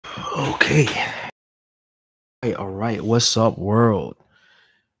Okay. Hey, all right. What's up, world?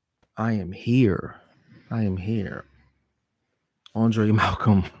 I am here. I am here. Andre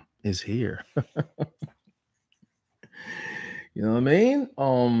Malcolm is here. You know what I mean?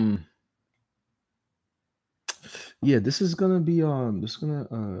 Yeah, this is gonna be this is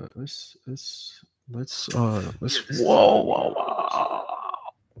gonna let's whoa.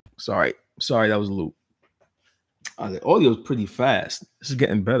 Sorry, that was a loop. The audio is pretty fast. This is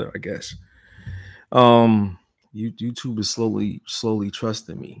getting better, I guess. Um YouTube is slowly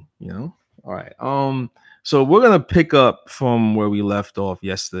trusting me, you know. All right. So we're gonna pick up from where we left off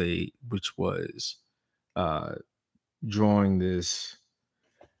yesterday, which was uh drawing this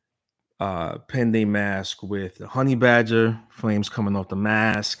pending mask with the honey badger flames coming off the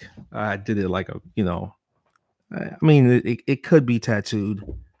mask. I did it like I mean it could be tattooed.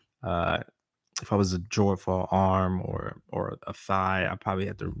 uh if I was to draw it for an arm or a thigh, I probably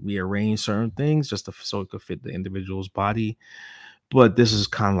had to rearrange certain things just so it could fit the individual's body. But this is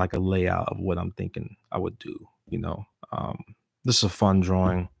kind of like a layout of what I'm thinking I would do. You know, this is a fun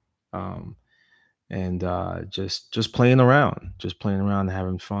drawing, um, and just playing around, and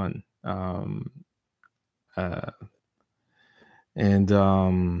having fun. Uh, and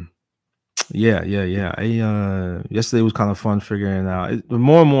yeah. Yesterday was kind of fun figuring out. The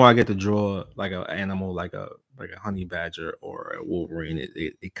more and more I get to draw like an animal, like a honey badger or a wolverine,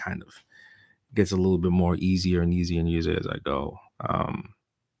 it kind of gets a little bit more easier and easier as I go.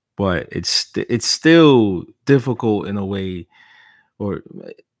 But it's still difficult in a way, or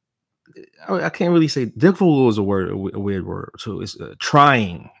I can't really say difficult is a weird word. So it's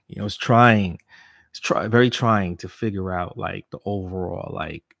trying. You know, it's trying. Very trying to figure out like the overall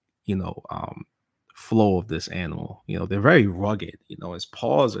flow of this animal. You know, they're very rugged. You know, his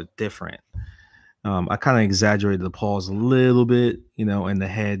paws are different. I kind of exaggerated the paws a little bit, you know, and the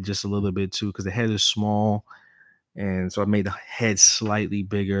head just a little bit too, because the head is small. And so I made the head slightly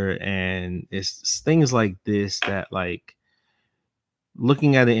bigger. And it's things like this that, like,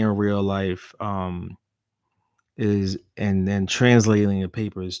 looking at it in real life, is and then translating the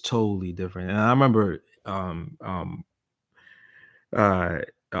paper is totally different. And I remember an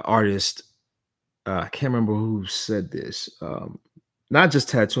artist, I can't remember who said this, not just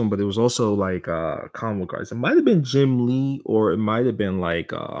tattooing, but it was also like comic artists. It might have been Jim Lee, or it might have been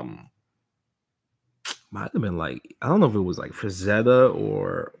like, I don't know if it was like Frazetta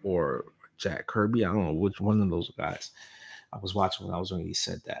or Jack Kirby. I don't know which one of those guys I was watching when he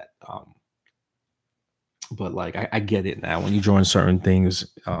said that. But like I get it now. When you're drawing certain things,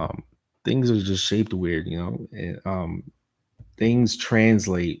 things are just shaped weird, you know. And, things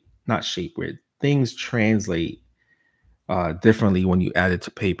translate, not shape weird. Things translate differently when you add it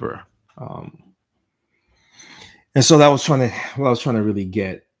to paper. And so that was what I was trying to really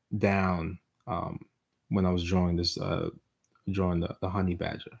get down, when I was drawing this, drawing the honey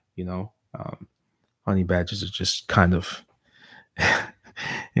badger. You know, honey badgers are just kind of,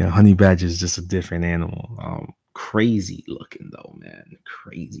 honey badger is just a different animal. Crazy looking though, man,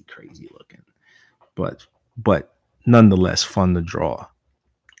 crazy looking, but nonetheless fun to draw.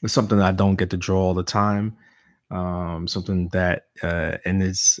 It's something that I don't get to draw all the time. Something that and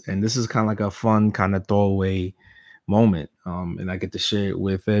this is kind of like a fun kind of throwaway moment, and I get to share it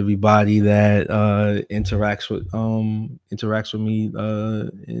with everybody that interacts with me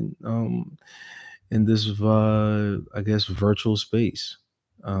in this I guess virtual space.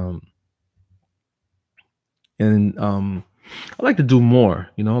 And I like to do more,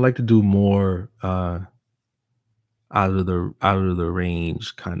 you know. I like to do more out of the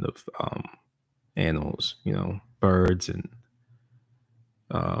range kind of animals, you know, birds and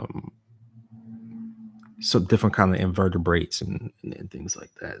um some different kind of invertebrates and things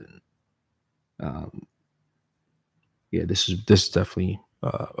like that. And yeah, this is definitely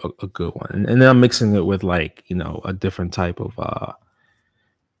a good one. And then I'm mixing it with, like, you know, a different type of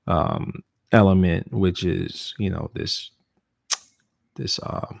element, which is, you know, this this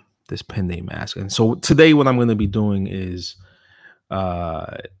pendant mask. And so today what I'm going to be doing is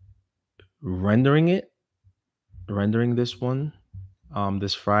uh rendering this one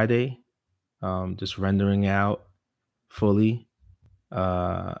this Friday, just rendering out fully,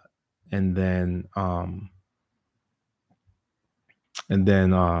 uh and then and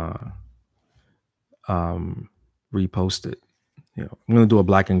then repost it. You know, I'm gonna do a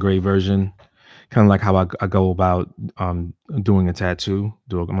black and gray version, kind of like how I go about doing a tattoo.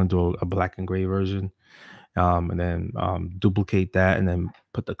 I'm gonna do a black and gray version, and then duplicate that, and then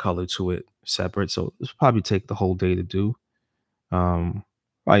put the color to it separate. So this will probably take the whole day to do.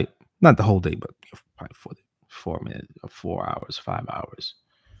 Right, not the whole day, but probably 4 minutes or 4 hours, 5 hours.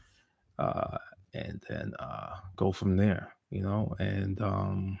 and then go from there,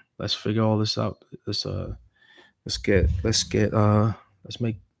 and let's figure all this out. Let's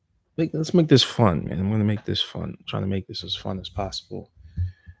make this fun, man. I'm gonna make this fun. I'm trying to make this as fun as possible.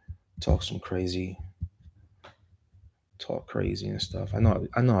 Talk some crazy, talk crazy and stuff. I know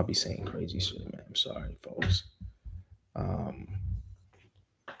I'll be saying crazy shit, man. I'm sorry, folks. Um,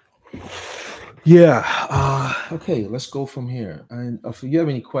 yeah. Okay, let's go from here. And if you have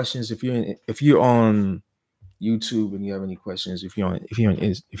any questions, if you're on YouTube and you have any questions, if you're on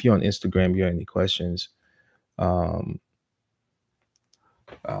Instagram, you have any questions, um,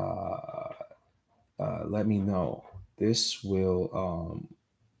 uh, let me know. This will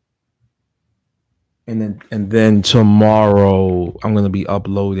and then tomorrow I'm gonna be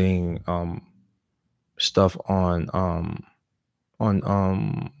uploading stuff on on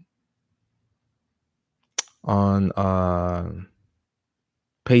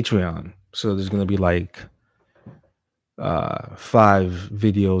Patreon. So there's gonna be like 5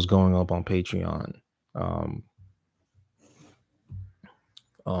 videos going up on Patreon. Um,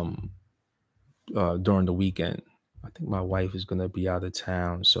 um, During the weekend. I think my wife is gonna be out of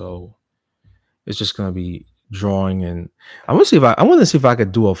town, so it's just gonna be drawing, and I want to see if I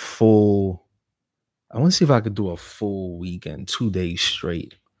could do a full. I want to see if I could do a full weekend, 2 days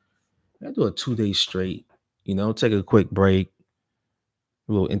straight. I do a 2 days straight. Take a quick break,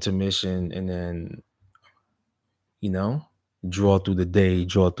 a little intermission, and then you know draw through the day,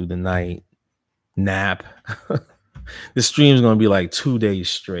 draw through the night, nap. The stream's gonna be like 2 days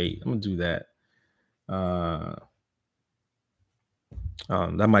straight. I'm gonna do that. Uh,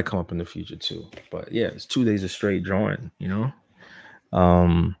 that might come up in the future too. But yeah, it's 2 days of straight drawing.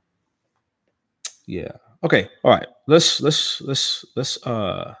 Um, yeah. Okay. All right. Let's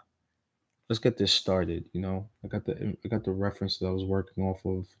get this started. I got the reference that I was working off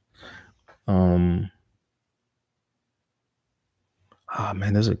of. Man,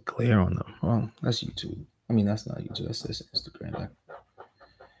 there's a glare on them. Oh, that's YouTube. I mean, that's not YouTube. That's Instagram.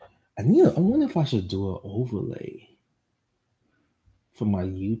 I wonder if I should do an overlay for my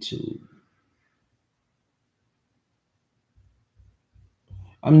YouTube.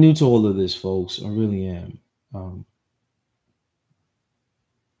 I'm new to all of this, folks. I really am. Um,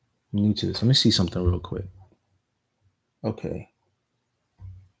 I'm new to this. Let me see something real quick. Okay.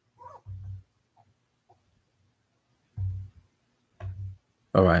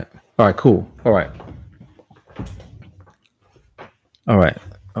 All right. All right. Cool. All right. All right.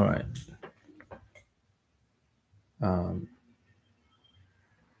 All right. Um,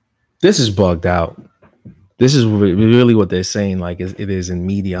 this is bugged out. This is really what they're saying. Like it is in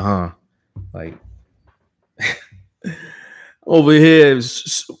media, huh? Like over here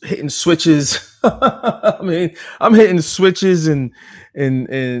hitting switches. I mean, I'm hitting switches and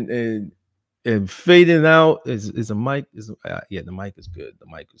fading out. Is a mic? Yeah, the mic is good. The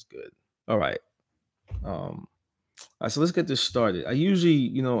mic is good. All right. All right, so let's get this started. I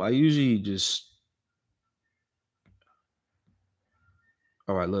usually just.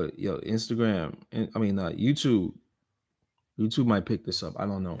 All right, look, yo, Instagram, and I mean, YouTube. YouTube might pick this up. I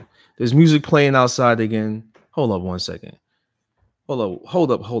don't know. There's music playing outside again. Hold up 1 second.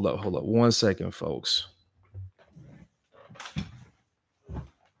 Hold up 1 second, folks.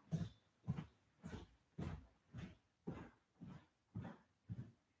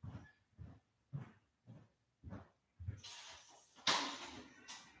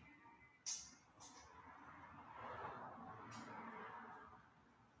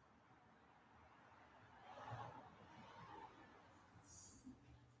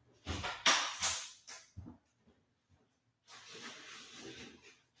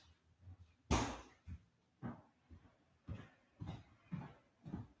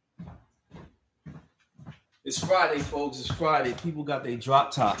 It's Friday, folks. It's Friday. People got their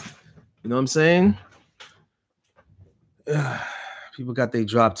drop top. You know what I'm saying? People got their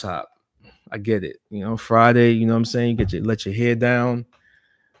drop top. I get it. Friday, you know what I'm saying? Let your hair down.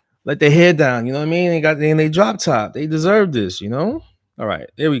 Let their hair down. You know what I mean? They drop top. They deserve this. All right,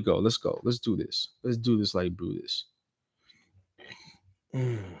 there we go. Let's go. Let's do this. Let's do this like Brutus.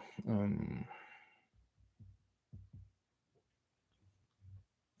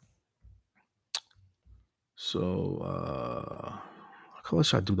 So how color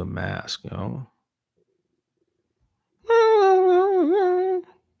should I do the mask? Oh,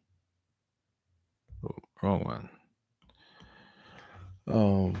 wrong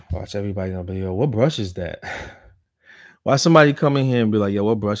one. Watch everybody know, but yo, what brush is that? Why somebody come in here and be like, yo,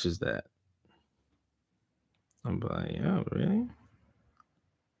 what brush is that? I'm like, yeah, really?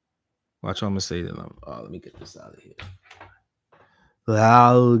 Watch what I'm gonna say to them. Let me get this out of here.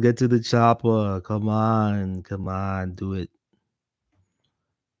 Wow, get to the chopper. Come on, do it.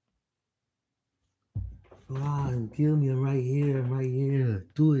 Come on, kill me. I'm right here. I'm right here.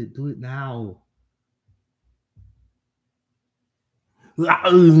 Do it now.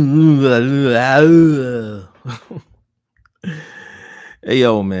 Hey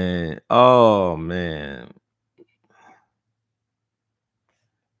yo, man. Oh man.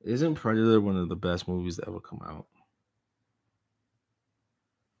 Isn't Predator one of the best movies to ever come out?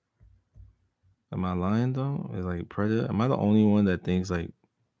 Am I lying though? Is like Predator? Am I the only one that thinks like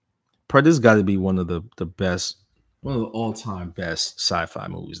Predator's got to be one of the best, one of the all time best sci-fi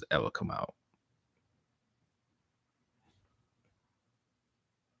movies to ever come out?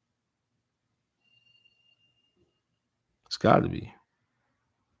 It's got to be.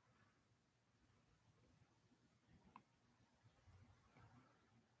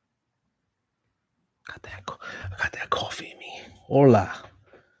 I got that coffee in me. Hola,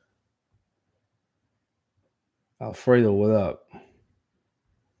 Alfredo. What up?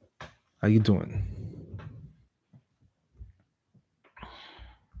 How you doing?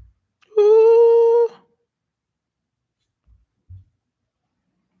 Ooh.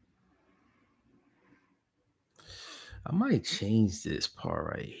 I might change this part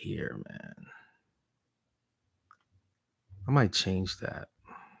right here, man. I might change that.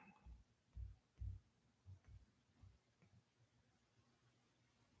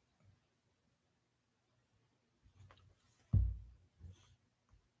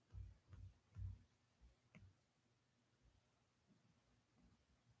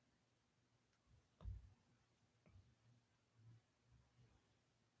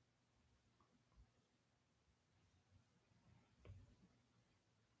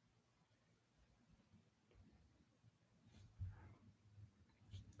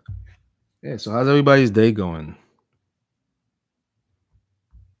 Yeah. So how's everybody's day going?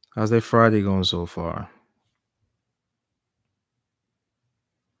 How's their Friday going so far?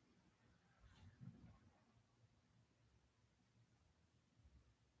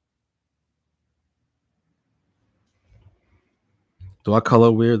 Do I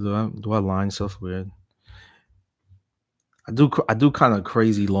color weird? Do I line stuff weird? I do. I do kind of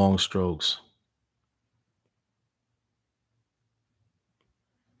crazy long strokes.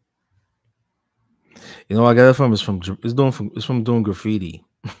 You know, I got it from. It's from doing graffiti.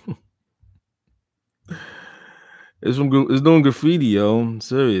 It's doing graffiti, yo. I'm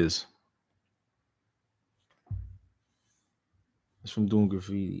serious. It's from doing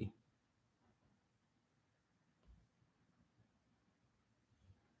graffiti.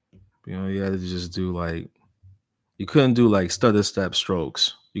 You know, you had to just do like you couldn't do like stutter step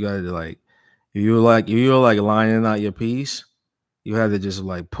strokes. You got to like if you were like lining out your piece, you had to just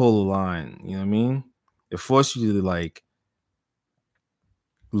like pull a line. You know what I mean? It forced you to like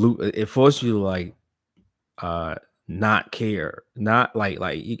it forced you to like uh not care, not like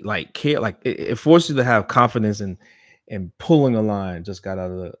care, like it forced you to have confidence in pulling a line. Just got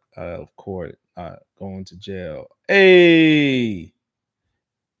out of court, going to jail. Hey,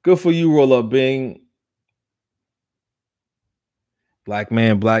 good for you, roll up, Bing. Black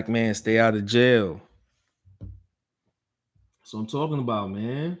man, stay out of jail. So I'm talking about,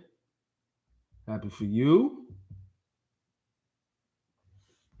 man. Happy for you.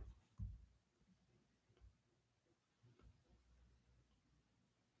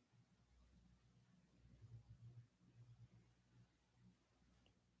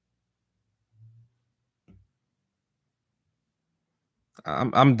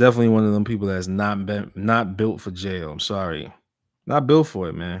 I'm definitely one of them people that's not built for jail. I'm sorry, not built for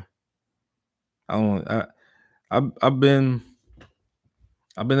it, man. I don't.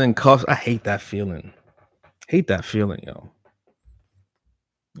 I've been in cuffs. I hate that feeling. Hate that feeling, yo.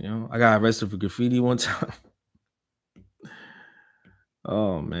 You know, I got arrested for graffiti one time.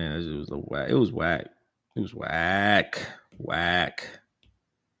 Oh man, it was a whack. It was whack. It was whack. Whack.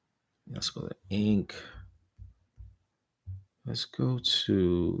 Let's go to ink. Let's go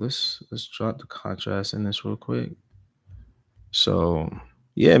to let's drop the contrast in this real quick. So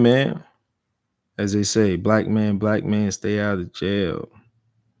yeah, man. As they say, black man, stay out of jail.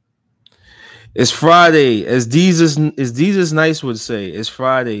 It's Friday, as Jesus Nice would say. It's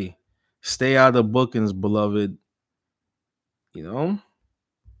Friday. Stay out of bookings, beloved. You know,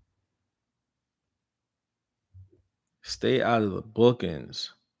 stay out of the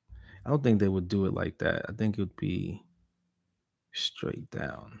bookings. I don't think they would do it like that. I think it would be straight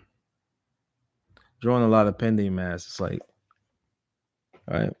down. Drawing a lot of pending mass. It's like,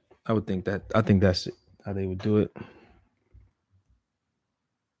 all right. I would think that. I think that's it, how they would do it.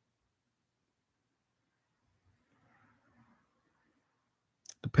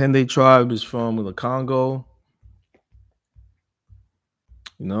 Pende tribe is from the Congo,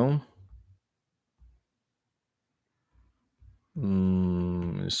 you know.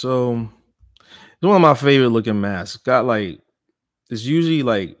 So it's one of my favorite looking masks. Got like it's usually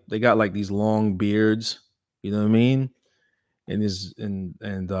like they got like these long beards, you know what I mean? And is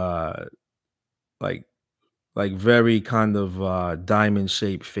and like like very kind of diamond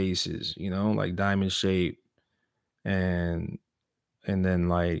shaped faces, you know, like diamond shape and and then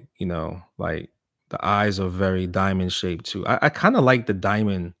like, you know, like the eyes are very diamond shaped too. I kind of like the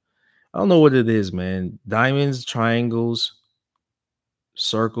diamond. I don't know what it is, man. Diamonds, triangles,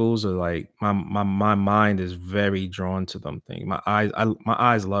 circles are like my mind is very drawn to them things. My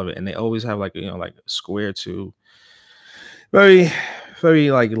eyes love it, and they always have like, you know, like a square too. Very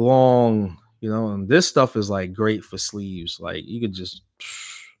very like long, you know. And this stuff is like great for sleeves. Like you could just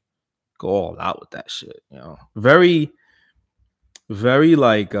go all out with that shit, you know. Very very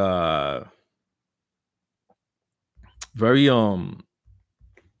like very uh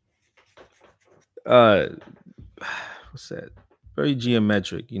what's that? Very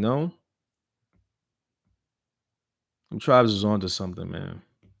geometric, you know. And Tribes is onto something, man.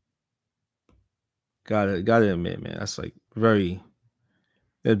 Gotta admit, man, that's like very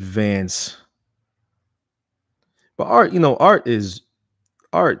advanced. But art, you know, art,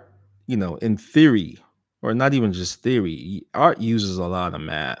 you know, in theory, or not even just theory, art uses a lot of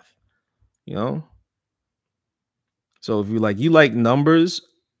math, you know? So if you like numbers,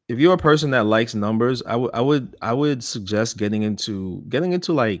 if you're a person that likes numbers, I would suggest getting into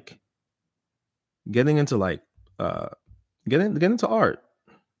like getting into like uh get into art.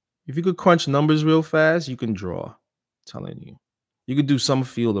 If you could crunch numbers real fast, you can draw. I'm telling you. You could do some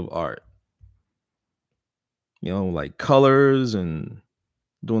field of art, you know, like colors and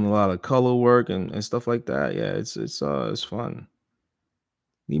doing a lot of color work and stuff like that. Yeah, it's fun.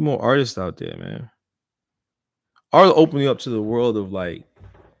 Need more artists out there, man. Art open you up to the world of like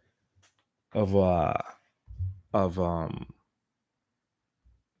of uh of art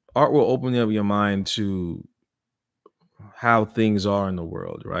will open up your mind to how things are in the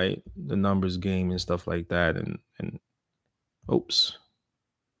world, right? The numbers game and stuff like that. And oops,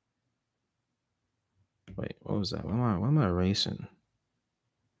 wait, what was that? Why am I erasing?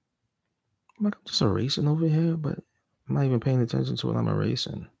 I'm just erasing over here, but I'm not even paying attention to what I'm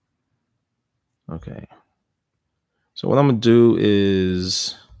erasing. Okay. So what I'm gonna do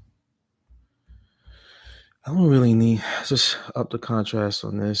is I don't really need just up the contrast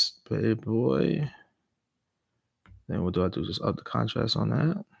on this baby boy. Then what do I do? Just up the contrast on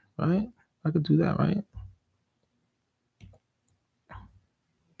that, right? I could do that, right?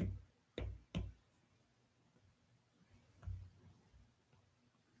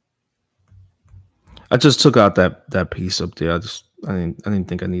 I just took out that piece up there. I didn't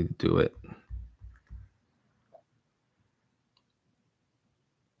think I needed to do it.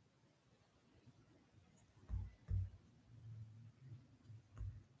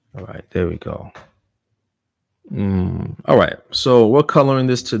 All right, there we go. All right, so we're coloring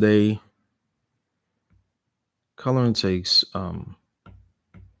this today. Coloring takes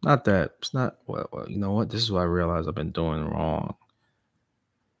not that it's not well, you know what? This is what I realized I've been doing wrong.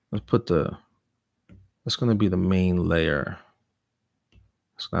 Let's put the that's gonna be the main layer.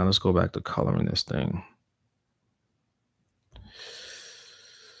 So now let's go back to coloring this thing.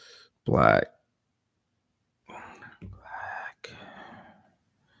 Black. Black.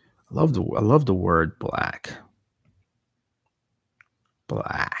 I love the word black.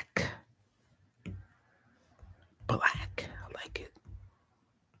 Black. Black. I like it.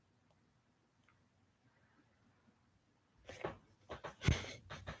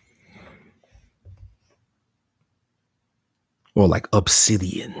 Or like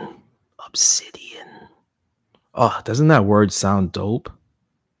obsidian. Obsidian. Oh, doesn't that word sound dope?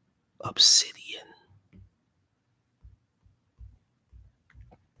 Obsidian.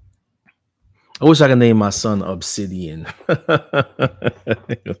 I wish I could name my son Obsidian.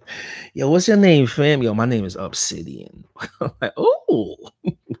 Yo, what's your name, fam? Yo, my name is Obsidian. Like, oh,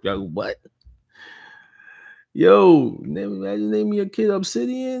 yo, what? Yo, imagine naming your kid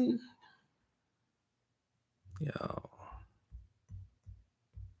Obsidian. Yo,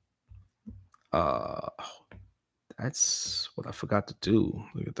 uh, that's what I forgot to do.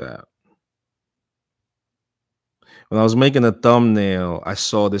 Look at that. When I was making a thumbnail, I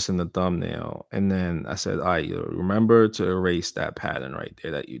saw this in the thumbnail, and then I said, "All right, yo, remember to erase that pattern right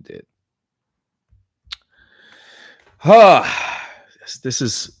there that you did." Huh. This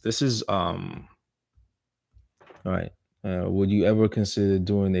is all right. Would you ever consider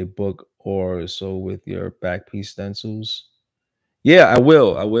doing a book or so with your back piece stencils? Yeah, I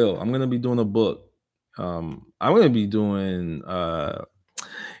will. I will. I'm gonna be doing a book. I'm gonna be doing that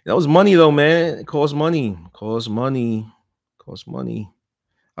was money though, man. It costs money. Costs money. Costs money.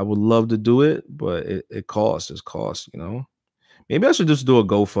 I would love to do it, but it costs. It's costs, you know. Maybe I should just do a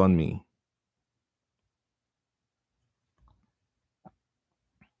GoFundMe.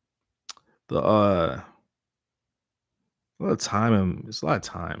 The a lot of time and it's a lot of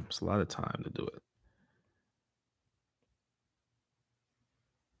time. It's a lot of time to do it.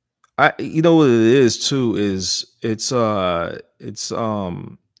 I you know what it is too is it's like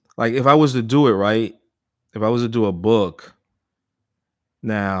if I was to do it right, if I was to do a book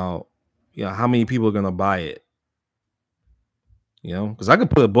now, you know, how many people are gonna buy it? You know, because I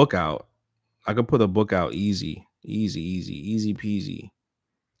could put a book out. I could put a book out easy, easy peasy.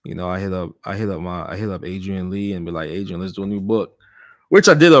 You know, I hit up Adrian Lee and be like, Adrian, let's do a new book, which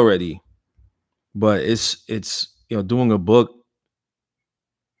I did already. But it's you know, doing a book,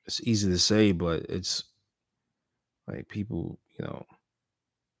 it's easy to say, but it's like people, you know,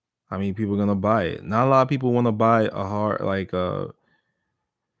 how many people are gonna buy it? Not a lot of people want to buy a hard like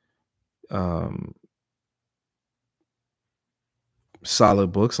um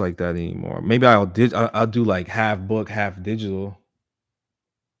solid books like that anymore. Maybe I'll do like half book, half digital,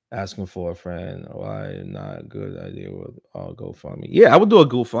 asking for a friend. Why not a good idea with GoFundMe? Yeah, I would do a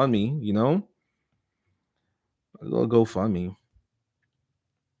GoFundMe, you know? I'd do a GoFundMe.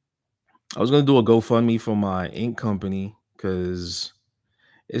 I was gonna do a GoFundMe for my ink company because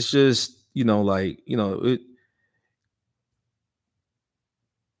it's just, you know, like, you know, it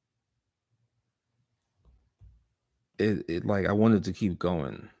like I wanted to keep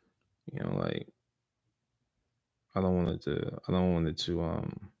going. You know, like I don't want it to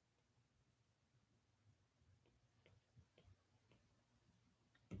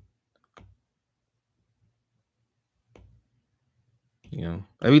you know,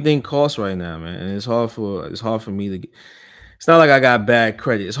 everything costs right now, man. And it's hard for me to get, it's not like I got bad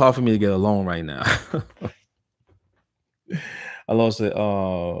credit. It's hard for me to get a loan right now. I lost a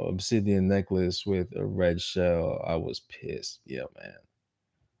obsidian necklace with a red shell. I was pissed. Yeah, man.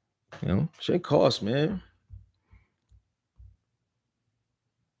 You know, shit costs, man.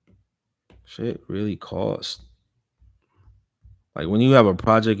 Shit really costs. Like when you have a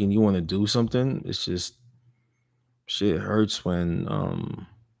project and you want to do something, it's just shit hurts when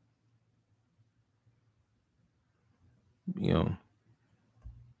you know,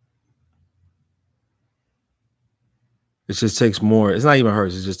 it just takes more. It's not even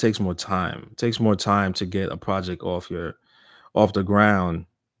hurts. It just takes more time. It takes more time to get a project off the ground.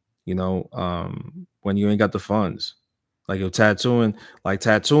 You know, when you ain't got the funds. Like your tattooing, like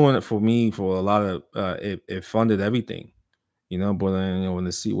tattooing for me for a lot of it funded everything. You know, but then you know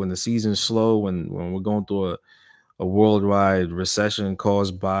when the season's slow, when we're going through a worldwide recession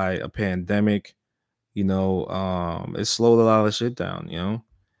caused by a pandemic, you know, it slowed a lot of shit down. You know,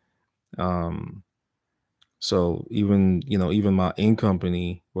 um, so even, you know, even my ink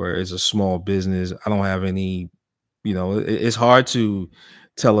company, where it's a small business, I don't have any, you know, it's hard to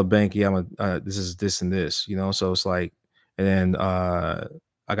tell a bank, yeah, this is this and this, you know. So it's like, and then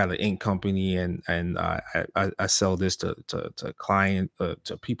I got an ink company, and I sell this to client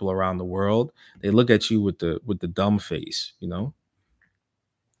to people around the world. They look at you with the dumb face, you know,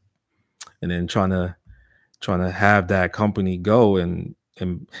 and then trying to have that company go and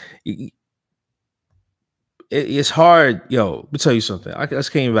it's hard, yo. Let me tell you something. I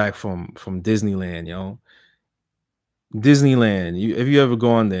just came back from Disneyland, yo. Disneyland. If you ever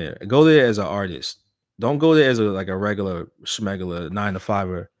gone there, go there as an artist. Don't go there as a like a regular schmegular 9 to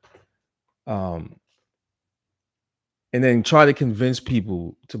 5er. Um, and then try to convince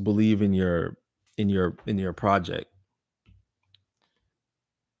people to believe in your project.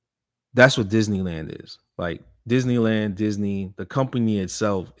 That's what Disneyland is. Like Disneyland, Disney, the company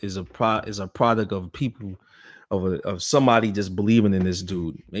itself is a product of people of somebody just believing in this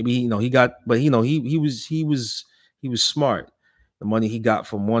dude. Maybe you know he got, but you know he was smart. The money he got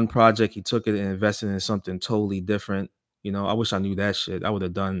from one project, he took it and invested in something totally different. You know, I wish I knew that shit. I would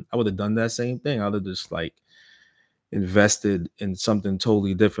have done that same thing. I would have just like invested in something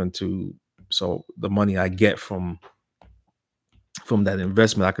totally different to so the money I get from that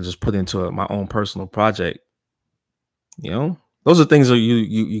investment I could just put into my own personal project. You know, those are things that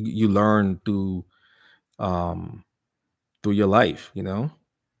you learn um through your life. You know,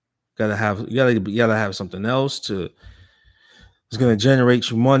 you gotta have something else to it's gonna generate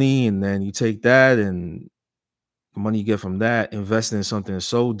you money, and then you take that and the money you get from that, invest in something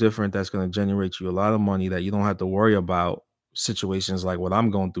so different that's gonna generate you a lot of money that you don't have to worry about situations like what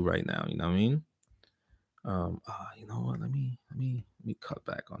I'm going through right now. You know what I mean? You know what? Let me cut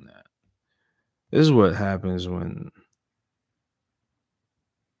back on that. This is what happens when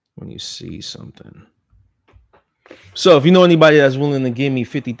you see something. So if you know anybody that's willing to give me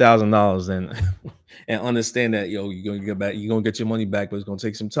 $50,000, then and understand that you're gonna get back, you're gonna get your money back, but it's gonna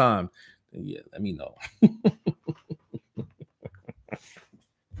take some time. Then yeah, let me know.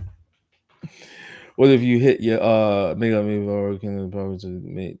 What if you hit your make up me or can probably to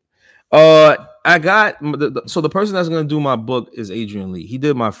make I got so the person that's gonna do my book is Adrian Lee. He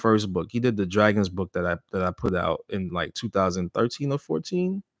did my first book. He did the Dragons book that I put out in like 2013 or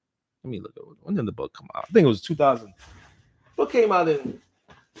 14. Let me look at when did the book come out? I think it was 2000. Book came out in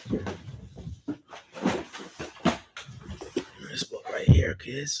this book right here,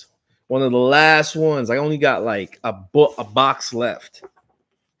 kids. One of the last ones. I only got like a box left.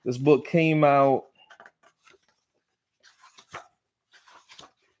 This book came out.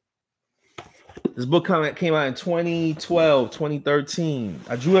 This book came out in 2012, 2013.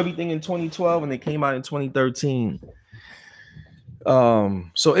 I drew everything in 2012 and it came out in 2013.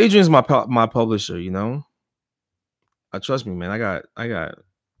 So Adrian's my publisher, you know. Trust me, man. I got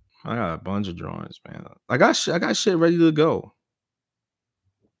a bunch of drawings, man. I got shit ready to go.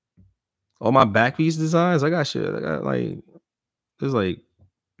 All my back piece designs, I got shit. I got like there's like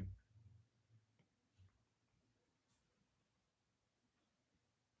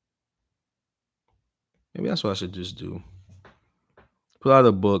maybe that's what I should just do. Put out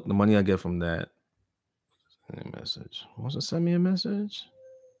a book, the money I get from that. Send a message. Wants to send me a message?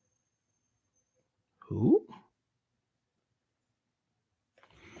 Who?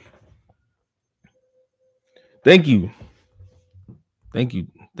 Thank you. Thank you.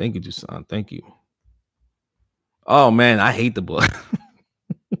 Thank you, Dusan. Thank you. Oh man, I hate the book.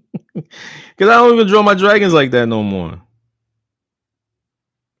 Cause I don't even draw my dragons like that no more.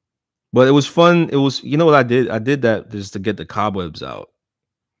 But it was fun. It was, you know what I did? I did that just to get the cobwebs out.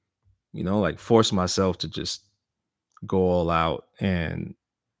 You know, like force myself to just go all out and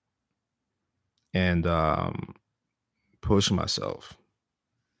push myself.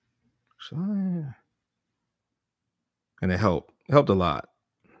 And it helped. It helped a lot.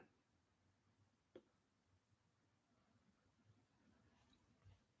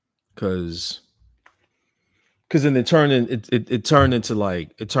 Cause then it turned into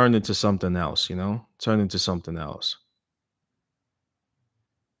something else, you know? Turned into something else.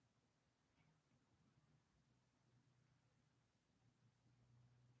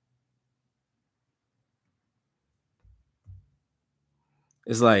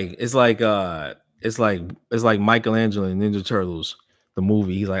 It's like Michelangelo in Ninja Turtles, the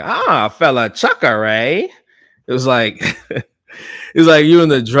movie. He's like, fella chucker, right? It was like it's like you and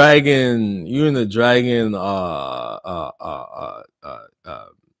the dragon,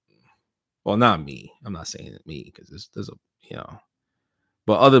 well, not me. I'm not saying it me because there's a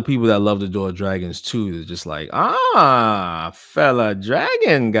but other people that love to draw dragons too, they're just like, fella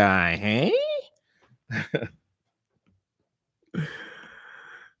dragon guy, hey?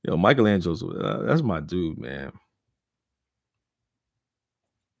 Michelangelo's that's my dude, man.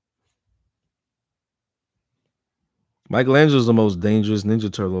 Michelangelo's the most dangerous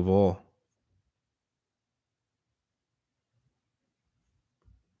Ninja Turtle of all.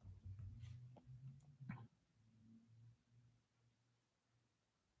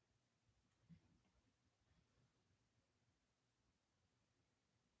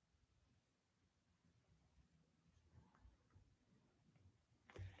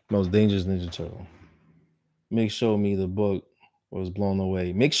 Most dangerous Ninja Turtle. Mick showed me the book. Was blown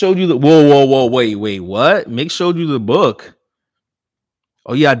away. Mick showed you the whoa, wait, what? Mick showed you the book.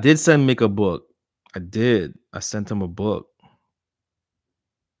 Oh yeah, I did send Mick a book. I did. I sent him a book.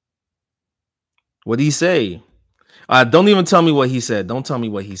 What did he say? Don't even tell me what he said. Don't tell me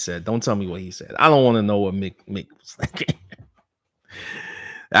what he said. Don't tell me what he said. I don't want to know what Mick was thinking.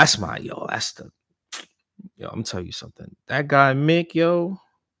 That's my That's the I'm gonna tell you something. That guy Mick,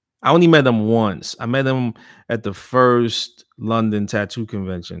 I only met him once. I met him at the first London tattoo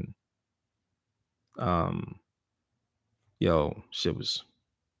convention. Shit was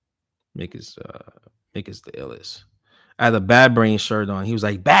Mick is the illest. I had a Bad Brains shirt on. He was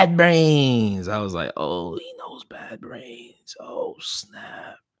like, Bad Brains. I was like, oh, he knows Bad Brains. Oh,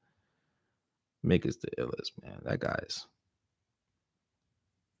 snap. Mick is the illest, man. That guy's.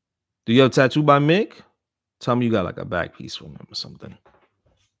 Do you have a tattoo by Mick? Tell me you got like a back piece from him or something.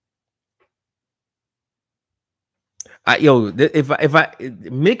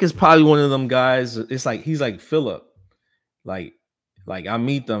 Mick is probably one of them guys. It's like he's like Philip. Like I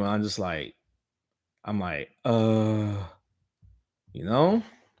meet them and I'm like,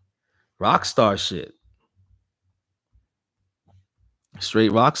 rock star shit.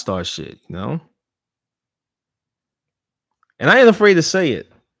 Straight rock star shit, you know? And I ain't afraid to say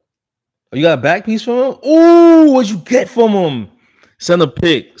it. Oh, you got a back piece from him? Ooh, what'd you get from him? Send a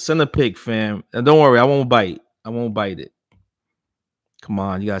pic. Send a pic, fam. And don't worry, I won't bite. I won't bite it. Come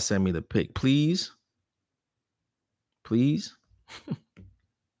on, you gotta send me the pic, please. Please.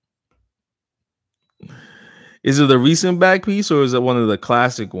 Is it a recent back piece or is it one of the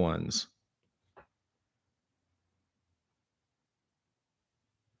classic ones?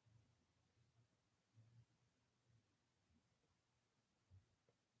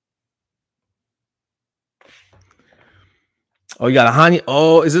 Oh, you got a Hanya.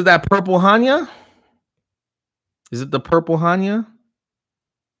 Oh, is it that purple Hanya? Is it the purple Hanya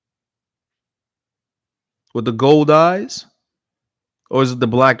with the gold eyes? Or is it the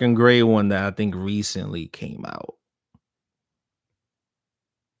black and gray one that I think recently came out?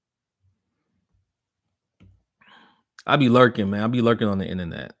 I be lurking, man. I be lurking on the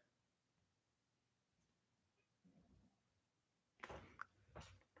internet.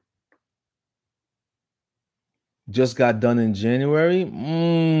 Just got done in January.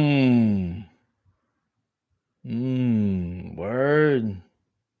 Word.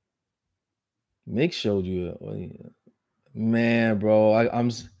 Mick showed you it. Man, bro. I'm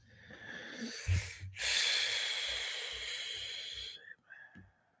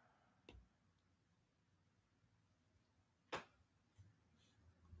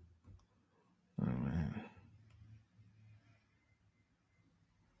oh, man.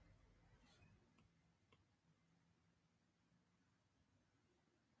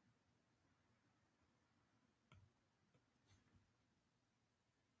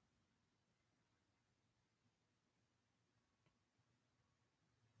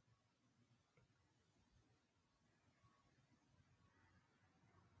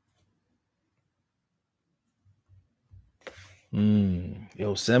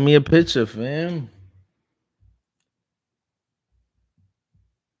 Yo, send me a picture, fam.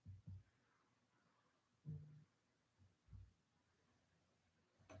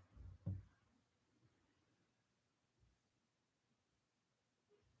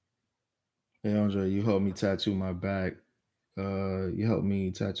 Hey Andre, you helped me tattoo my back. You helped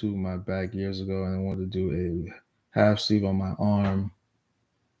me tattoo my back years ago, and I wanted to do a half sleeve on my arm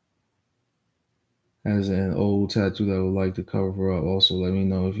as an old tattoo that I would like to cover up. Also, let me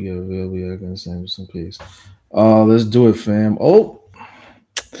know if you have available. I can send you some pics. Let's do it, fam. Oh,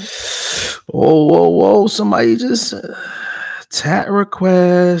 whoa! Somebody just tat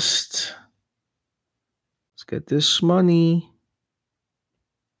request. Let's get this money.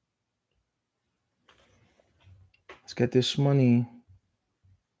 Let's get this money.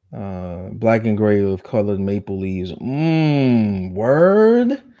 Black and gray with colored maple leaves.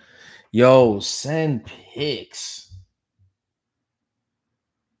 Word. Yo, send pics.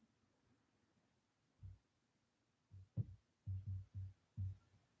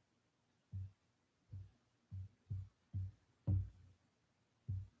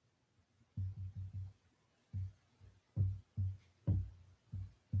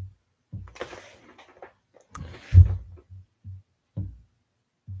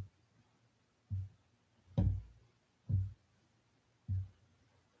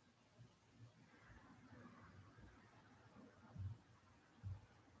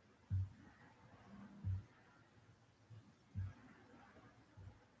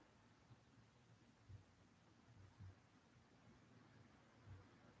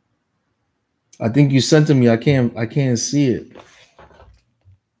 I think you sent to me. I can't see it.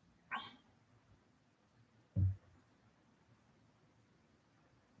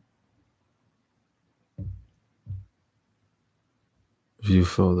 View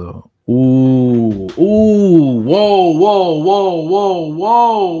photo. Ooh.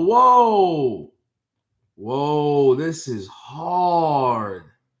 Whoa. This is hard.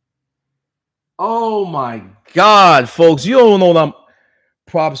 Oh my God, folks. You don't know what I'm.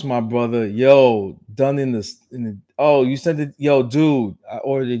 Props, my brother. Yo, done in the. Oh, you sent it. Yo, dude, I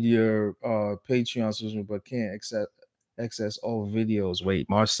ordered your Patreon subscription, but can't access all videos. Wait,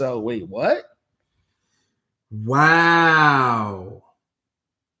 Marcel. Wait, what? Wow.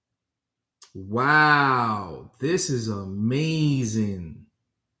 This is amazing.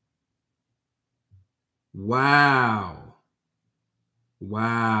 Wow.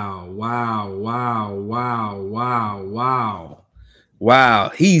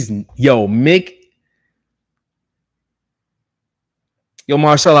 He's yo, Mick. Yo,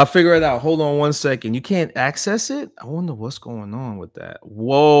 Marcel, I figure it out. Hold on 1 second. You can't access it? I wonder what's going on with that.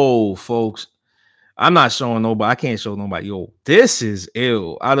 Whoa, folks. I'm not showing nobody. I can't show nobody. Yo, this is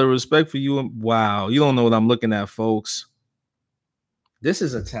ill. Out of respect for you. Wow. You don't know what I'm looking at, folks. This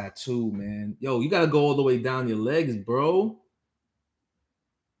is a tattoo, man. Yo, you gotta go all the way down your legs, bro.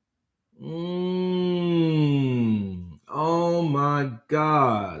 Oh my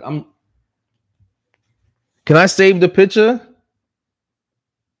god. Can I save the picture?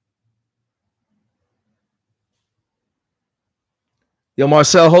 Yo,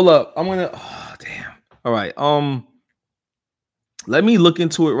 Marcel, hold up. I'm gonna. Oh, damn. All right. Let me look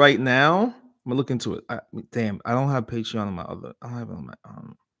into it right now. I'm gonna look into it. Damn, I don't have Patreon on my other. I don't have it on my.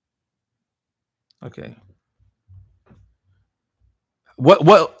 Okay.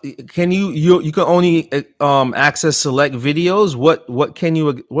 What can you can only access select videos? What can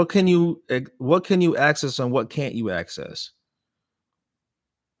you access and what can't you access?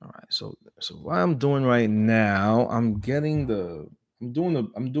 All right. So what I'm doing right now, I'm doing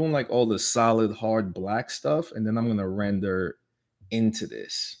like all the solid hard black stuff, and then I'm gonna render into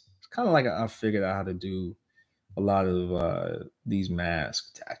this. It's kind of like I figured out how to do a lot of these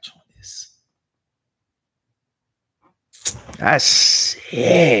masks. Attach on this. That's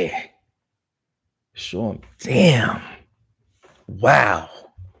it. Sure. Damn. Wow.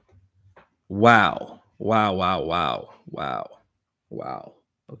 Wow. Wow. Wow. Wow. Wow. Wow.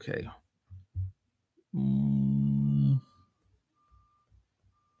 Okay. Mm.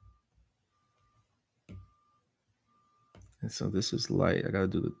 And so this is light. I gotta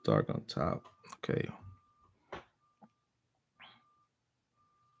do the dark on top. Okay.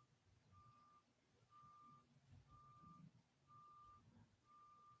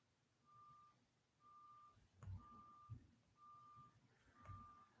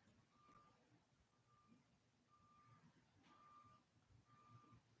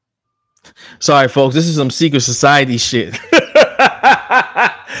 Sorry, folks. This is some secret society shit.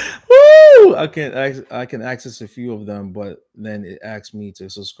 Woo! I can access a few of them, but then it asks me to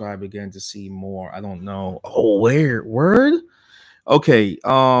subscribe again to see more. I don't know. Oh, where word? Okay.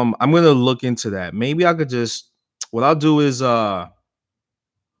 I'm gonna look into that. Maybe I could just. What I'll do is Oh,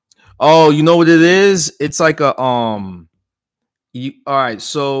 you know what it is? It's like a You all right?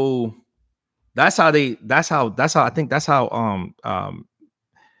 So that's how I think that's how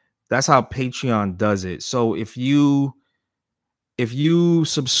Patreon does it. So if you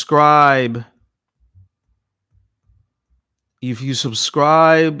subscribe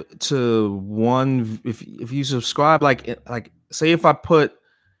to one if you subscribe like say if I put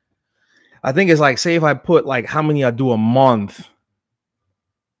I think it's like say if I put like how many I do a month,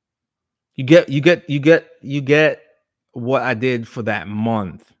 you get what I did for that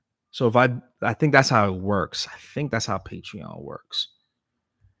month. So if I think that's how it works. I think that's how Patreon works.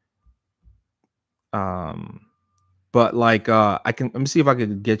 Um but like I can let me see if I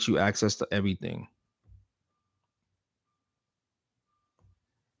could get you access to everything.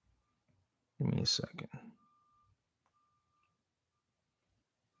 Give me a second.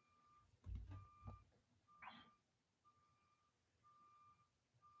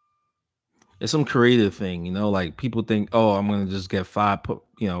 It's some creative thing, like people think, oh, I'm gonna just get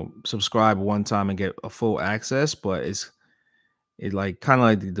subscribe one time and get a full access, but it like kind of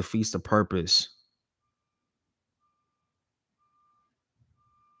like defeats the purpose.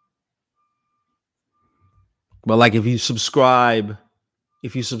 But like if you subscribe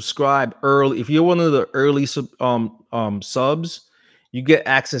early, if you're one of the early subs, you get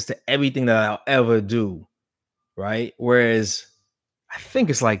access to everything that I'll ever do, right? Whereas I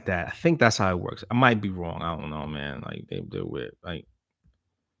think it's like that. I think that's how it works. I might be wrong. I don't know, man. Like they're weird. Like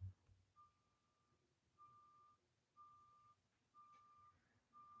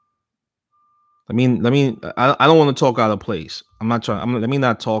I don't want to talk out of place. I'm not trying. Let me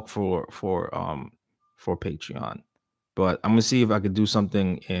not talk for Patreon, but I'm gonna see if I could do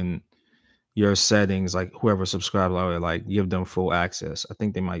something in your settings, like whoever subscribed, like give them full access. I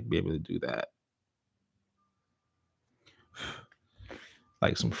think they might be able to do that,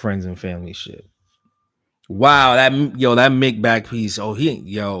 like some friends and family shit. Wow, that Mick back piece. Oh,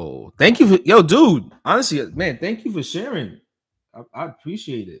 thank you for dude. Honestly, man, thank you for sharing. I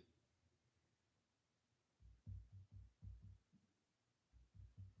appreciate it.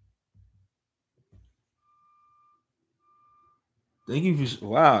 Thank you for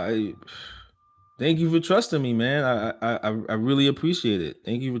thank you for trusting me, man. I really appreciate it.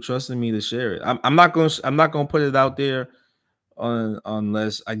 Thank you for trusting me to share it. I'm not gonna put it out there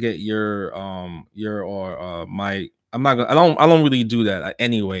unless I get your or my. I'm not gonna. I don't really do that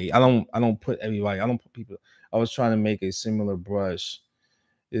anyway. I don't put everybody. I don't put people. I was trying to make a similar brush.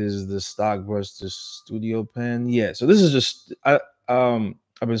 Is the stock brush the studio pen? Yeah. So this is just I've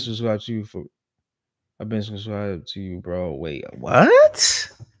been subscribed to you for. I've been subscribed to you, bro. Wait,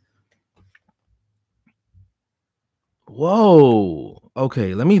 what? Whoa.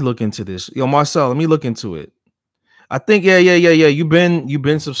 Okay, let me look into this. Yo, Marcel, let me look into it. I think yeah. You've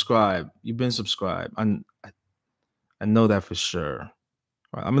been subscribed. You've been subscribed. I know that for sure.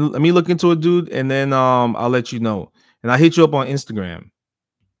 All right, let me look into it, dude, and then I'll let you know. And I'll hit you up on Instagram.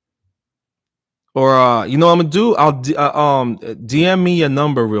 Or you know what I'm gonna do? DM me your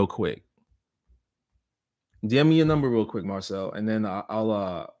number real quick. DM me your number real quick, Marcel, and then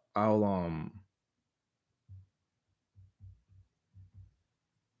I'll I'll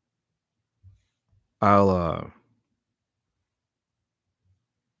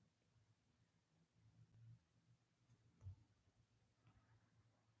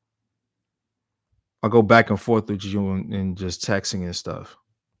I'll go back and forth with you and just texting and stuff.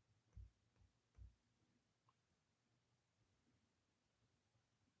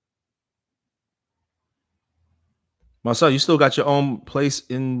 Marcel, you still got your own place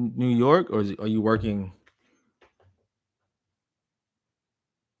in New York, or are you working?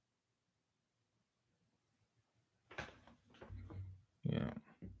 Yeah,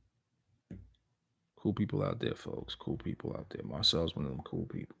 cool people out there, folks. Cool people out there. Marcel's one of them cool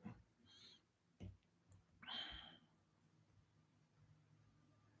people.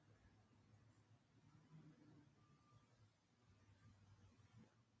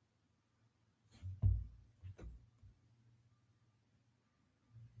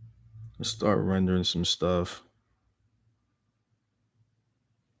 Let's start rendering some stuff.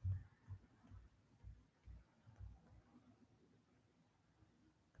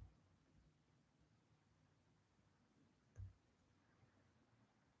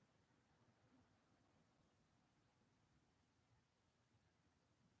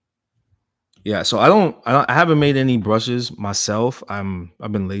 Yeah, so I haven't made any brushes myself.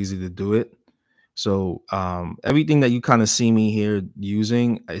 I've been lazy to do it. So everything that you kind of see me here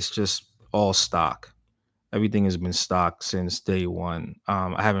using, it's just all stock. Everything has been stock since day one.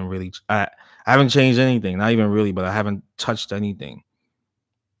 I haven't changed anything, not even really, but I haven't touched anything.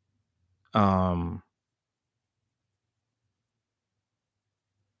 Um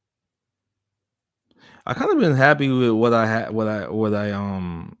I kind of been happy with what I had, what I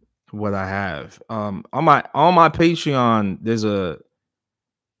have. On my Patreon, there's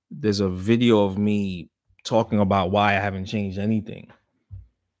a video of me talking about why I haven't changed anything.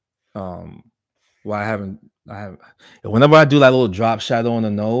 Um, why I have whenever I do that little drop shadow on the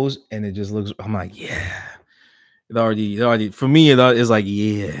nose and it just looks, I'm like, yeah, it already for me it's like,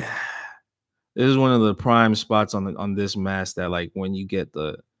 yeah. This is one of the prime spots on this mask that like when you get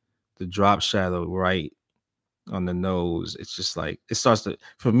the drop shadow right on the nose, it's just like it starts to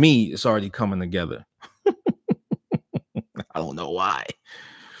for me, it's already coming together. I don't know why.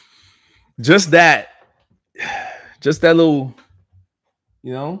 Just that, just that little,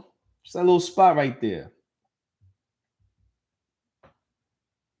 you know, just that little spot right there.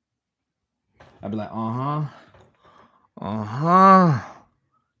 I'd be like, uh-huh, uh-huh,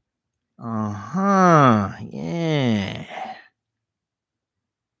 uh-huh, yeah.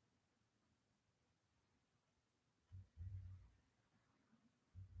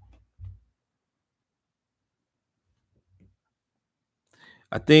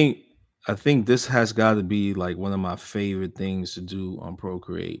 I think I think this has got to be like one of my favorite things to do on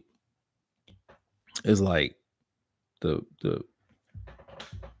Procreate is like the the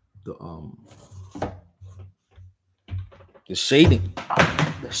the the shading,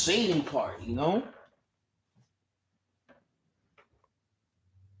 the shading part, you know.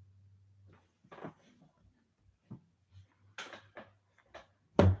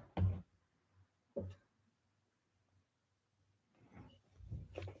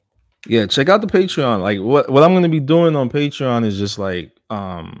 Yeah, check out the Patreon. Like what I'm gonna be doing on Patreon is just like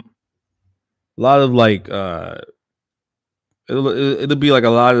a lot of like it'll be like a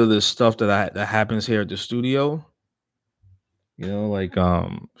lot of the stuff that happens here at the studio. You know, like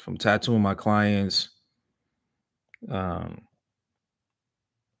from tattooing my clients, um,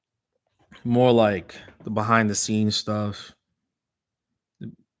 more like the behind the scenes stuff.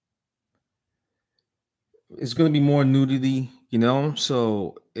 It's gonna be more nudity, you know.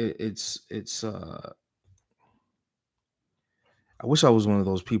 So I wish I was one of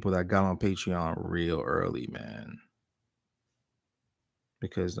those people that got on Patreon real early, man,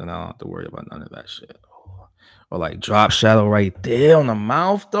 because then I don't have to worry about none of that shit. Or like drop shadow right there on the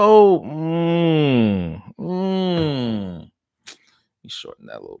mouth, though. You shorten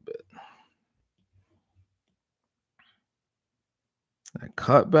that a little bit. That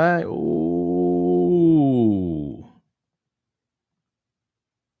cut back. Ooh.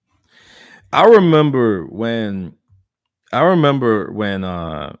 I remember when I remember when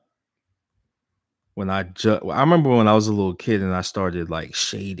I remember when I was a little kid and I started like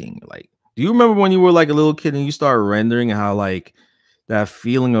shading. Like, do you remember when you were like a little kid and you started rendering, and how like that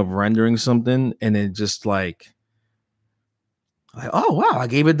feeling of rendering something and it just like, oh wow, I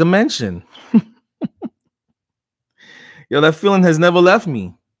gave it dimension. Yo, that feeling has never left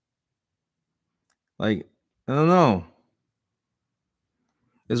me. Like, I don't know.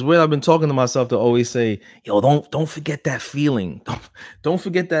 It's weird. I've been talking to myself to always say, yo, don't forget that feeling. Don't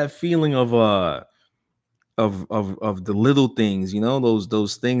forget that feeling of the little things, you know,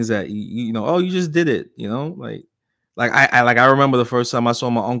 those things that you know, oh, you just did it, you know, like I remember the first time I saw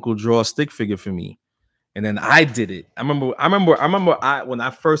my uncle draw a stick figure for me, and then I did it. I when I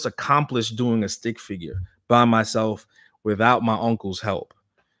first accomplished doing a stick figure by myself without my uncle's help,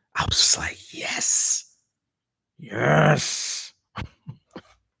 I was just like, yes, yes,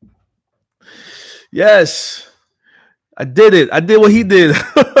 yes. I did it. I did what he did.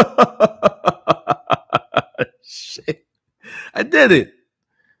 Shit. I did it.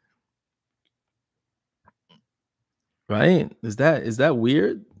 Right? Is that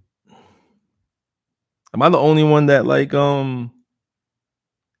weird? Am I the only one that like or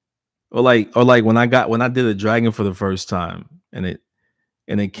like when I did a dragon for the first time and it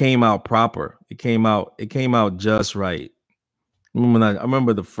came out proper. It came out just right. I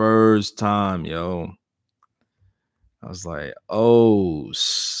remember the first time, yo. I was like, "Oh,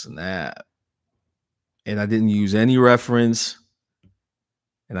 snap." And I didn't use any reference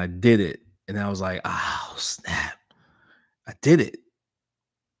and I did it. And I was like, "Oh, snap. I did it.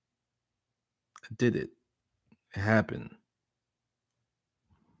 I did it. It happened."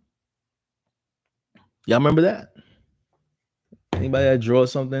 Y'all remember that? Anybody that draw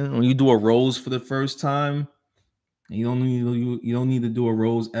something when you do a rose for the first time? You don't need to do a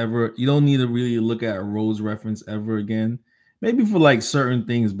rose ever. You don't need to really look at a rose reference ever again. Maybe for like certain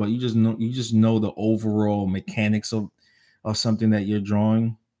things, but you just know the overall mechanics of something that you're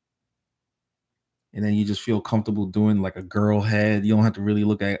drawing, and then you just feel comfortable doing like a girl head. You don't have to really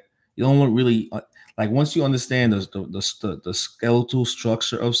look at. You don't look really like once you understand the skeletal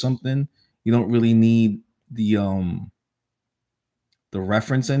structure of something, you don't really need the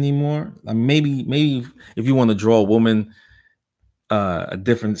reference anymore. Like maybe if you want to draw a woman, a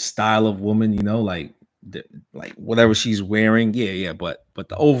different style of woman, you know, like whatever she's wearing, yeah, but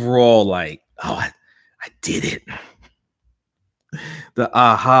the overall, like, oh, I did it. The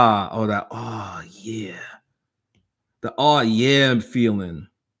aha, or that, oh yeah, the oh yeah feeling.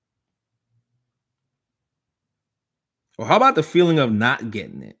 Or how about the feeling of not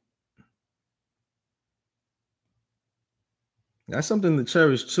getting it? That's something to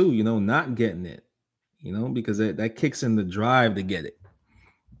cherish too, you know, not getting it, you know, because that kicks in the drive to get it.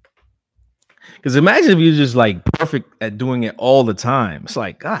 Because imagine if you're just like perfect at doing it all the time. It's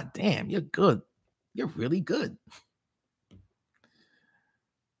like, God damn, you're good. You're really good.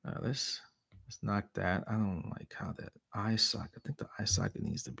 Let's knock that. I don't like how that eye socket. I think the eye socket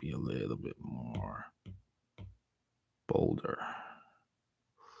needs to be a little bit more bolder.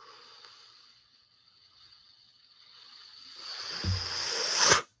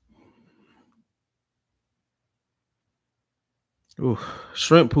 Ooh,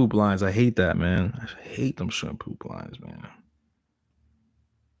 shrimp poop lines. I hate that, man. I hate them shrimp poop lines, man.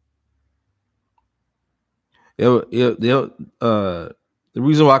 The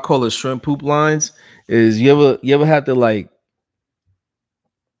reason why I call it shrimp poop lines is you ever have to like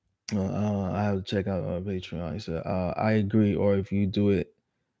I have to check out Patreon. He said, I agree, or if you do it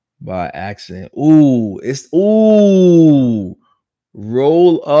by accident.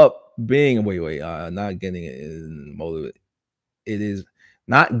 Roll up Bing. Wait, not getting it is motivating. It is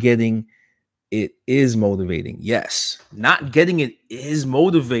not getting it is motivating. Yes, not getting it is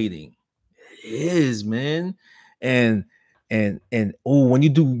motivating. It is, man. And when you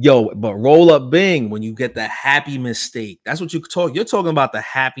do but roll up Bing when you get the happy mistake. That's what you're talking about, the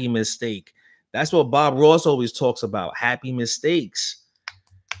happy mistake. That's what Bob Ross always talks about, happy mistakes,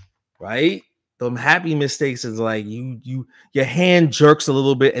 right? Them happy mistakes is like your hand jerks a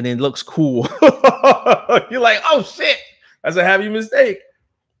little bit and it looks cool. You're like, oh shit, that's a happy mistake.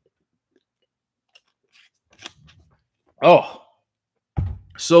 Oh,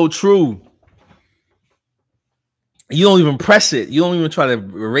 so true. You don't even press it. You don't even try to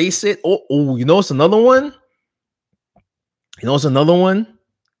erase it. Oh, you know it's another one? You know it's another one?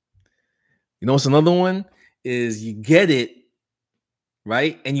 You know it's another one? Is you get it,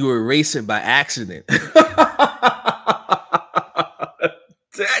 right? And you erase it by accident. That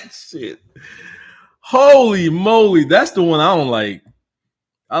shit. Holy moly. That's the one I don't like.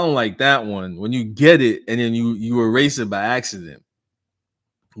 I don't like that one. When you get it and then you erase it by accident.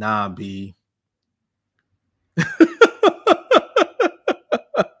 Nah, B.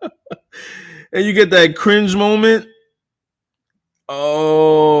 And you get that cringe moment.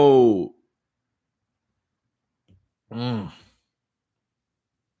 Oh. Mm.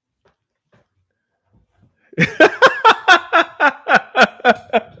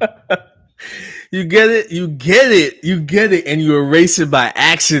 You get it, you get it, you get it, and you erase it by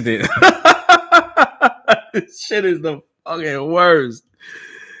accident. This shit is the fucking worst.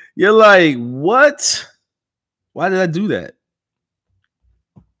 You're like, what? Why did I do that?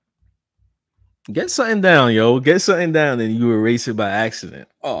 Get something down, yo. Get something down, and you erase it by accident.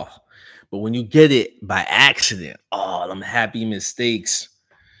 Oh, but when you get it by accident, oh, them happy mistakes.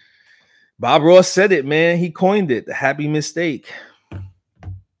 Bob Ross said it, man. He coined it, the happy mistake.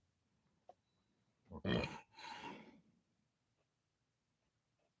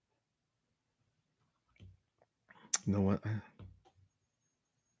 You know what?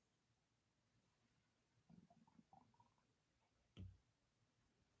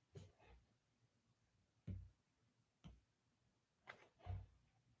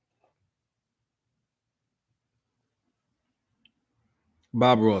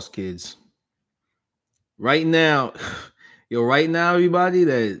 Bob Ross, kids. Right now, yo, right now, everybody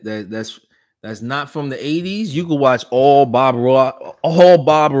that's not from the 80s, you can watch all Bob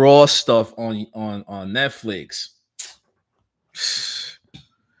Ross stuff on Netflix.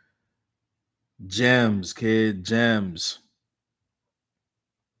 Gems, kid, gems.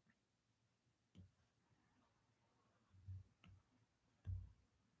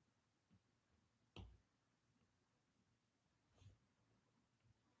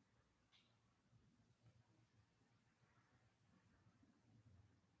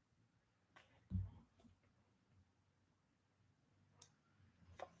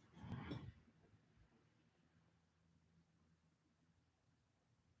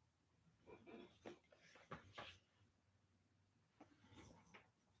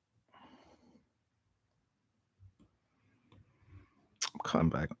 I'm cutting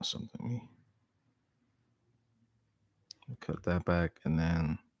back on something. Cut that back, and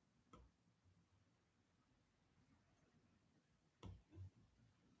then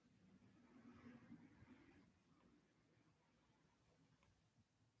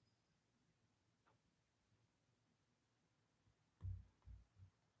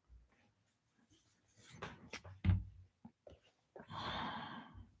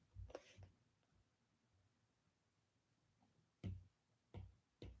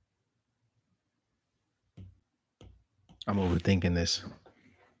I'm overthinking this.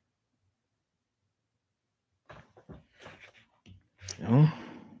 You know?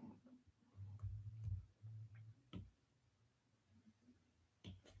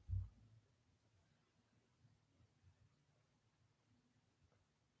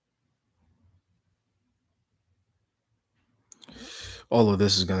 All of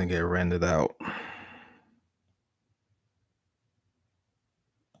this is gonna get rendered out.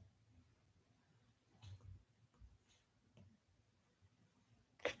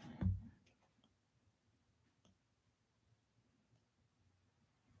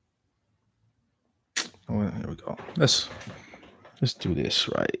 Oh, here we go. Let's do this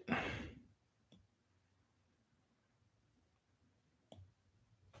right.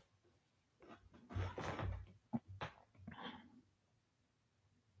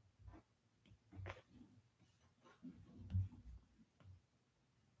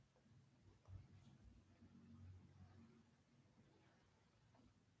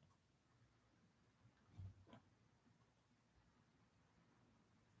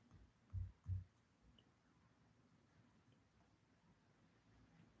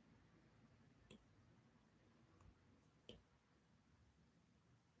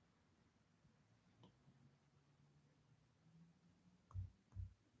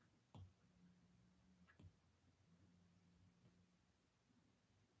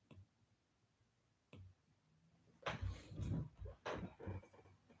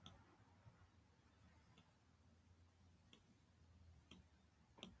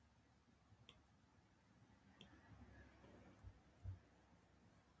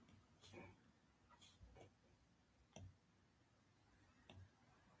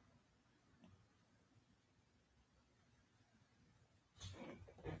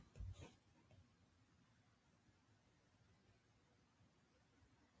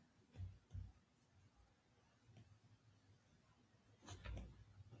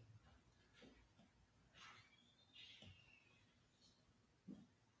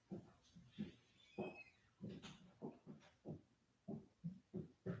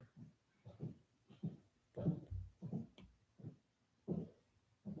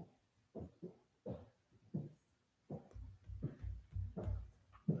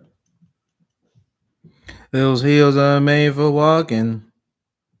 Those heels are made for walking.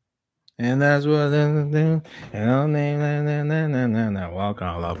 And that's what and walk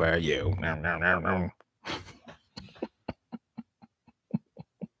all over you.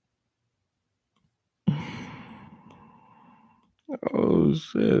 Oh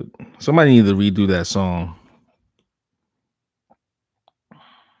shit. Somebody need to redo that song.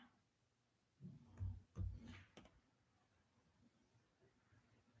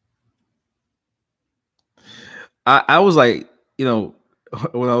 I was like,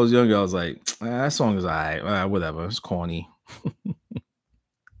 when I was younger, I was like, that song is alright. Whatever. It's corny. And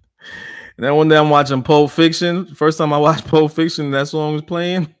then one day I'm watching Pulp Fiction. First time I watched Pulp Fiction, that song was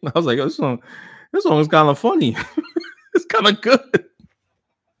playing. I was like, oh, this song is kind of funny. It's kind of good.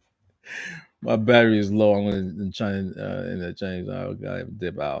 My battery is low. I'm gonna try and change. I gotta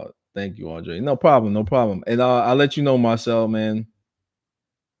dip out. Thank you, Andre. No problem, no problem. And I'll let you know, Marcel, man.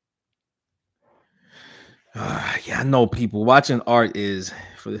 Yeah, I know people watching art is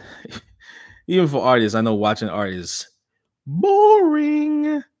for even for artists. I know watching art is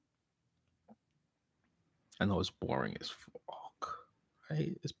boring. I know it's boring as fuck.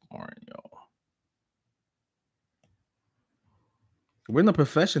 Right? It's boring, yo. We're in a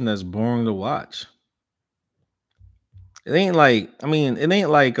profession that's boring to watch. It ain't like, I mean, it ain't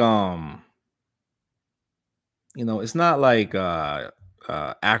like it's not like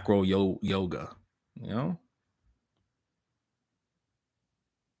acro yoga, you know?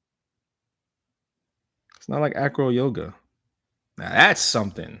 It's not like acro yoga. Now that's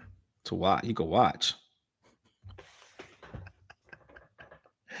something to watch. You can watch.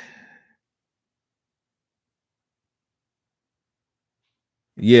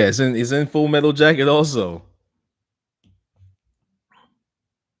 Yeah, it's in Full Metal Jacket also.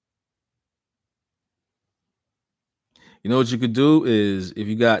 You know what you could do is if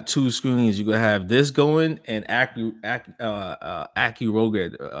you got two screens, you could have this going and Acu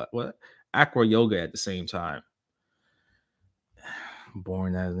what Aqua Yoga at the same time.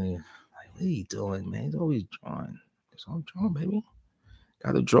 Boring as me. Like, what are you doing, man? He's always drawing. It's all drawing, baby.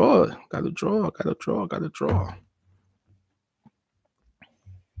 Gotta draw. Gotta draw. Gotta draw. Gotta draw.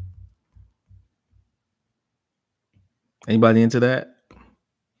 Anybody into that?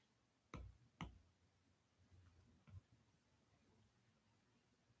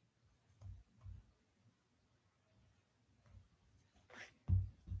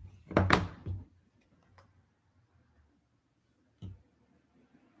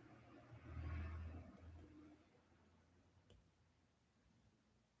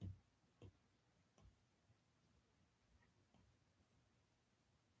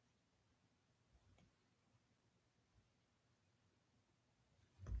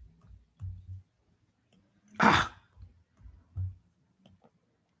 Ah,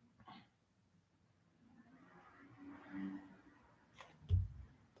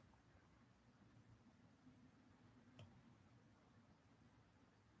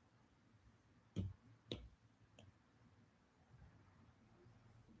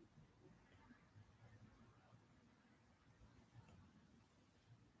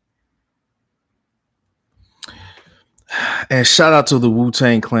 and shout out to the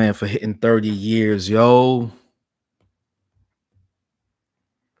Wu-Tang Clan for hitting 30 years, yo.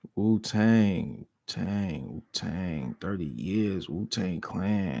 Wu-Tang, 30 years, Wu-Tang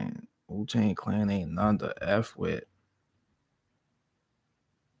Clan. Wu-Tang Clan ain't none to F with.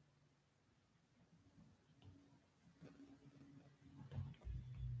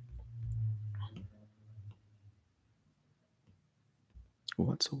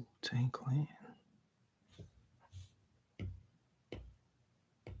 What's a Wu-Tang Clan?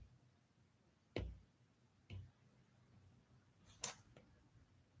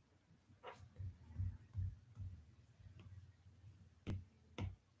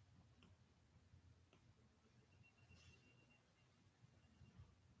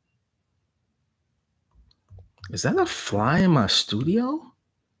 Is that a fly in my studio?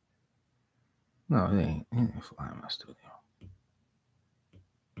 No, it ain't a fly in my studio.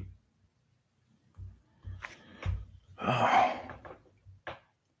 Oh.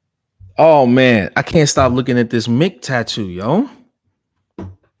 Oh man, I can't stop looking at this Mick tattoo, yo.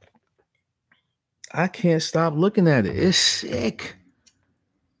 I can't stop looking at it. It's sick.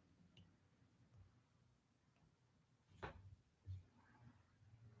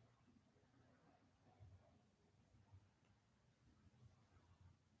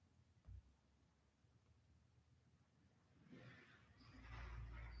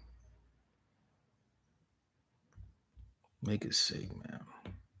 Make it sick,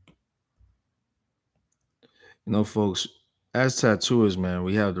 man. Folks, as tattooers, man,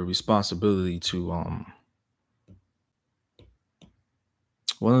 we have the responsibility to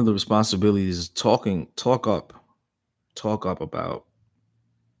one of the responsibilities is talk up about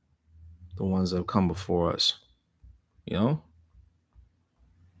the ones that have come before us. You know,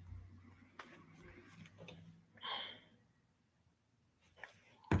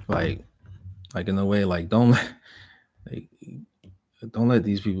 like in a way, like like, don't let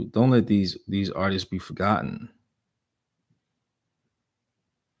these people, don't let these artists be forgotten.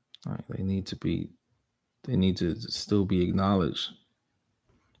 Right? They need to still be acknowledged.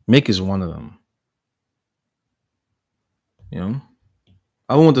 Mick is one of them. You know,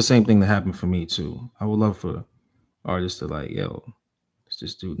 I want the same thing to happen for me too. I would love for artists to like, yo, it's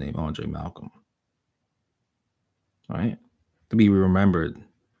this dude named Andre Malcolm, right? To be remembered.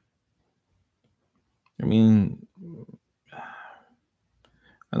 I mean,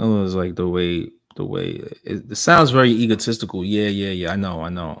 I know it's like it sounds very egotistical. Yeah, yeah, yeah. I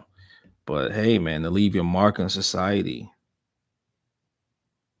know. But hey, man, to leave your mark on society,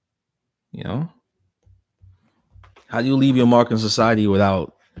 you know, how do you leave your mark in society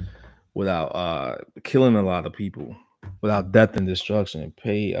without killing a lot of people, without death and destruction?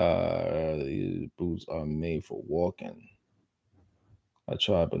 These boots are made for walking. I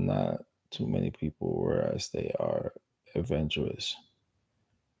tried, but not too many people, whereas they are adventurous.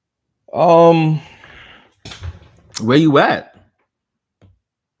 Um, where you at?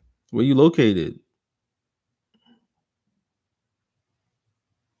 Where you located?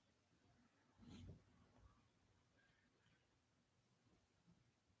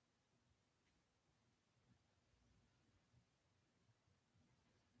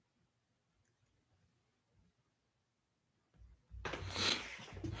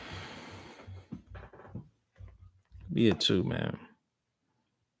 Be it too, man.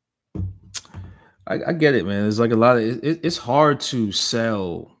 I get it, man. There's like a lot of it's hard to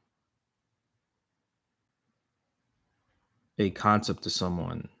sell a concept to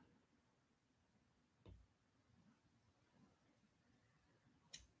someone.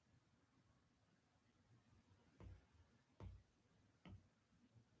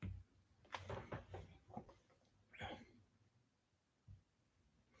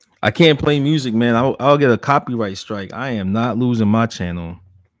 I can't play music, man. I'll get a copyright strike. I am not losing my channel.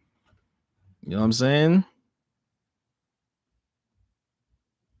 You know what I'm saying?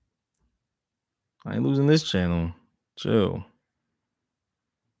 I ain't losing this channel. Chill.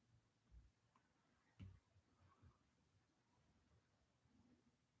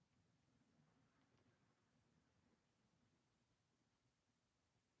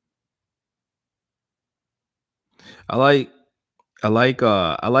 I like I like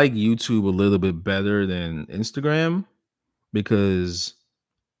YouTube a little bit better than Instagram because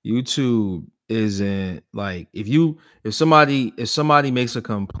YouTube isn't like if somebody makes a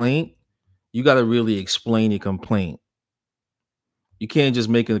complaint, you got to really explain your complaint. You can't just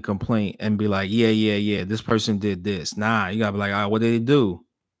make a complaint and be like, yeah, yeah, yeah, this person did this. Nah, you gotta be like, what did they do?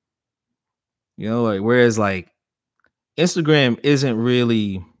 You know, like whereas like Instagram isn't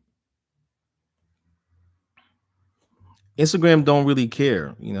really Instagram don't really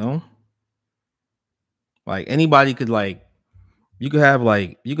care, you know? Like anybody could like you could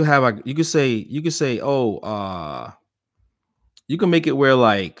say, oh, you can make it where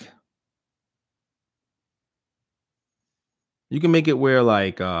like you can make it where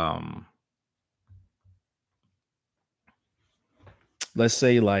like let's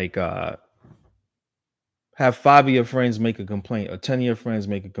say like have 5 of your friends make a complaint or 10 of your friends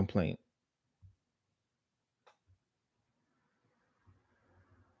make a complaint.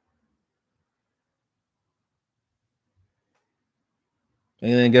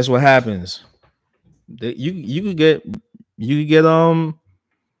 And then guess what happens? You could get you could get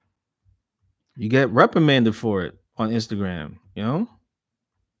you get reprimanded for it on Instagram, you know?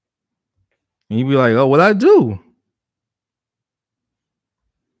 And you be like, oh, what I do?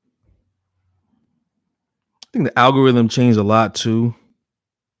 I think the algorithm changed a lot too.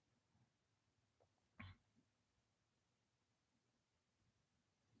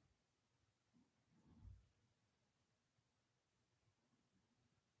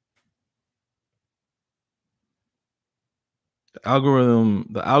 The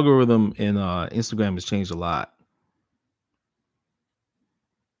algorithm in Instagram has changed a lot.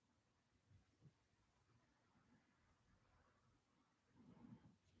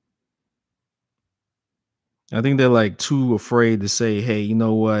 I think they're like too afraid to say, hey, you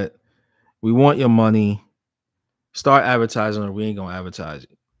know what? We want your money. Start advertising or we ain't gonna advertise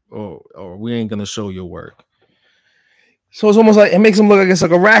it. Or we ain't gonna show your work. So it's almost like it makes them look like it's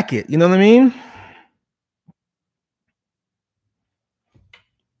like a racket. You know what I mean?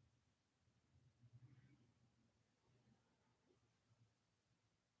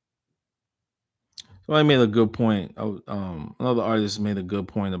 I made a good point. Another artist made a good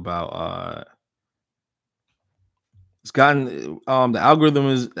point about it's gotten the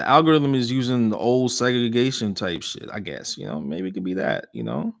algorithm is using the old segregation type shit. I guess maybe it could be that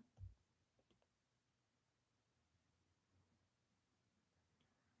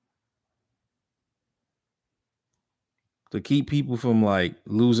to keep people from like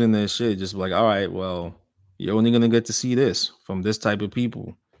losing their shit. Just like, all right, well, you're only gonna get to see this from this type of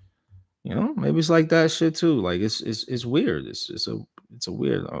people. Maybe it's like that shit too. Like it's weird. It's a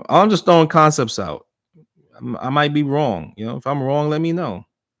weird. I'm just throwing concepts out. I might be wrong. If I'm wrong, let me know.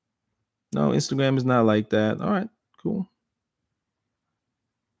 No, Instagram is not like that. All right, cool.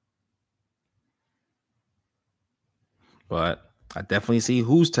 But I definitely see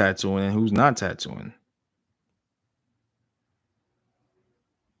who's tattooing and who's not tattooing.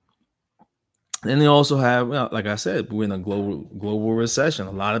 Then they also have, like I said, we're in a global recession.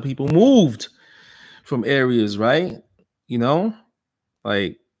 A lot of people moved from areas, right? You know,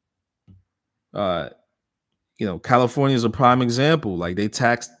 like uh, California is a prime example. Like they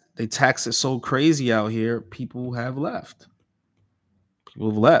tax it so crazy out here. People have left. People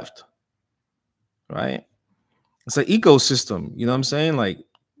have left, right? It's an ecosystem. You know what I'm saying? Like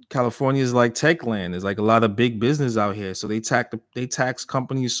California is like tech land. There's like a lot of big business out here. So they tax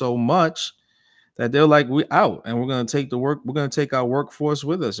companies so much that they're like, we out and we're gonna take the work, we're gonna take our workforce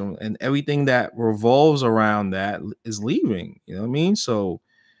with us. And everything that revolves around that is leaving. You know what I mean? So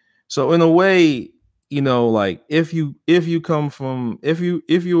in a way, like if you come from if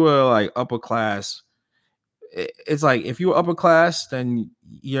you were like upper class, it's like if you were upper class, then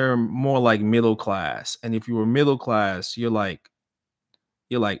you're more like middle class. And if you were middle class, you left.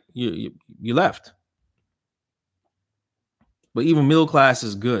 But even middle class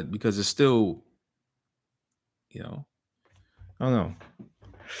is good because it's still, you know, I don't know.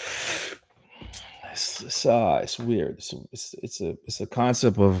 It's weird. It's a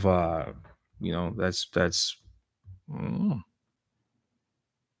concept of that's mm.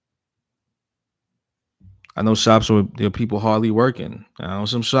 I know shops where there are people hardly working. I know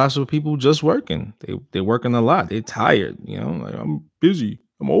some shops where people just working. They're working a lot. They're tired. Like I'm busy.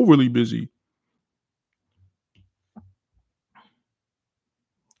 I'm overly busy.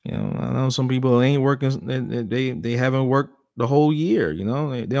 I know some people ain't working. They haven't worked the whole year. They're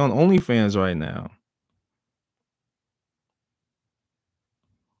on OnlyFans right now.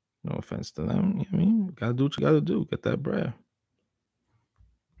 No offense to them. I mean, gotta do what you gotta do. Get that bread.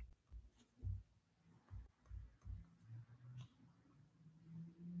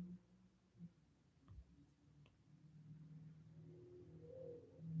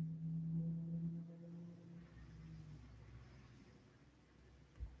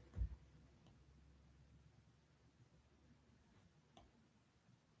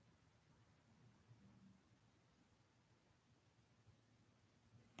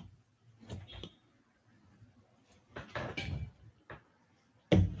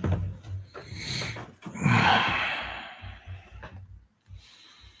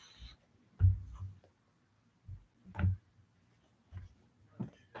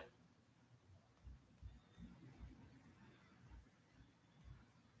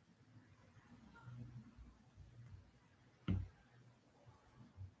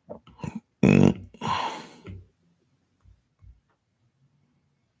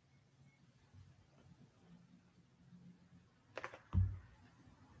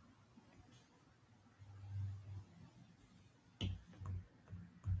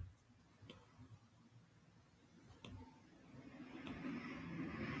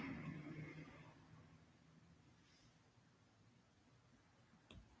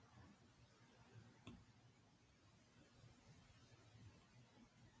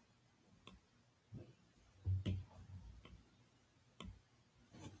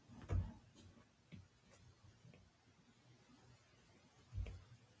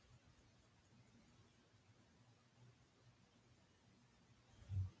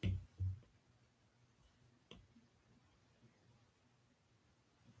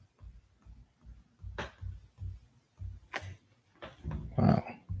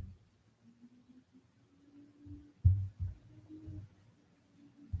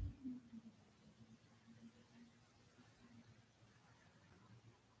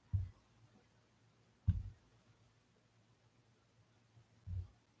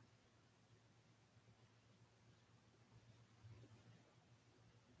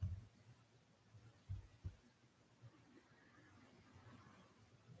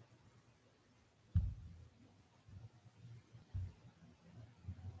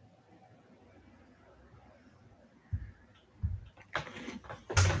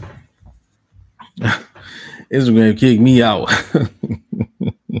 Instagram kicked me out.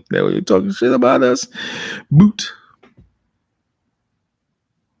 That way you're talking shit about us. Boot.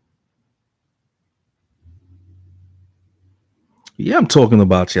 Yeah, I'm talking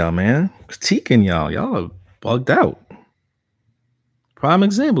about y'all, man. Critiquing y'all. Y'all are bugged out. Prime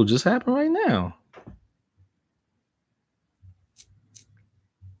example just happened right now.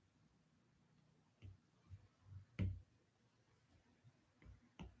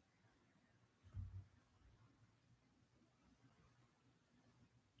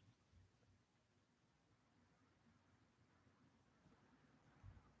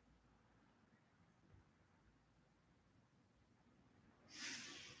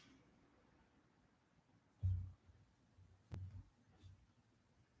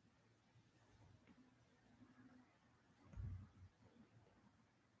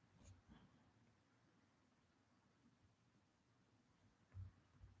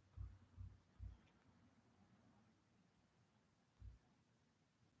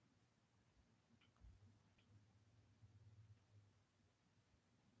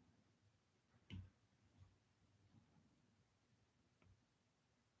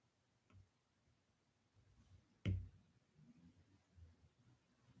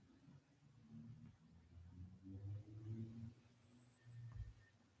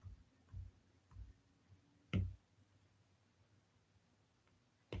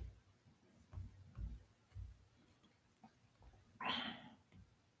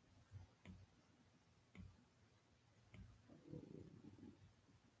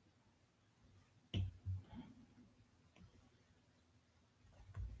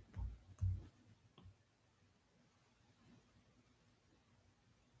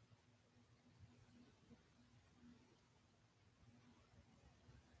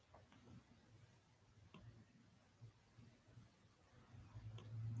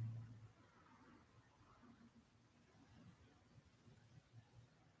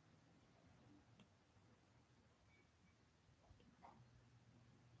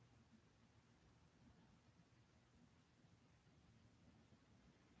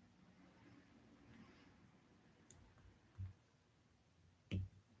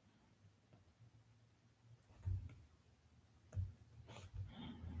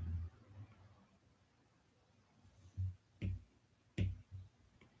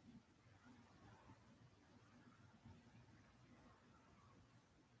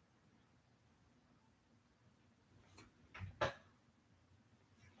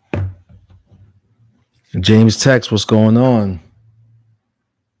 James Tex, what's going on?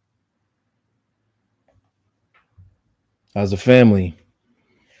 How's the family?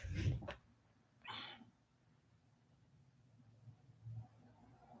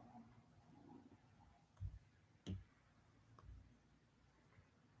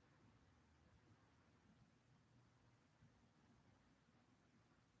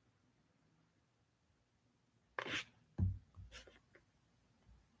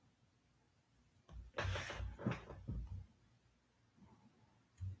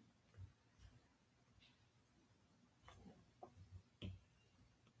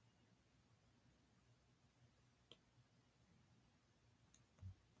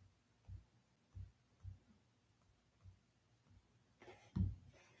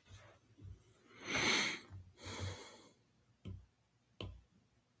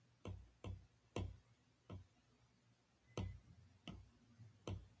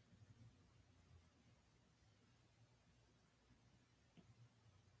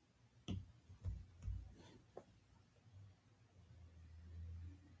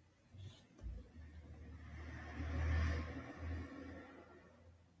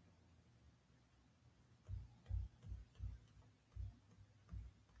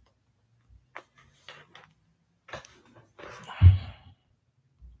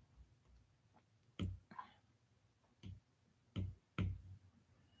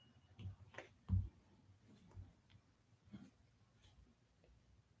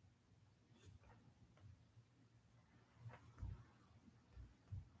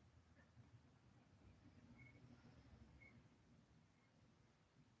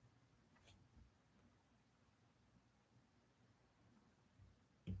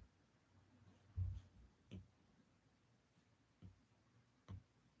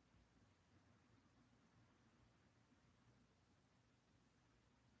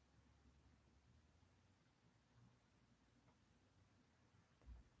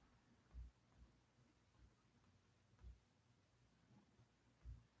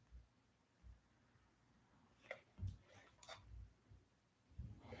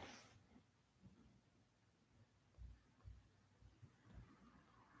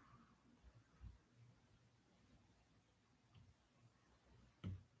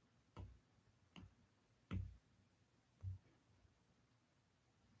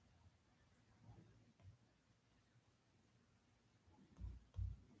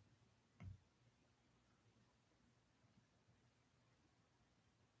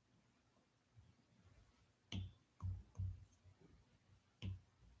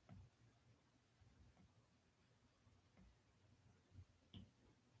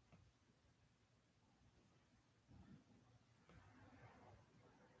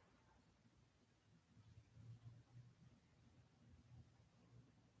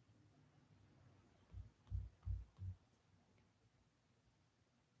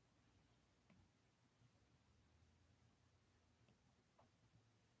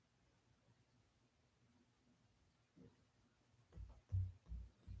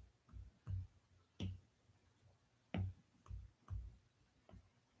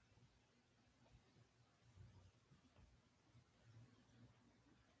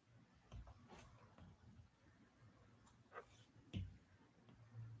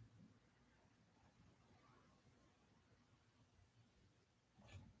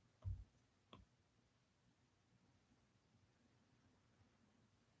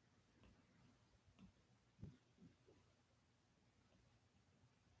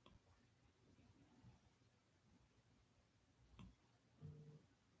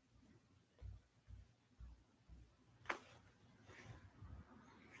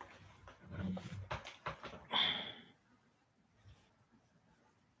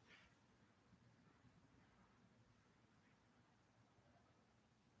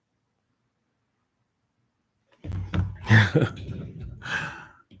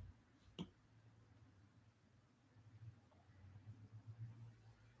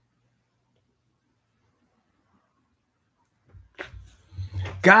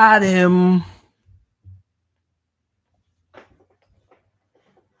 Got him.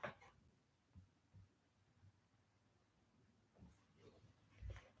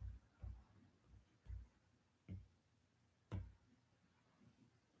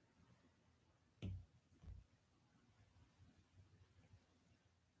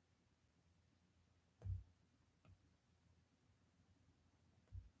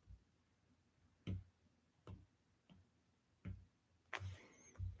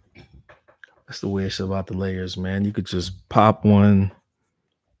 That's the weird shit about the layers, man. You could just pop one,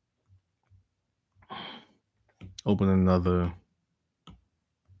 open another.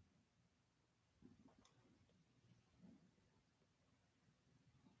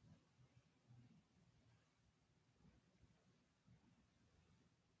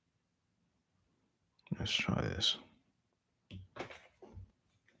 Let's try this.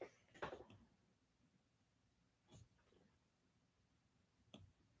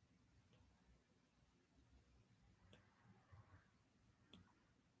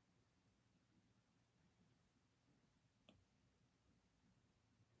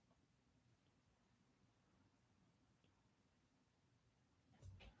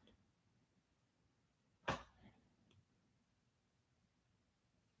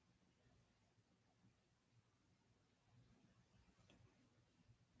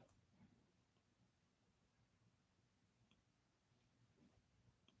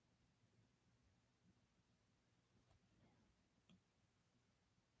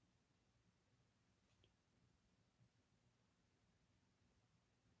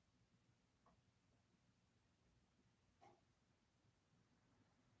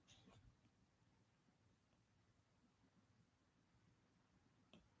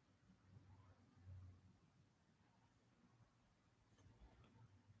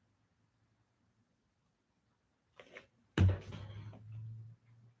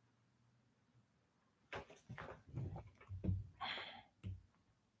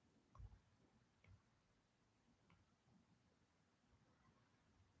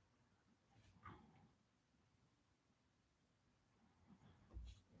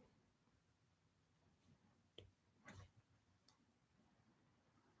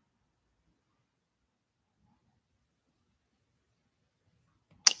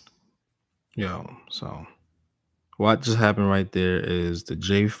 Yo, so what just happened right there is the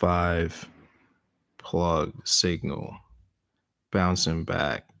J5 plug signal bouncing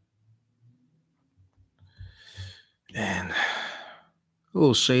back. And a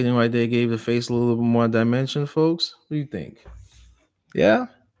little shading right there gave the face a little bit more dimension, folks. What do you think? Yeah?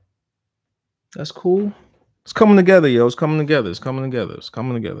 That's cool. It's coming together, yo. It's coming together. It's coming together. It's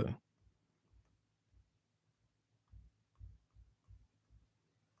coming together.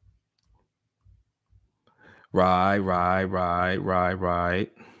 Right.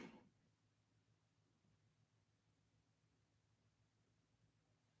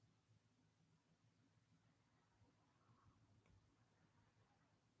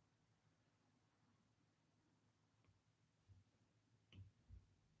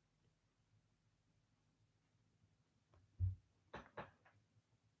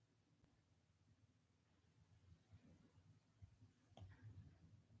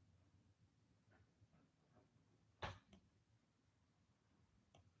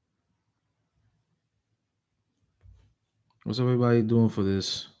 What's everybody doing for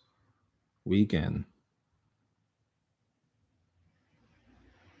this weekend?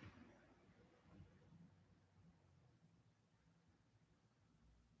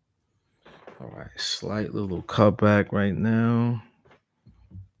 All right, slight little cutback right now.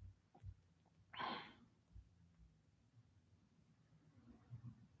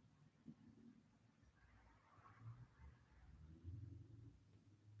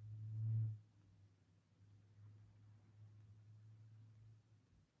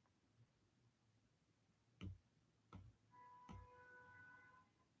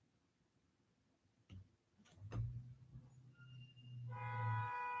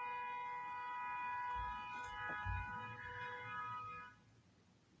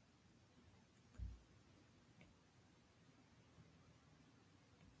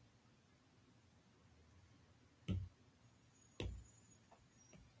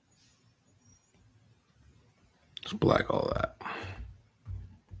 Just black all that.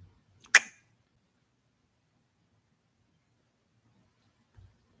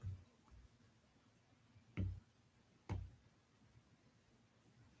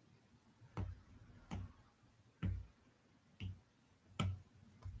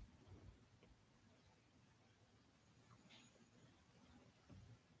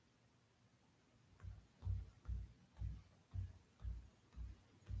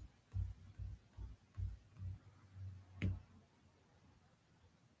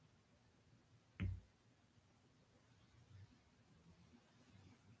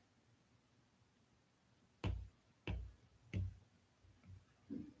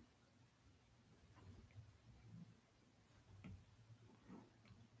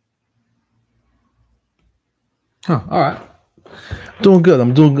 Huh. All right. Doing good.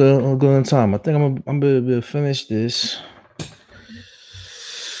 I'm doing good. I'm good on time. I think I'm gonna be able to finish this.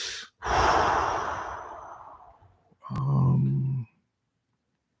 Um,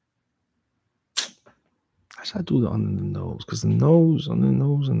 how should I do the under the nose? Because the nose, under the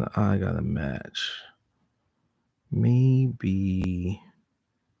nose, and the eye gotta match. Maybe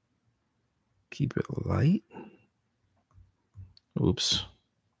keep it light. Oops.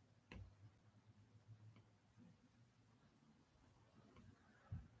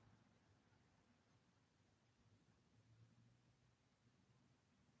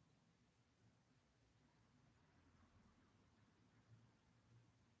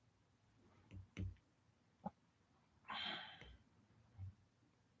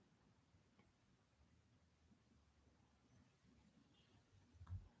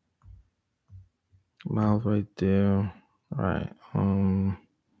 Mouth right there. All right.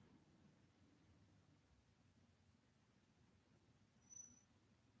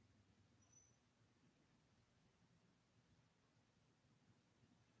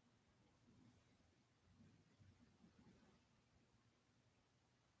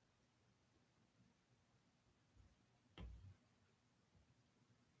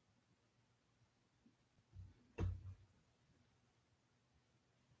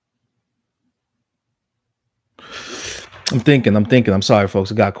 I'm thinking. I'm sorry,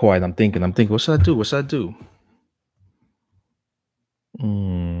 folks. It got quiet. I'm thinking. What should I do? What should I do?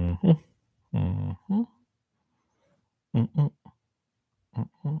 Mm-hmm. Mm-hmm. Mm-mm.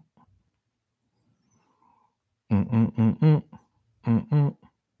 Mm-mm. Mm-mm. Mm-mm. Mm-mm.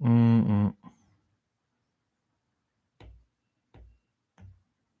 Mm-mm.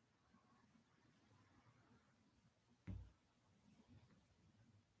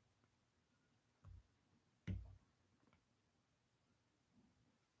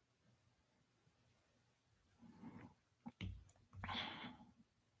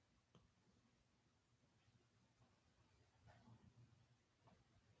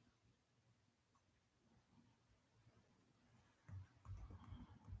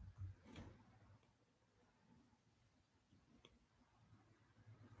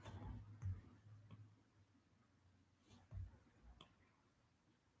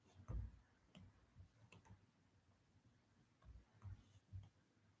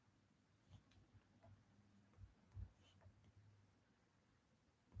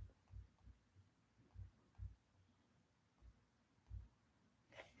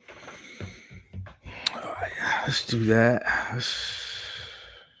 All right, let's do that.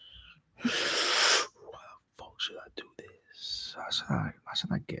 Fuck should I do this? How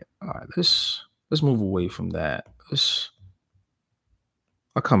should I get? All right, let's move away from that.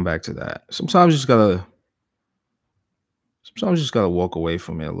 I'll come back to that. Sometimes you just gotta walk away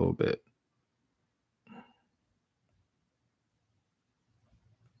from it a little bit.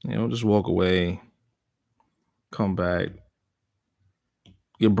 Just walk away, come back.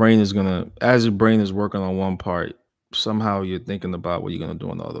 As your brain is working on one part, somehow you're thinking about what you're gonna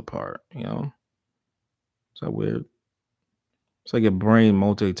do on the other part. Is that weird? It's like your brain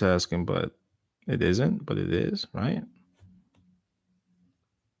multitasking, but it isn't, but it is, right?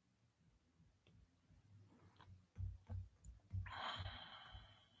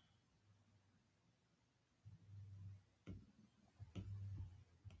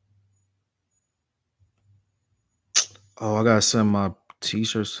 Oh, I gotta send my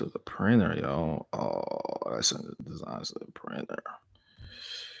t-shirts to the printer, yo. Oh, I gotta send the designs to the printer.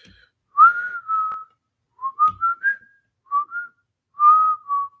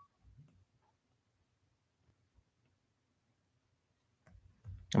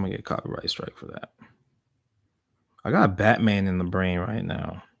 I'm gonna get copyright strike for that. I got Batman in the brain right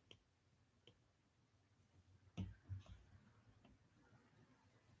now.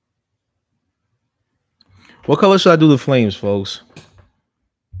 What color should I do the flames, folks?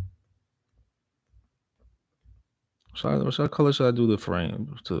 What color should I do the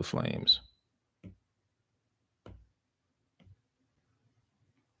frame to the flames?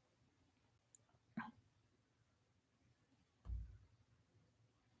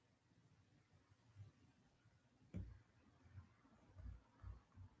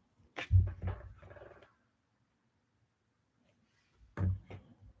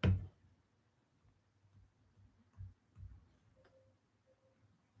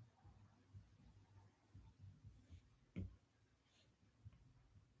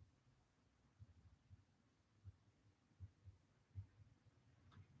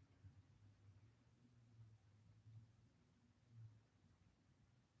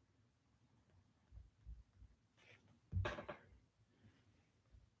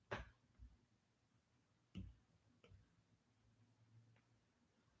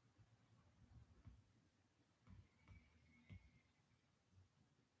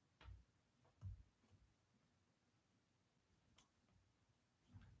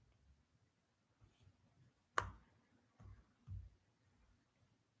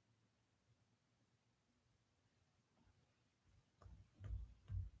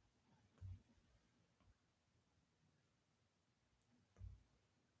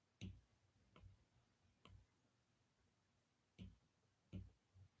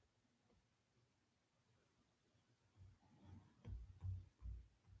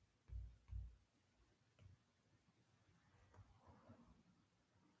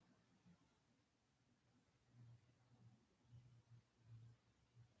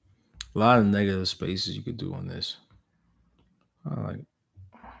 A lot of negative spaces you could do on this. Like,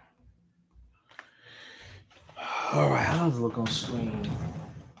 all right, how does it look on screen?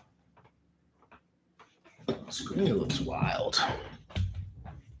 Screen it looks wild.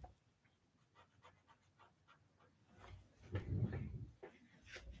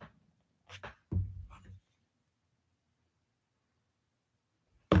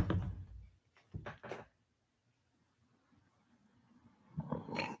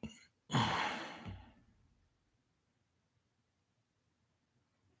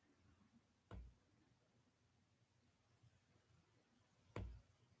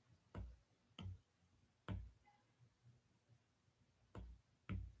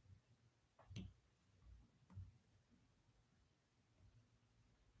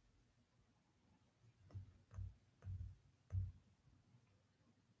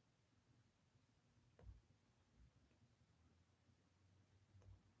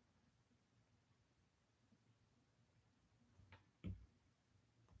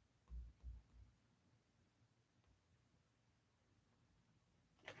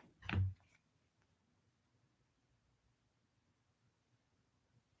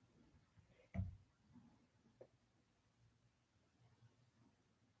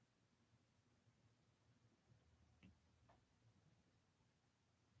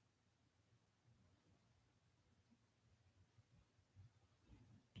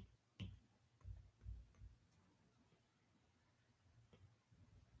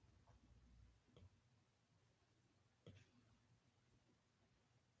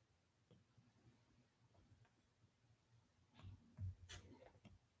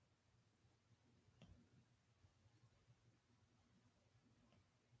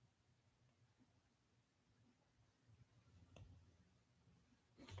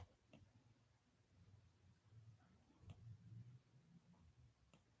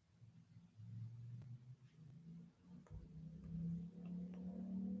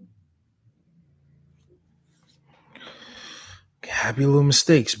 Happy little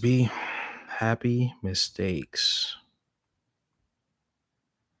mistakes, B. Happy mistakes.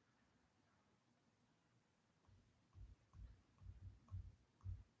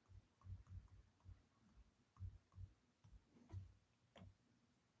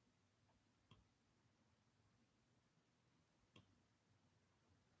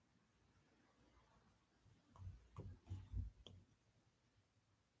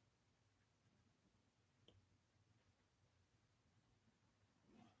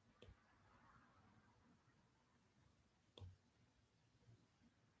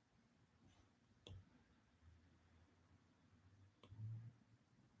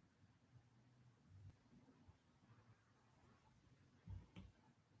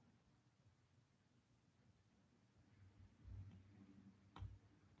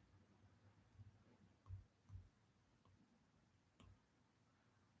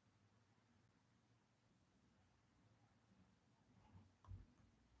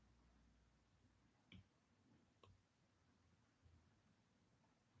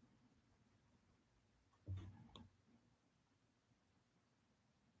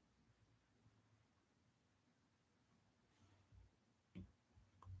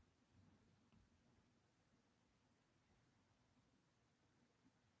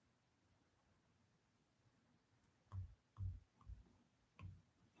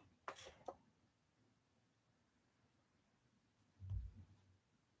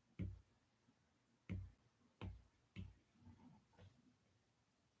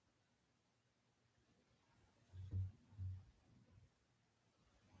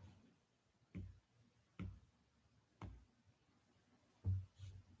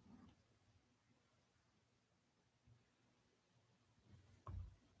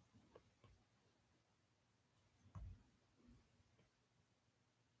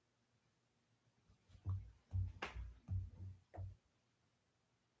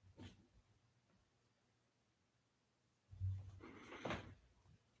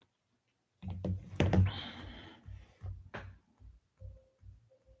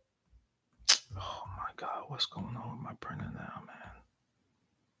 Oh my God, what's going on with my printer now, man?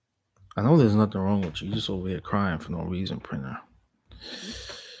 I know there's nothing wrong with you. You're just over here crying for no reason, printer.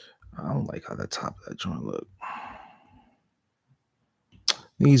 I don't like how the top of that joint look.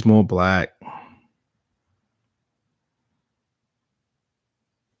 Needs more black.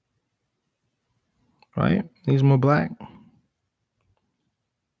 Right? Needs more black.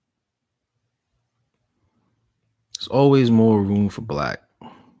 There's always more room for black.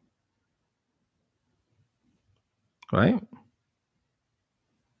 Right?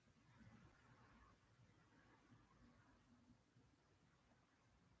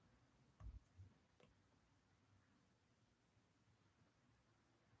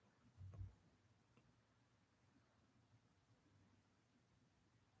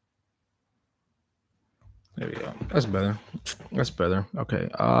 There we go. That's better. That's better. Okay.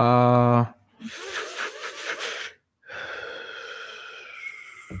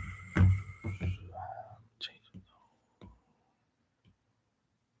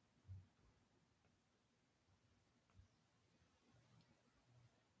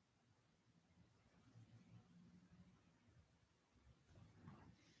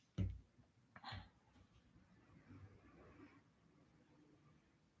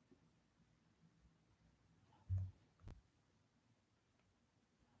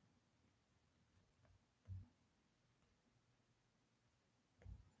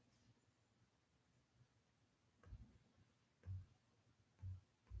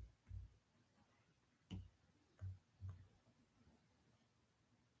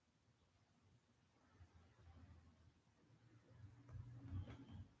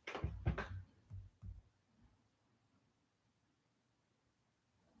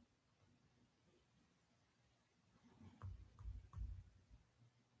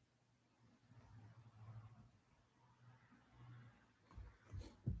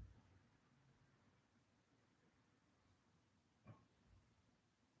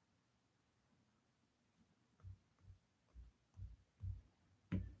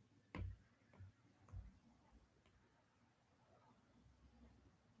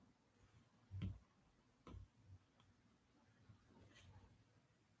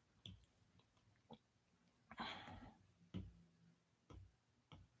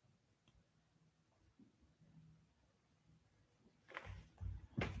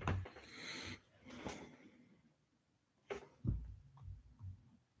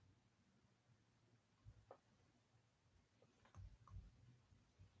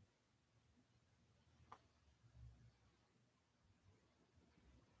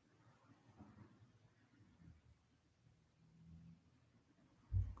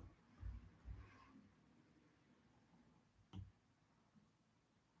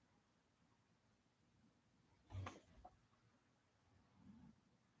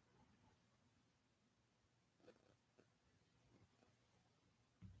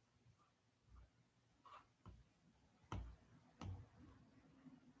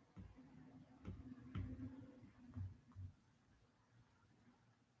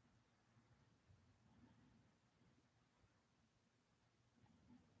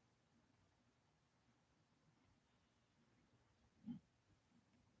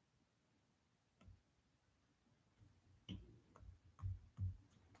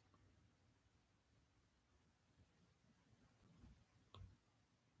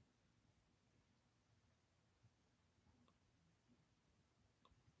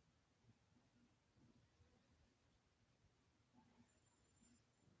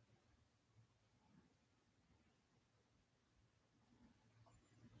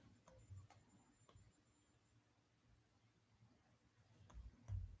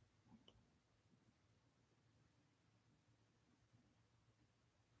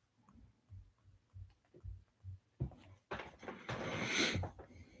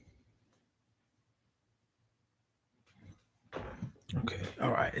 Okay.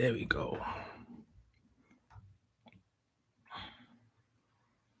 All right. There we go.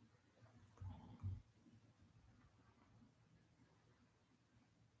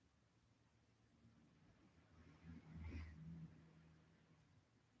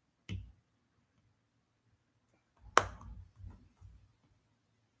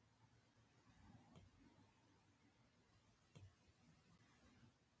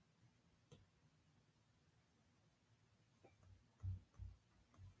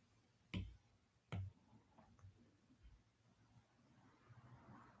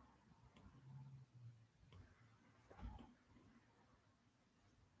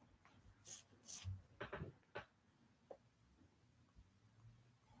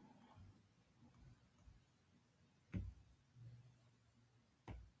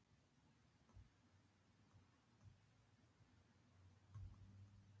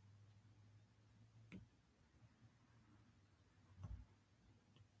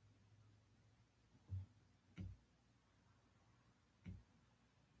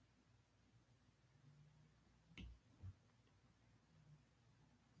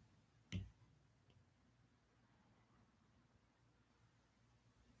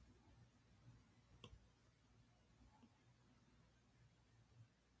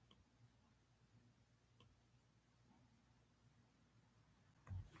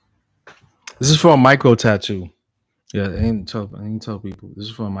 This is for a micro tattoo. Yeah, I ain't tell people. This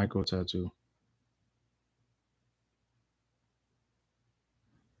is for a micro tattoo.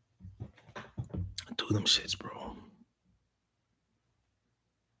 Do them shits, bro.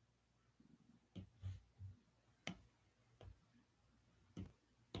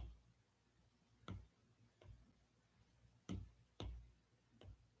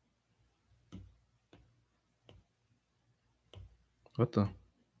 What the?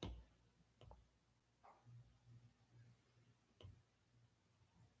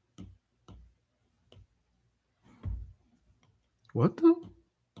 What the?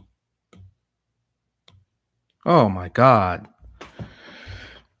 Oh my God.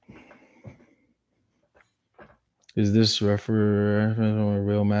 Is this reference from a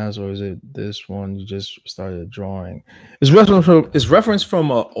real mask, or is it this one you just started drawing? It's reference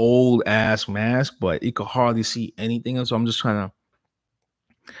from an old ass mask, but you could hardly see anything. So I'm just trying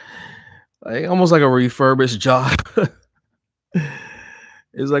to, like, almost like a refurbished job.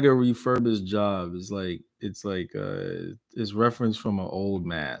 It's like a refurbished job. It's reference from an old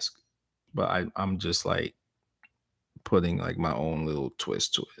mask, but I'm just like putting like my own little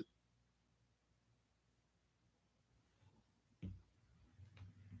twist to it.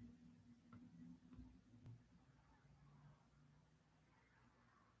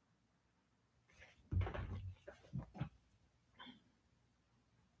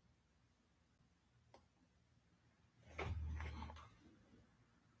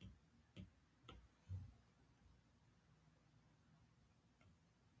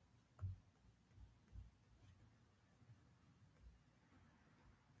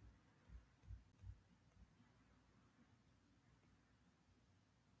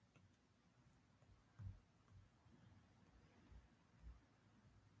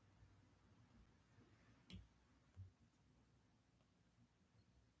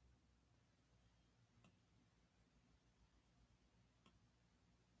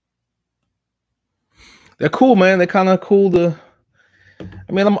 They're cool, man. They're kind of cool to.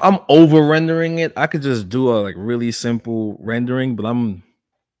 I mean, I'm over rendering it. I could just do a like really simple rendering, but I'm.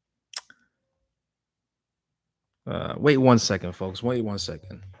 Wait 1 second, folks. Wait 1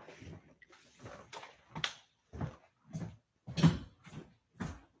 second.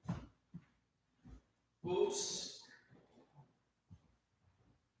 Oops.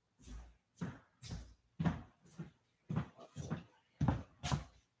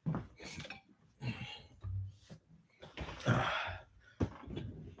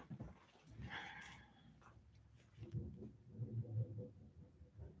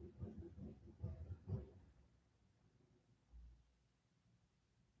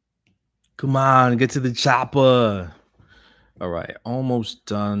 Come on, get to the chopper. All right, almost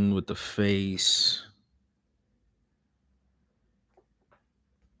done with the face.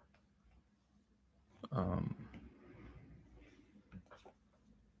 Um,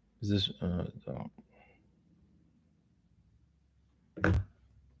 is this? I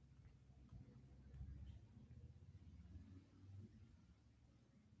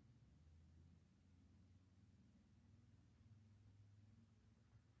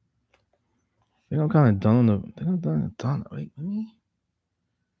think I'm kind of done. I think I'm done. Wait,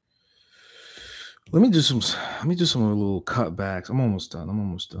 let me do some. Let me do some little cutbacks. I'm almost done. I'm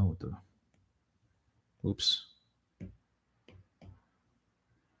almost done with the. Oops.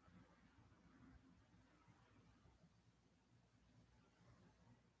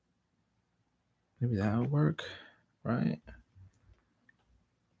 Maybe that'll work, right?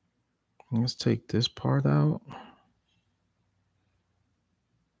 Let's take this part out.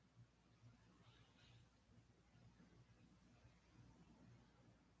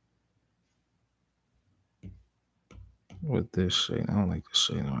 With this shade. I don't like this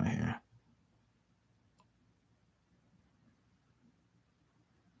shade right here.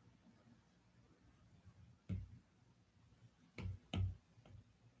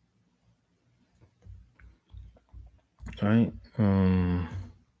 All right.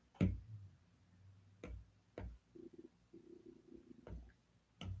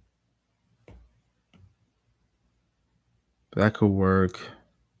 That could work.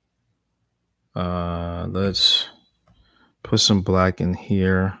 Let's put some black in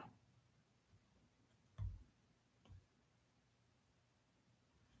here.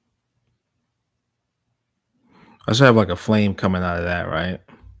 I should have like a flame coming out of that, right?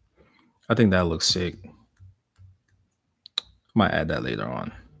 I think that looks sick. Might add that later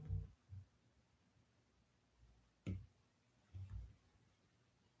on.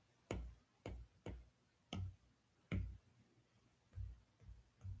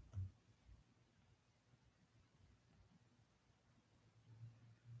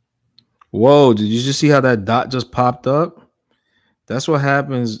 Whoa, did you just see how that dot just popped up? That's what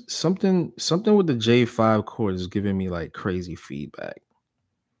happens. Something with the J5 chord is giving me like crazy feedback.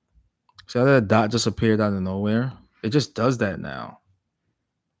 See how that dot just appeared out of nowhere? It just does that now.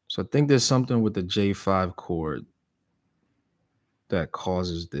 So I think there's something with the J5 chord that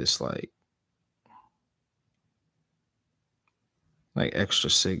causes this like extra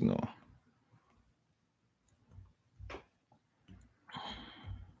signal.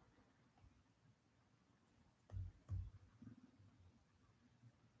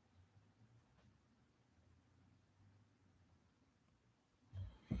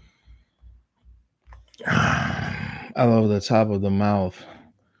 I love the top of the mouth.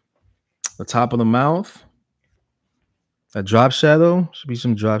 The top of the mouth. A drop shadow. Should be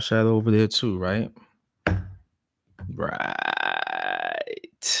some drop shadow over there too, right? Right.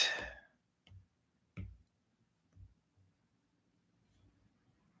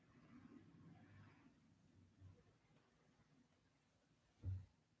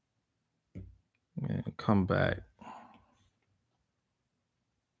 And come back.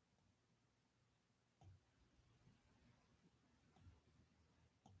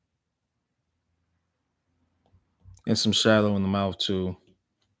 And some shadow in the mouth too.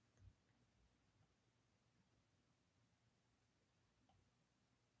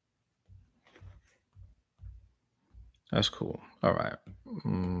 That's cool. All right.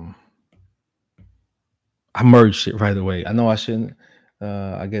 Mm. I merged it right away. I know I shouldn't.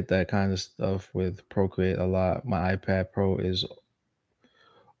 I get that kind of stuff with Procreate a lot. My iPad Pro is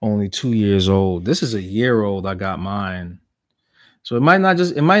only 2 years old. This is a year old. I got mine. So it might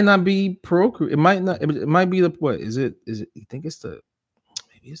not be Procreate. It might not, it might be the, what is it, you think it's the,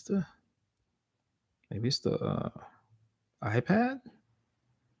 maybe it's the, maybe it's the iPad?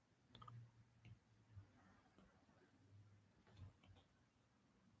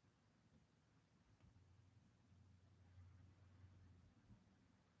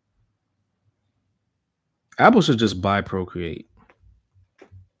 Apple should just buy Procreate.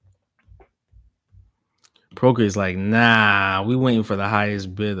 Procreate's like, nah, we waiting for the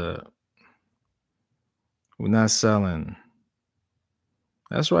highest bidder. We're not selling.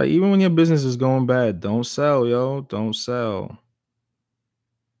 That's right. Even when your business is going bad, don't sell, yo. Don't sell.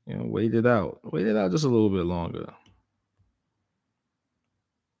 You know, wait it out. Wait it out just a little bit longer.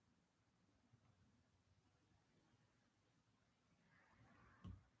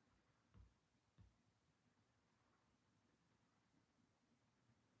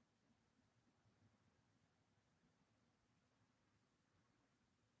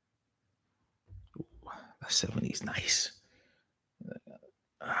 That 70's nice.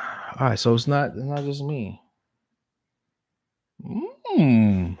 All right, so it's not just me.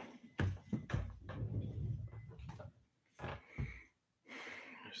 Mm.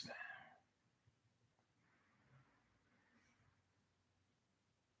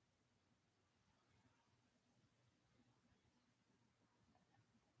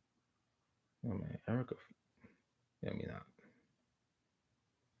 Oh man, Erica. I mean,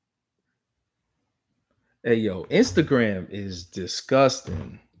 hey yo, Instagram is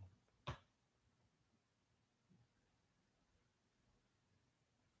disgusting.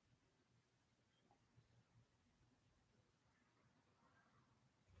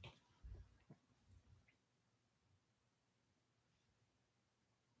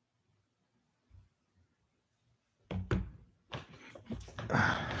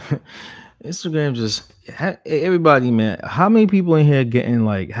 Instagram just everybody, man. How many people in here getting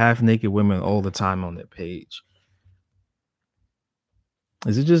like half naked women all the time on their page?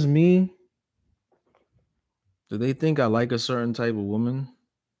 Is it just me? Do they think I like a certain type of woman?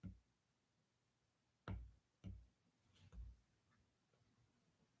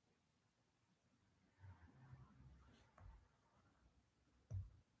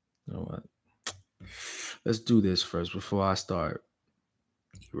 You know what? Let's do this first before I start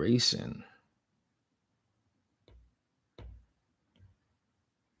erasing.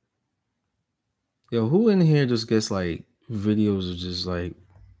 Yo, who in here just gets like videos of just like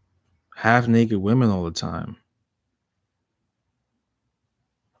half naked women all the time?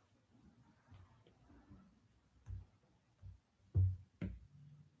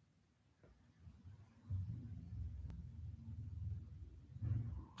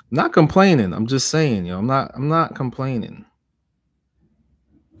 Not complaining. I'm just saying, yo. I'm not complaining.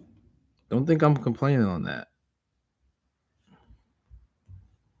 Don't think I'm complaining on that.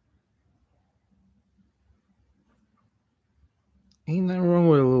 Ain't nothing wrong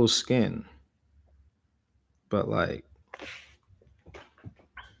with a little skin. But like,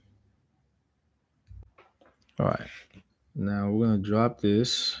 all right. Now we're gonna drop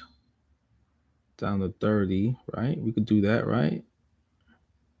this down to 30, right? We could do that, right?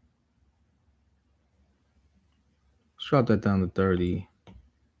 Let's drop that down to 30.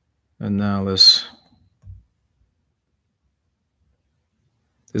 And now there's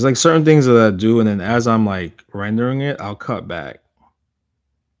like certain things that I do, and then as I'm like rendering it, I'll cut back.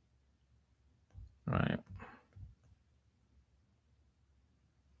 Right.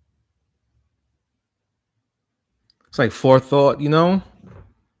 It's like forethought, you know?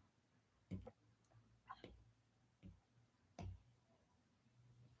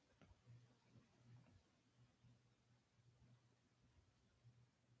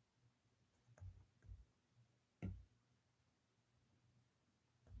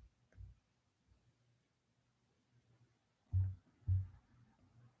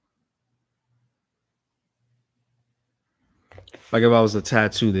 Like if I was to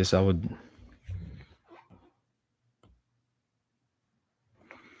tattoo this,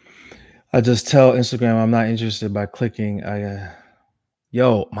 I just tell Instagram I'm not interested by clicking.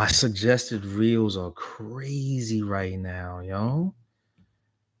 Yo, my suggested reels are crazy right now, yo.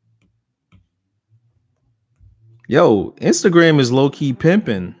 Yo, Instagram is low key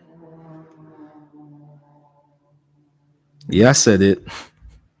pimping. Yeah, I said it.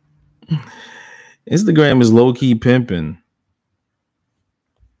 Instagram is low key pimping.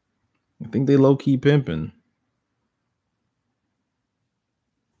 I think they low key pimping.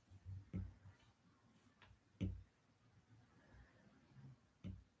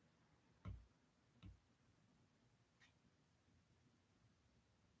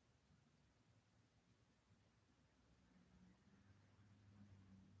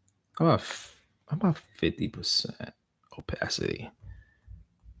 I'm about I'm about 50% opacity.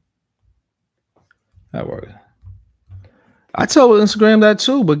 That works. I tell Instagram that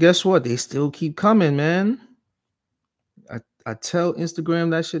too, but guess what? They still keep coming, man. I tell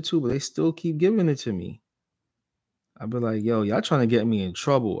Instagram that shit too, but they still keep giving it to me. I be like, yo, y'all trying to get me in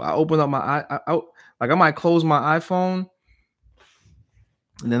trouble. I open up my like I might close my iPhone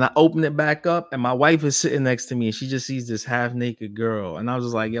and then I open it back up and my wife is sitting next to me and she just sees this half naked girl. And I was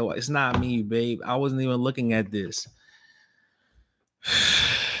just like, yo, it's not me, babe. I wasn't even looking at this.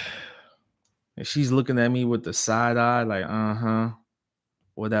 And she's looking at me with the side eye, like,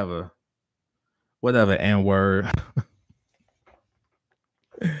 whatever. Whatever, N word.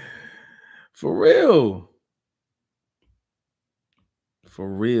 For real. For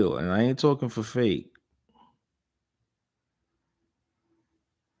real. And I ain't talking for fake.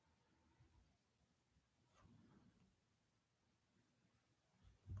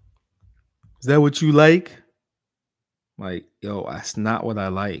 Is that what you like? Like, yo, that's not what I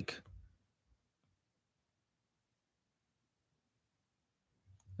like.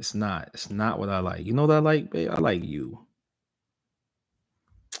 It's not. It's not what I like. You know what I like, babe? I like you.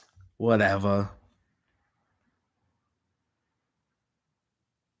 Whatever.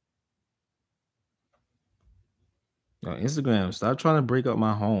 Yo, Instagram, stop trying to break up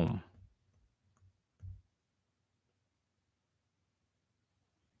my home.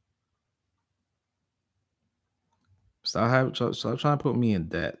 Stop trying to put me in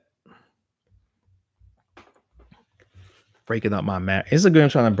debt. Breaking up my marriage.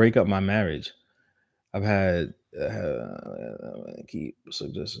 Instagram trying to break up my marriage. I've had keep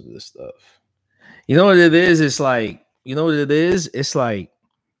suggesting this stuff. You know what it is? It's like, you know what it is? It's like,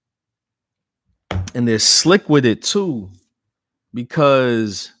 and they're slick with it too,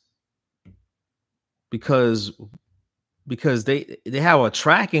 because because because they have a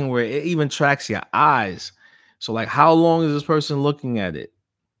tracking where it even tracks your eyes. So like, how long is this person looking at it?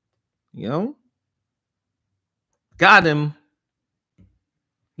 You know, got him.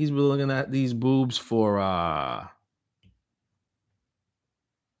 He's been looking at these boobs for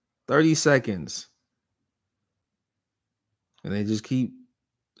 30 seconds. And they keep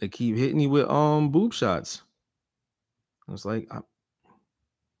hitting you with boob shots. It's like,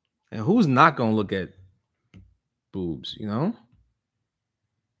 and who's not gonna look at boobs, you know?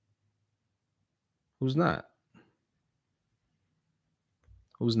 Who's not?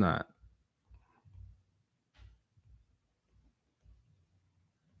 Who's not?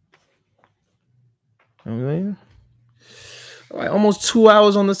 You know what I mean? All right, almost 2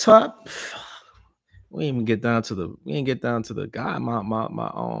 hours on the top. We ain't even get down to the guy. My.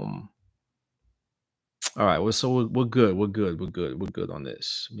 All right, well, so we're good. We're good. We're good. We're good on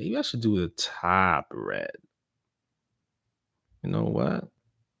this. Maybe I should do the top red. You know what?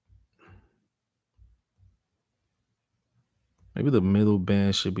 Maybe the middle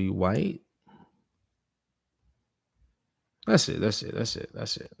band should be white. That's it. That's it. That's it.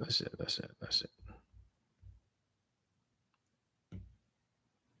 That's it. That's it. That's it. That's it.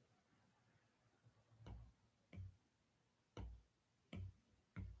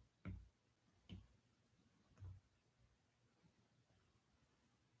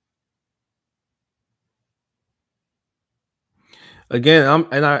 Again,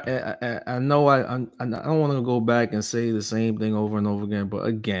 I know I don't want to go back and say the same thing over and over again, but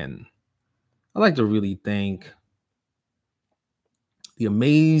again, I like to really thank the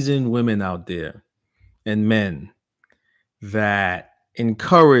amazing women out there and men that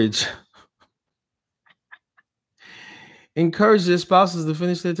encourage their spouses to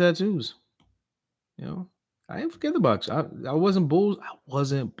finish their tattoos. You know, I didn't forget about you. I wasn't I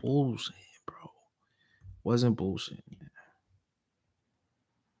wasn't bullshit, bro. Wasn't bullshit.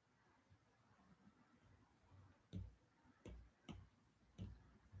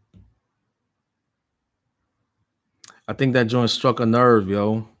 I think that joint struck a nerve,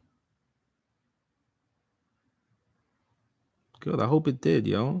 yo. Good. I hope it did,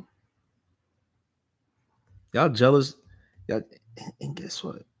 yo. Y'all jealous. Y'all, and guess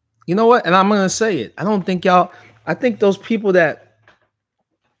what? You know what? And I'm gonna say it. I don't think y'all. I think those people that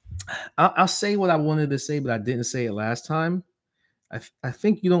I'll say what I wanted to say, but I didn't say it last time. I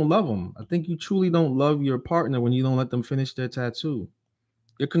think you don't love them. I think you truly don't love your partner when you don't let them finish their tattoo.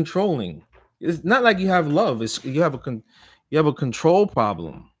 You're controlling. It's not like you have love. It's you have a control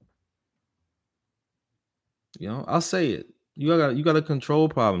problem. You know, I'll say it. You got a control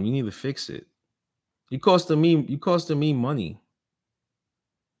problem. You need to fix it. You costing me money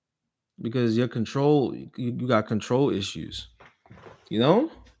because your control you got control issues. You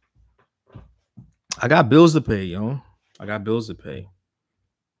know? I got bills to pay, yo. I got bills to pay.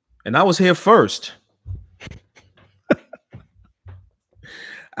 And I was here first.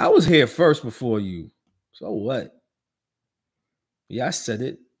 I was here first before you. So what? Yeah, I said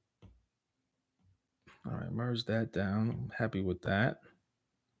it. All right, merge that down. I'm happy with that.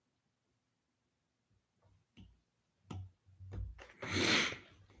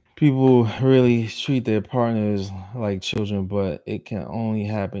 People really treat their partners like children, but it can only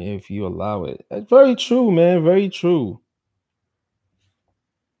happen if you allow it. That's very true, man. Very true.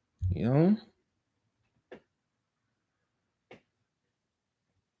 You know,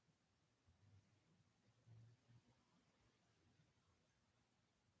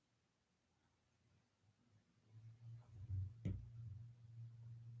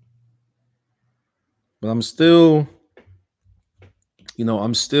 but I'm still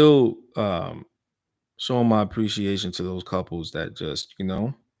showing my appreciation to those couples that just,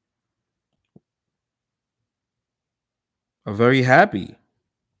 are very happy.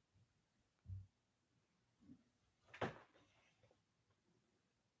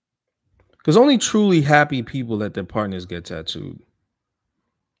 Because only truly happy people let their partners get tattooed.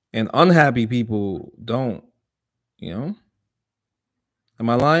 And unhappy people don't, you know? Am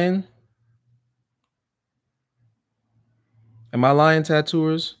I lying? Am I lying,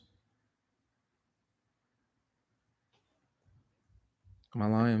 tattooers? Am I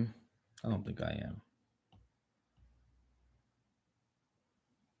lying? I don't think I am.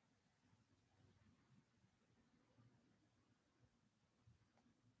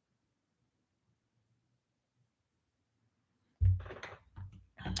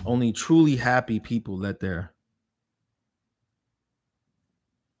 Only truly happy people let their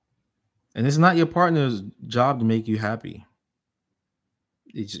and it's not your partner's job to make you happy.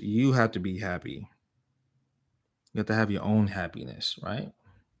 It's you have to be happy. You have to have your own happiness, right?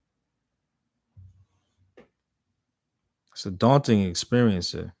 It's a daunting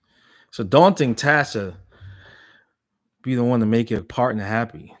experience. It's a daunting task to be the one to make your partner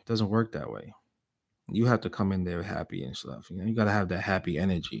happy. It doesn't work that way. You have to come in there happy and stuff. You got to have that happy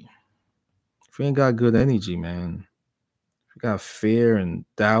energy. If you ain't got good energy, man, if you got fear and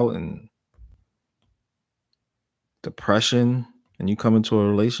doubt and depression, and you come into a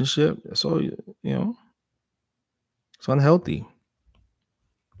relationship, that's all it's unhealthy.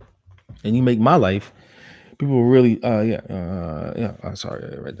 And you make my life. People really, yeah.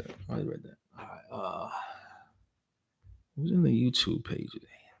 Sorry, I read that. I read that. All right, who's in the YouTube page?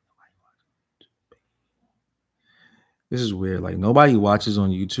 This is weird. Like nobody watches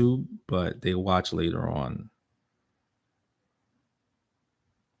on YouTube, but they watch later on.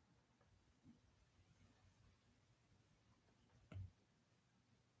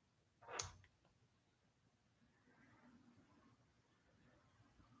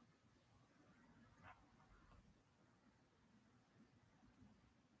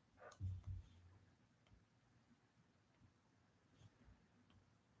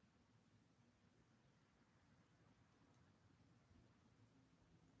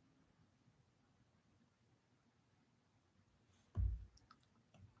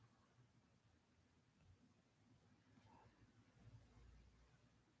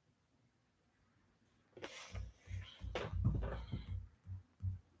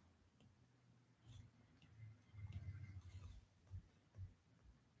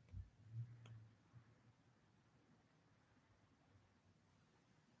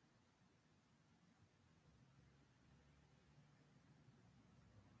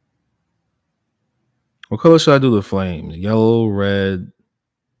 What color should I do the flames? Yellow, red,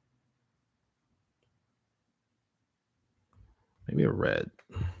 maybe a red.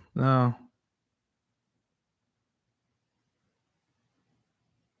 No.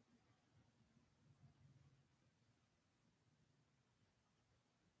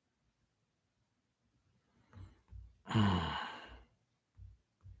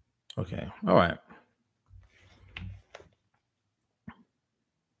 Okay. All right.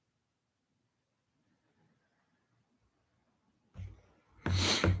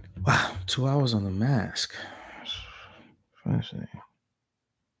 2 hours on the mask. Fascinating.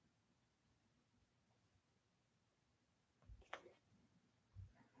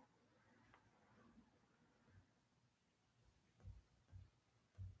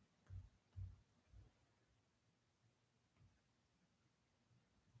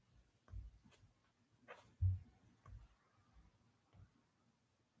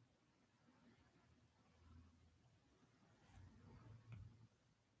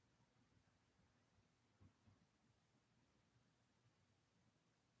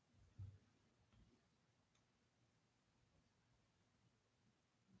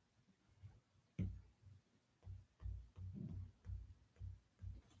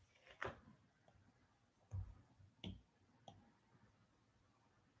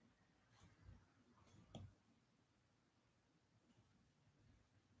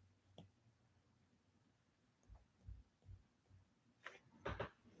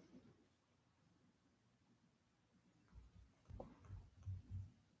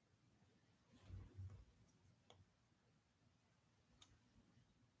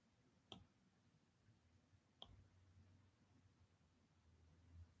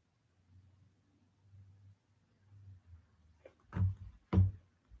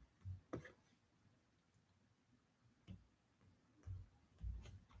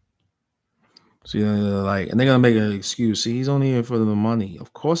 So like, and they're gonna make an excuse. See, he's only here for the money.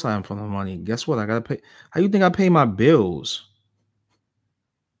 Of course, I am for the money. Guess what? I gotta pay. How you think I pay my bills?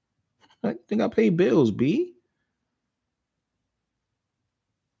 I think I pay bills, B.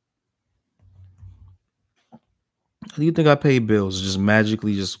 How do you think I pay bills? Just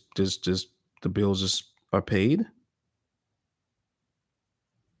magically, just the bills just are paid.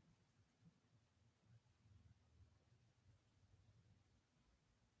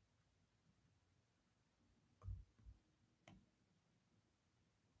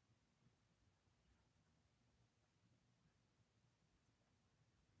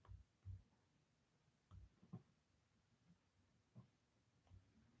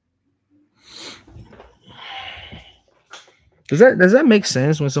 Does that make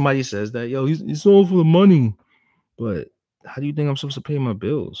sense when somebody says that? Yo, he's all for the money. But how do you think I'm supposed to pay my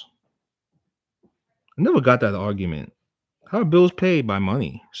bills? I never got that argument. How are bills paid by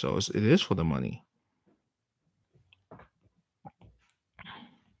money? So it is for the money.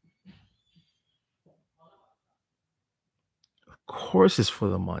 Of course, it's for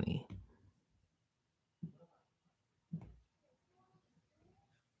the money.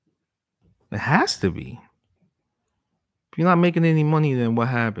 It has to be. If you're not making any money, then what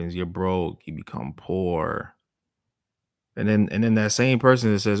happens? You're broke. You become poor. And then that same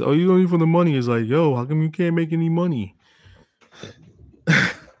person that says, "Oh, you only for the money," is like, "Yo, how come you can't make any money?"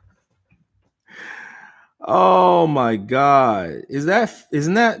 Oh my god. Isn't that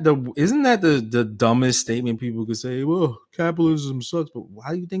the dumbest statement people could say? Well, capitalism sucks, but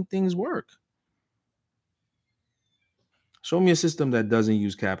why do you think things work? Show me a system that doesn't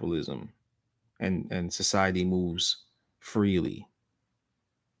use capitalism and society moves freely.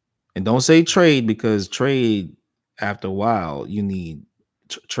 And don't say trade, because trade, after a while, you need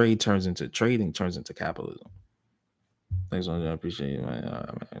trading turns into capitalism. Thanks, I appreciate it, man.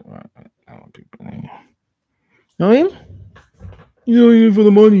 I want people. You know what I mean? You know, even for the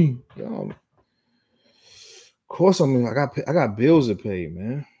money. Yo, of course, I got bills to pay,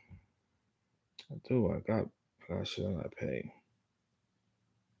 man. I do. I got shit I gotta pay.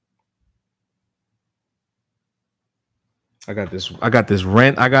 I got this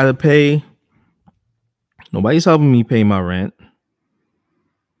rent I gotta pay. Nobody's helping me pay my rent.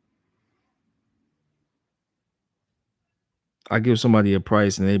 I give somebody a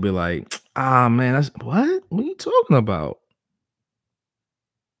price and they be like, ah man, that's what? What are you talking about?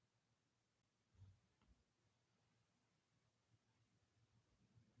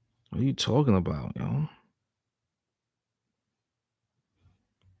 What are you talking about, yo?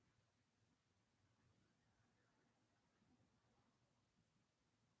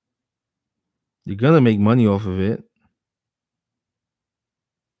 You're gonna make money off of it.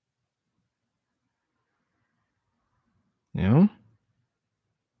 You know?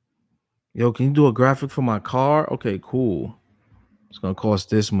 Yo, can you do a graphic for my car? Okay, cool. It's gonna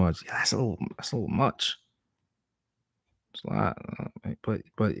cost this much. Yeah, that's a little much. It's a lot.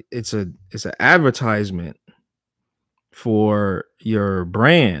 But it's an advertisement for your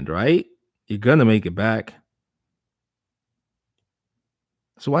brand, right? You're gonna make it back.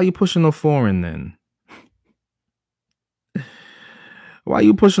 So why are you pushing the foreign then? Why are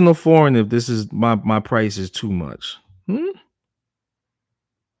you pushing the foreign if this is my price is too much? Hmm?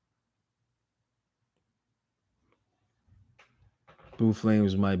 Blue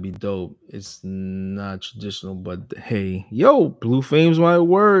Flames might be dope. It's not traditional, but hey, yo, Blue Flames might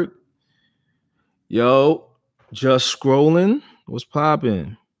work. Yo, just scrolling. What's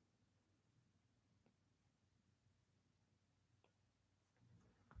popping?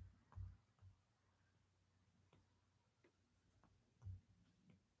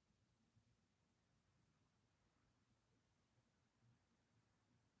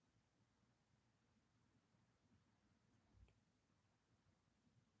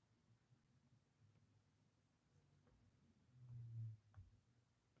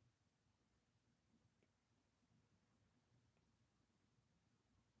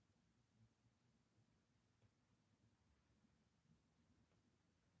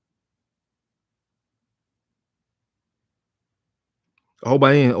 I hope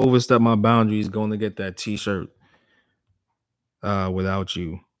I didn't overstep my boundaries going to get that T-shirt without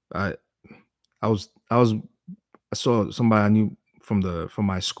you. I I saw somebody I knew from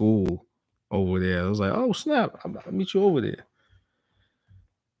my school over there. I was like, oh snap, I'll meet you over there.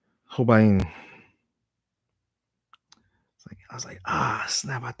 Hope I didn't. I was like, ah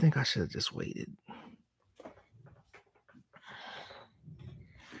snap, I think I should have just waited.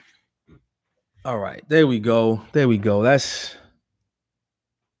 All right, there we go. There we go. That's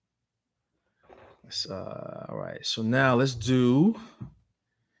all right. So now let's do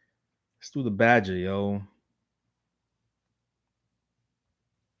the badger, yo.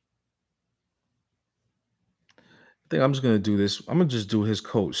 I think I'm just gonna do this. I'm gonna just do his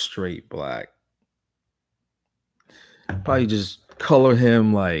coat straight black. Probably just color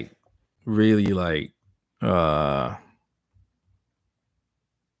him like really like all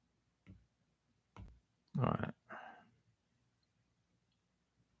right.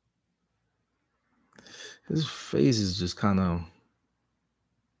 His face is just kind of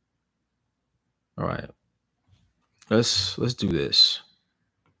all right. Let's do this.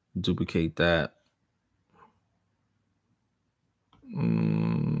 Duplicate that.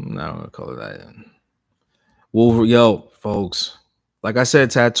 Now I'm gonna color that in. Wolverine, yo, folks. Like I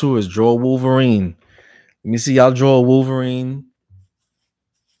said, tattooers draw Wolverine. Let me see y'all draw a Wolverine,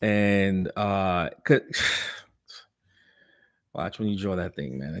 and watch when you draw that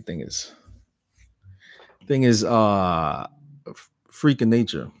thing, man. That thing is freak of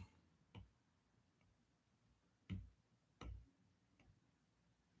nature.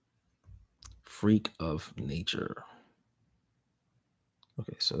 Freak of nature.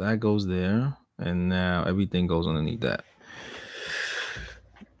 Okay, so that goes there, and now everything goes underneath that.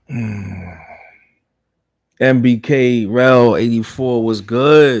 MBK Rel 84 was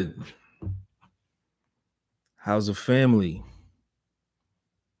good. How's the family?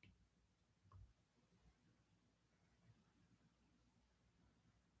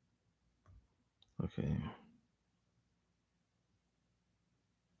 Okay.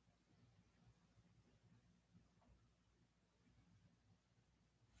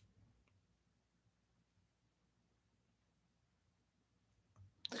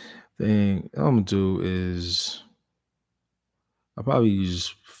 Thing I'm gonna do is I'll probably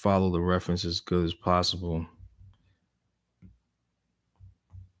just follow the reference as good as possible,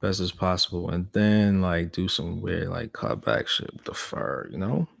 best as possible, and then like do some weird like cutback shit with the fur, you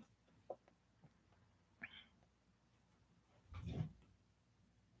know?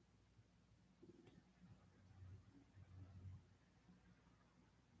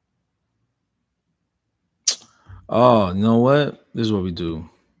 Oh, you know what? This is what we do.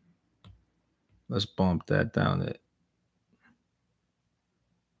 Let's bump that down. Let's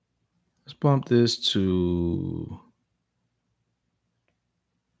bump this to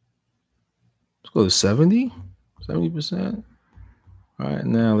let's go to 70. 70%. All right,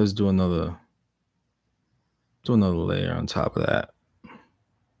 now let's do another layer on top of that.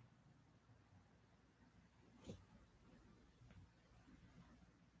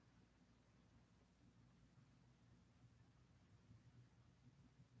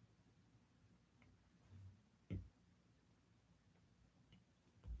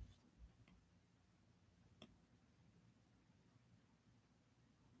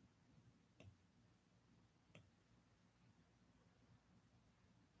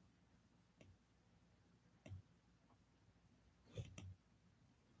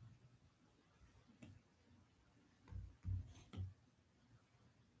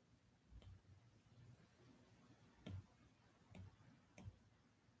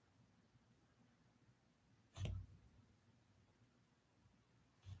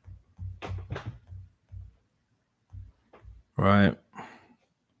 Right.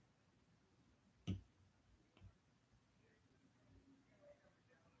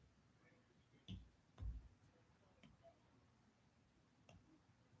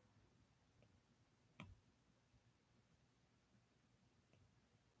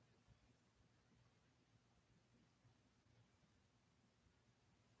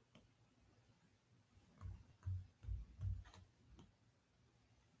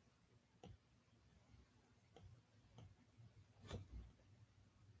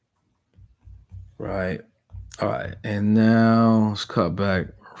 Right. All right. And now let's cut back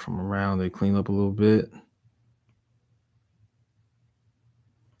from around it, clean up a little bit.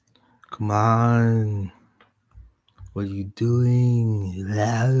 Come on. What are you doing?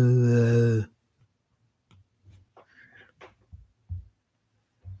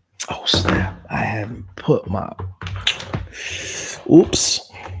 Oh, snap. I haven't put my.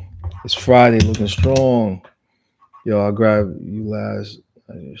 Oops. It's Friday looking strong. Yo, I grabbed you last.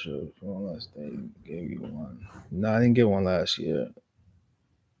 I didn't show one last thing. Gave you one. No, I didn't get one last year.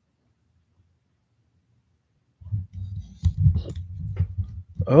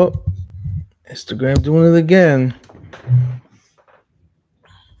 Oh, Instagram doing it again.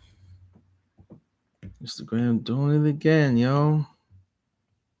 Instagram doing it again, yo.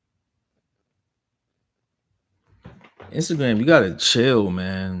 Instagram, you gotta chill,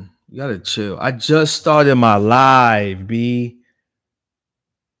 man. You gotta chill. I just started my live, B.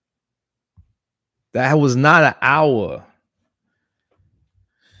 That was not an hour.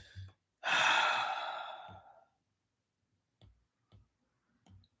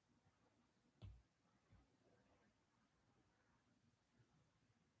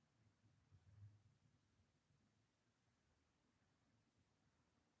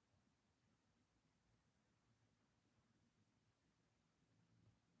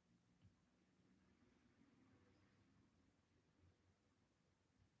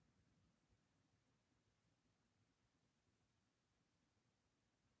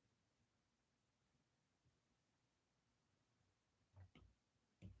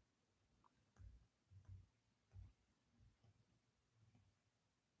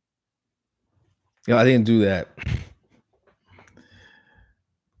 Yo, I didn't do that.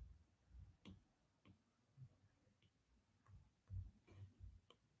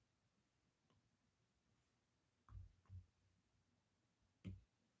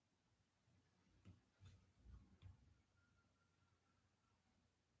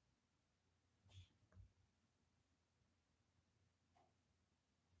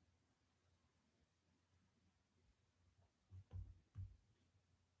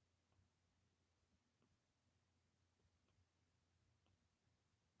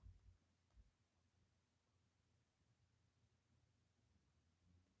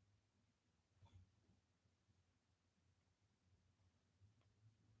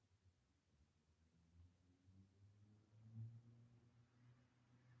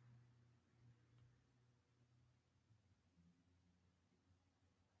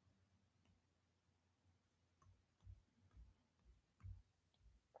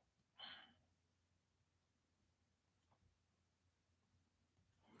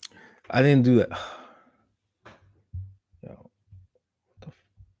 I didn't do that. Yo, the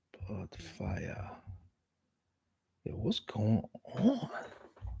blood fire. Yo, what's going on?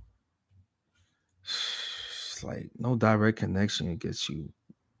 It's like no direct connection gets you.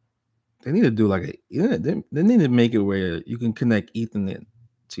 They need to do like a. Yeah, they need to make it where you can connect Ethernet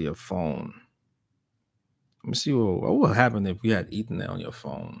to your phone. Let me see what would happen if you had Ethernet on your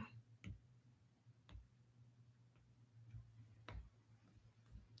phone.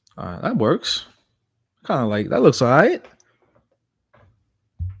 All right, that works. Kind of like that looks all right.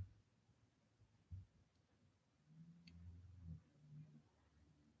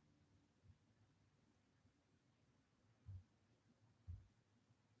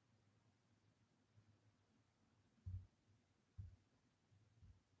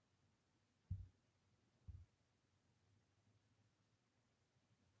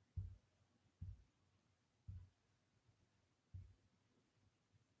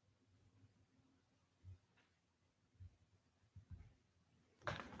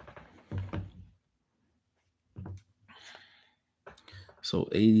 So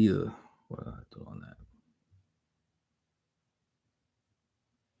 80 to what did I do on that?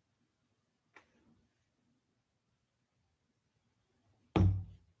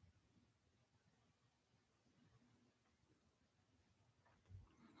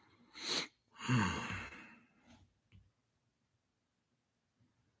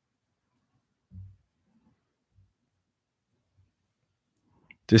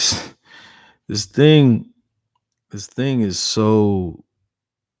 This this thing this thing is so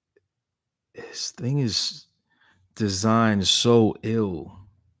this thing is designed so ill.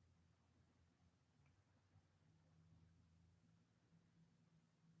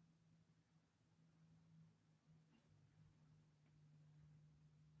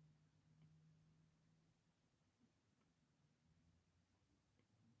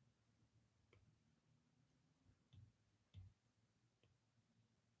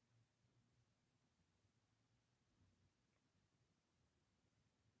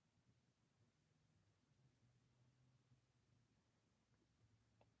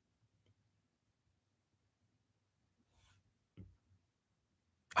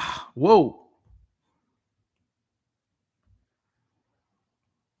 Whoa.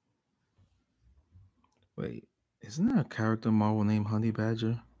 Wait, isn't there a character in Marvel named Honey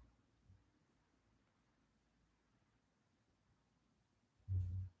Badger?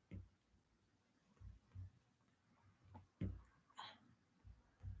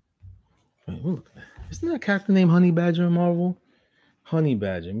 Wait, look, isn't there a character named Honey Badger in Marvel? Honey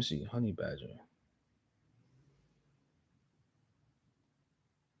Badger. Let me see. Honey Badger.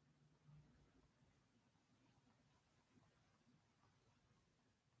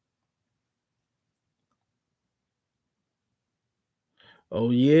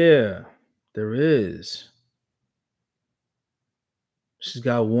 Oh yeah, there is. She's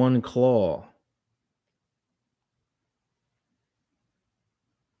got one claw.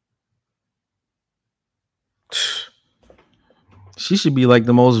 She should be like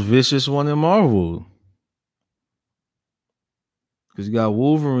the most vicious one in Marvel. Because you got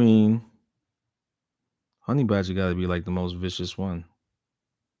Wolverine. Honey Badger got to be like the most vicious one,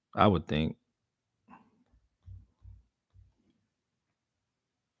 I would think.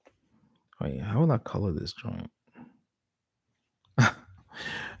 Wait, how will I color this joint?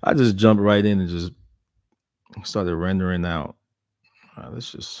 I just jumped right in and just started rendering out. All right,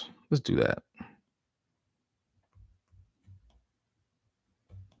 let's do that.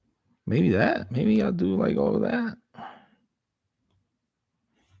 Maybe that. Maybe I'll do like all of that.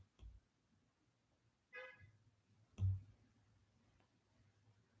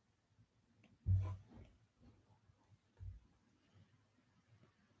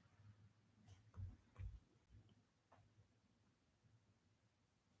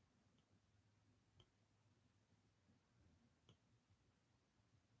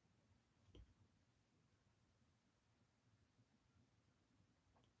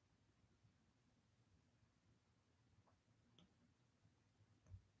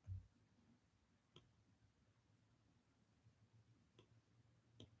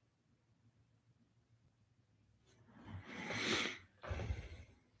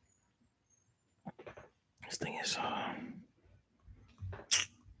 This thing is.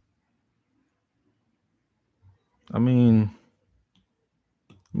 I mean,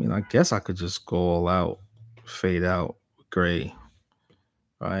 I guess I could just go all out, fade out, gray,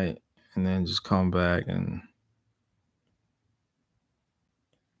 right, and then just come back and.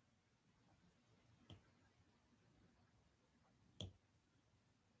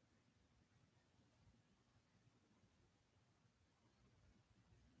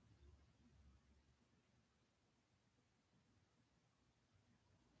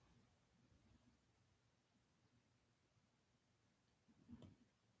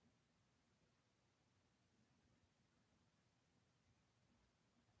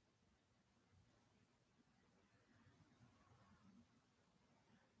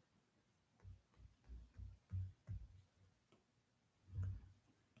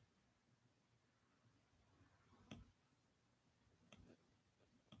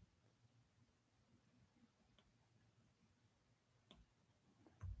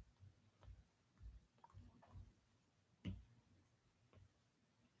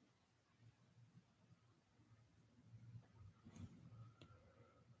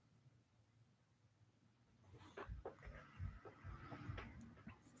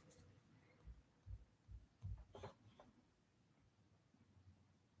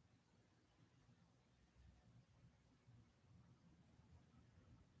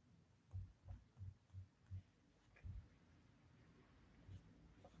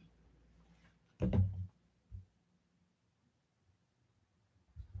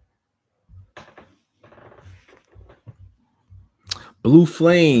 Blue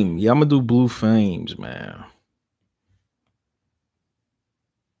flame. Yeah, I'm gonna do blue flames, man.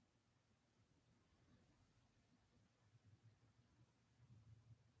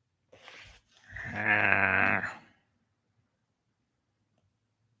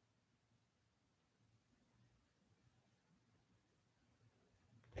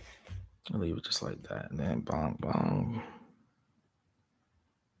 I'll leave it just like that, and then bong bong.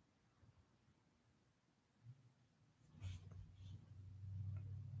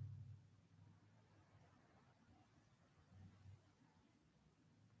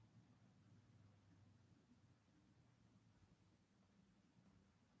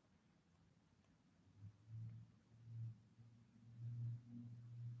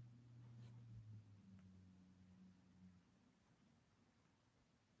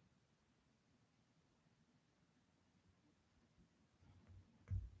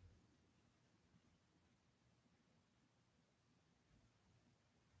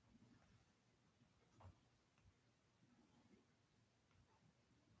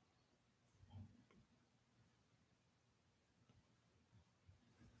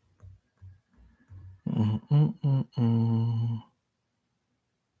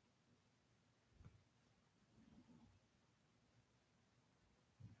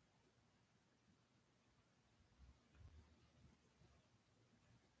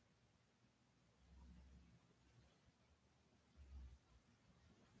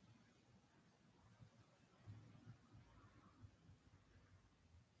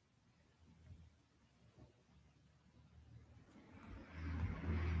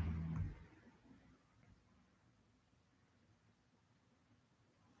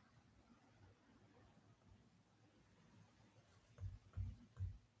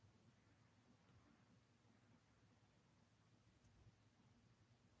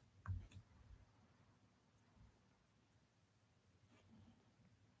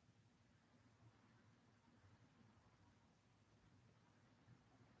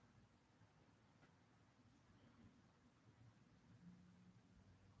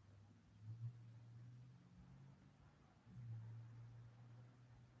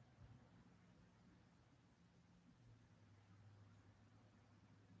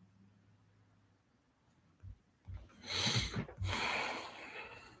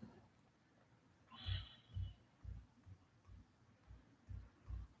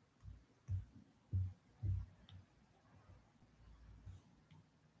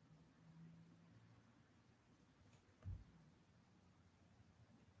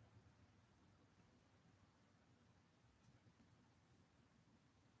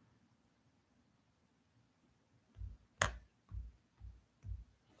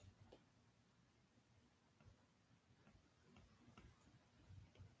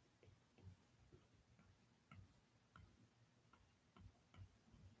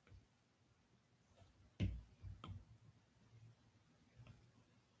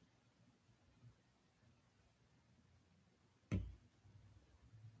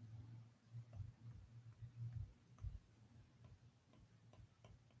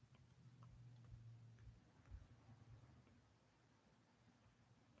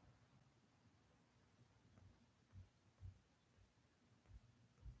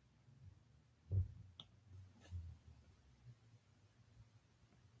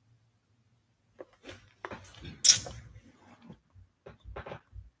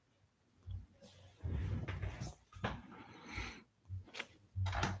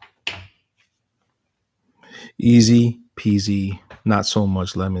 Easy peasy, not so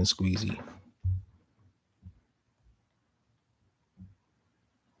much lemon squeezy.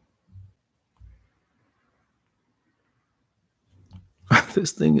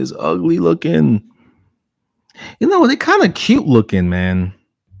 This thing is ugly looking. You know, they kind of cute looking, man.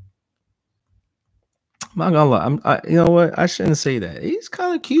 I'm not gonna lie. You know what? I shouldn't say that. He's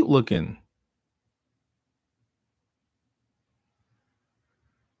kind of cute looking,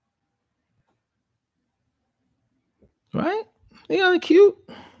 right? He kind of cute.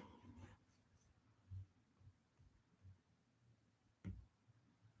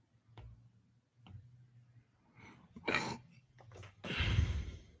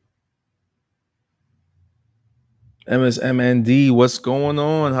 MSMND, what's going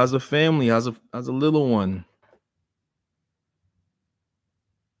on? How's the family? How's a little one?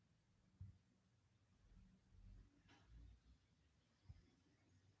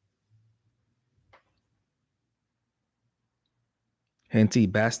 Henty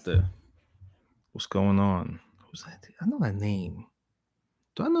Basta. What's going on? Who's that? I know that name.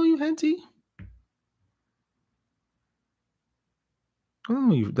 Do I know you, Henty? I don't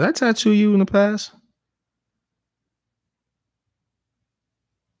know you. Did I tattoo you in the past?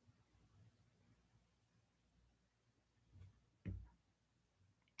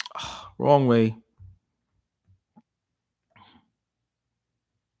 Wrong way.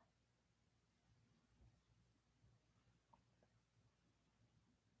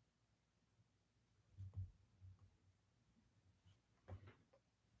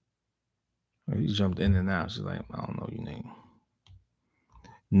 You jumped in and out. She's like, I don't know your name.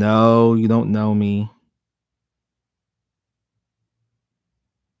 No, you don't know me.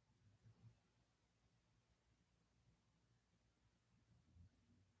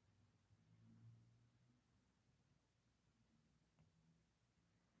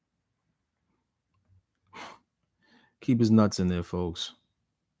 Keep his nuts in there, folks.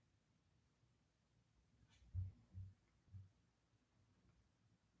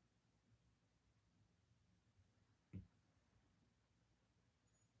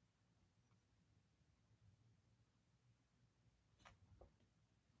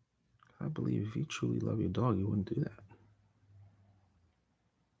 I believe if you truly love your dog, you wouldn't do that.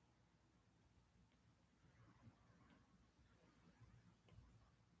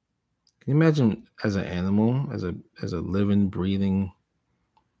 Can you imagine as an animal, as a living, breathing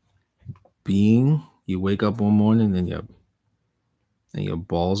being, you wake up one morning and your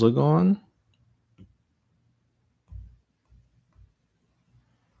balls are gone?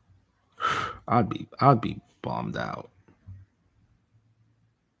 I'd be bummed out.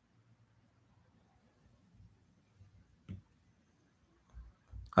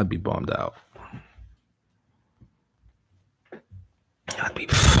 I'd be bummed out.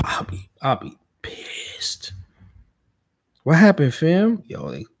 I'd be pissed. What happened, fam? Yo,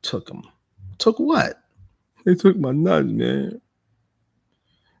 they took him. Took what? They took my nuts, man.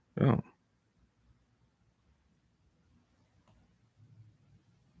 Yo.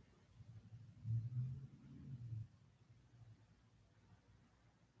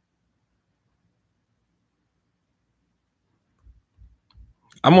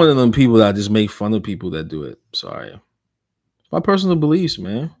 I'm one of them people that just make fun of people that do it. Sorry. My personal beliefs,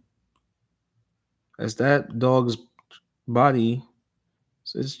 man. As that dog's body,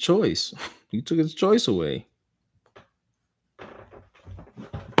 it's his choice. You took his choice away.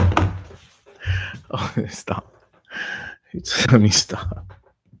 Oh, stop. Let me stop.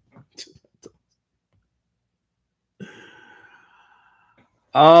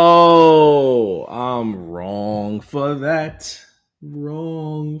 Oh, I'm wrong for that.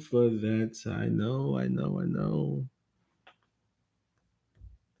 Wrong for that. I know.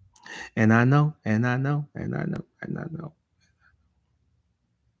 And I know.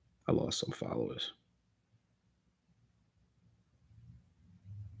 I lost some followers.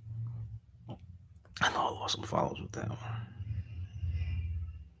 I know I lost some followers with that one.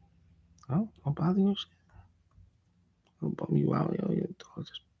 Oh, I'm bothering you. I'm bumming you out, yo. Your dog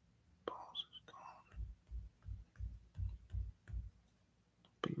just balls is gone.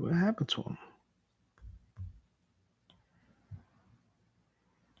 But what happened to him?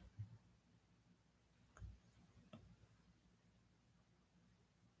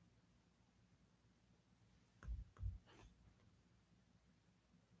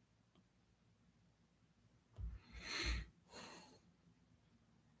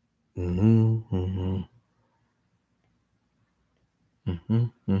 Mm-hmm.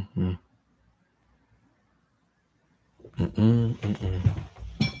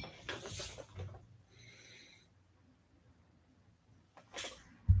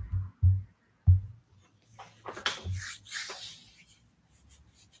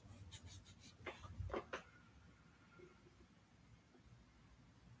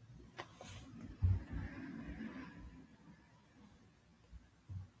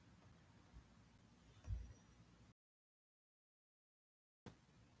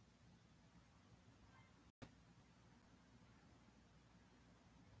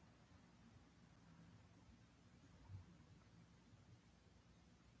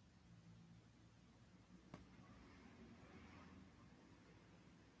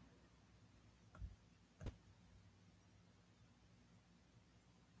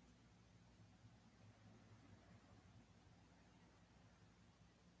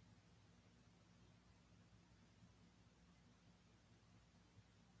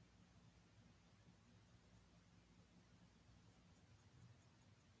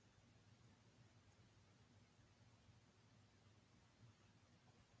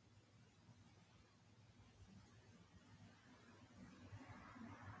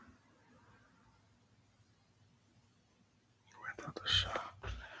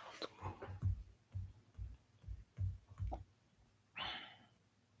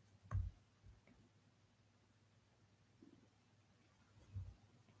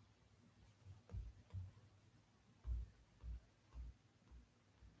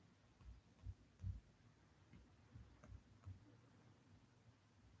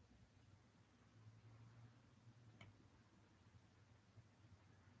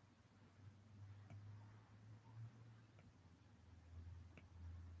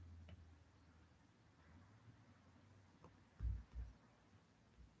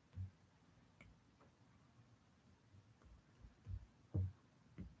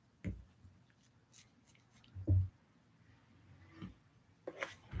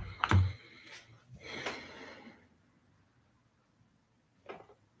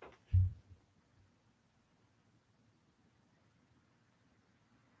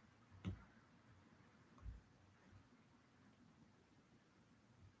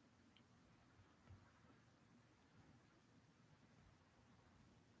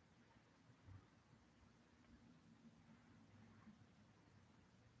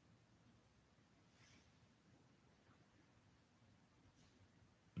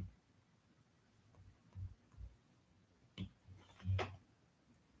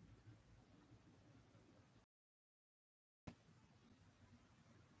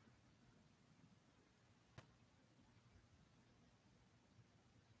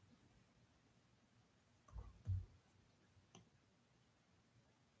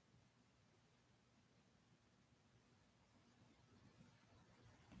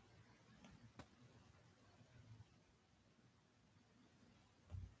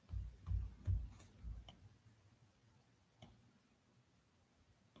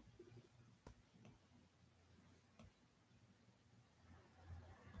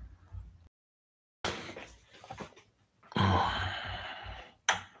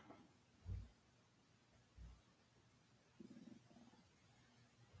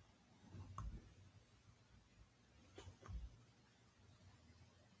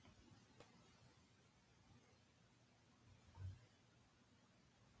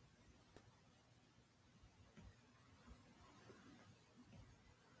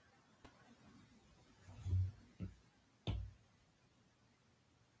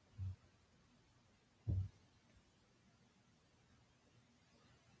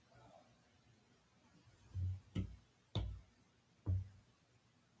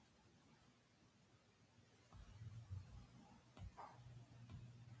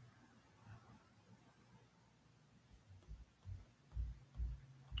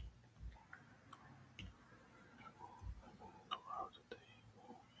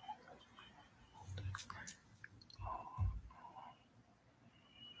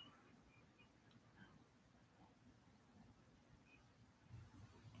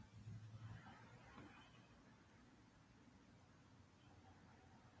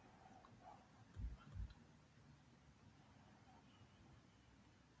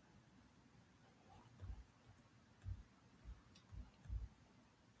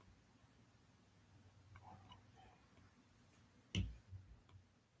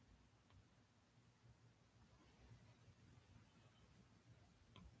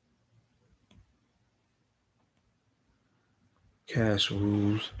 Cash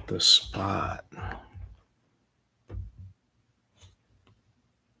rules the spot.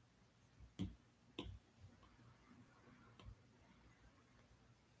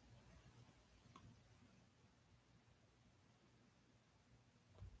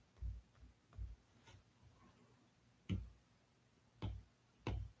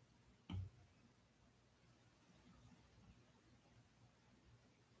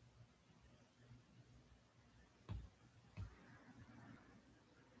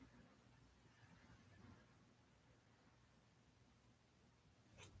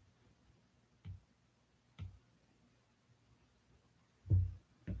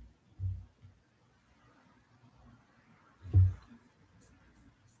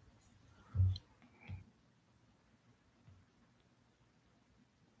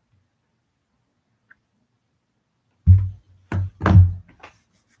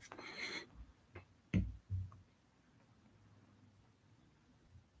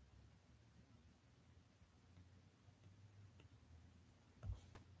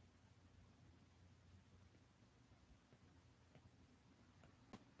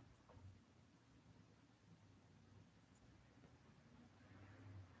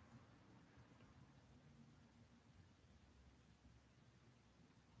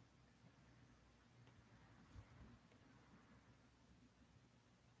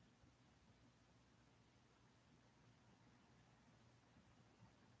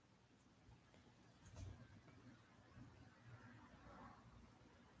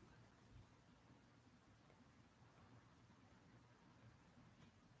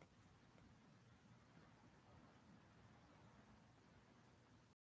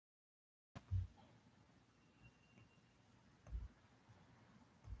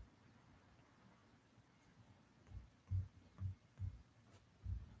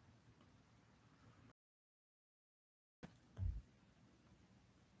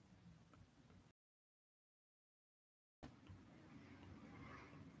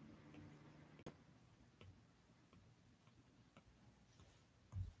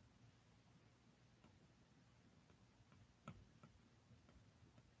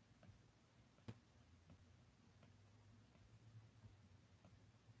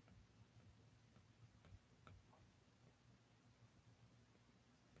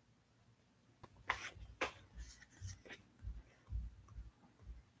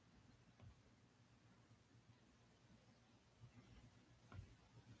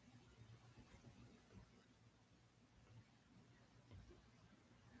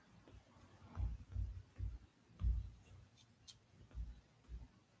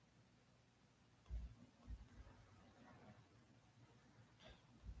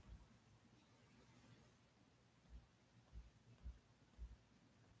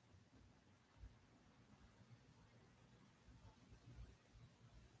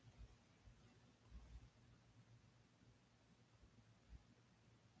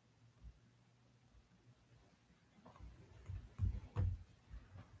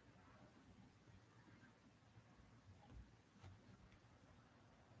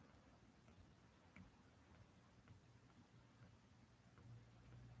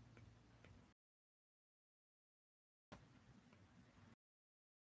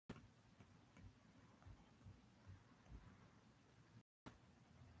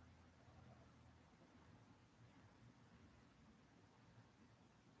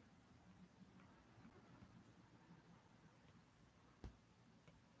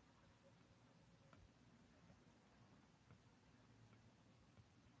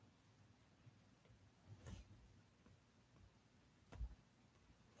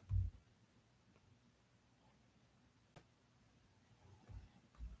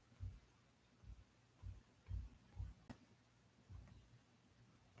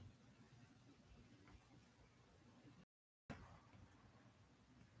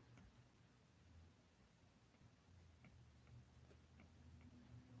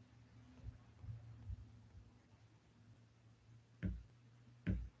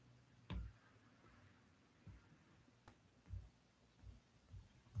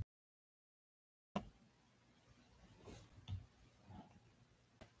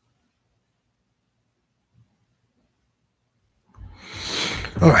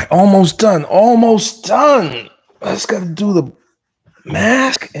 All right, almost done. Almost done. I just got to do the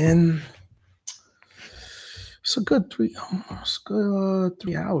mask, and it's a good 3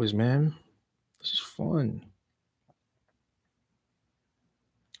 hours, man. This is fun.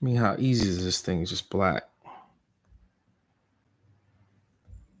 I mean, how easy is this thing? It's just black.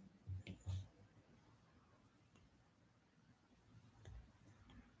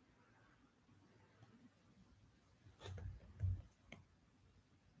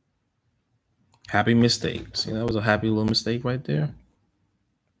 Happy mistake. See, that was a happy little mistake right there.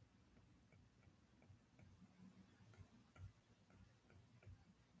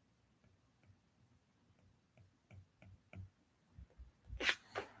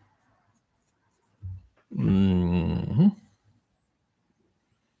 Mm-hmm.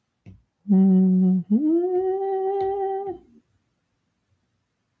 Mm-hmm.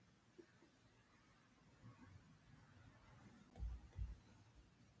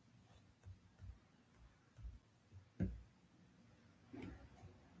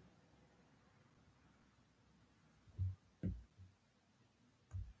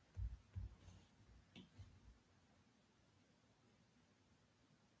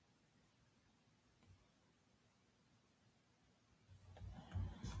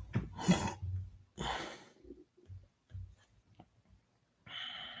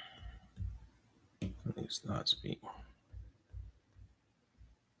 It's not speak.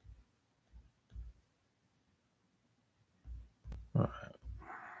 All right.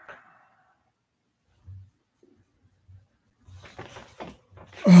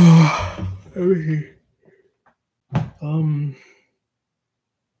 Let me see. Um,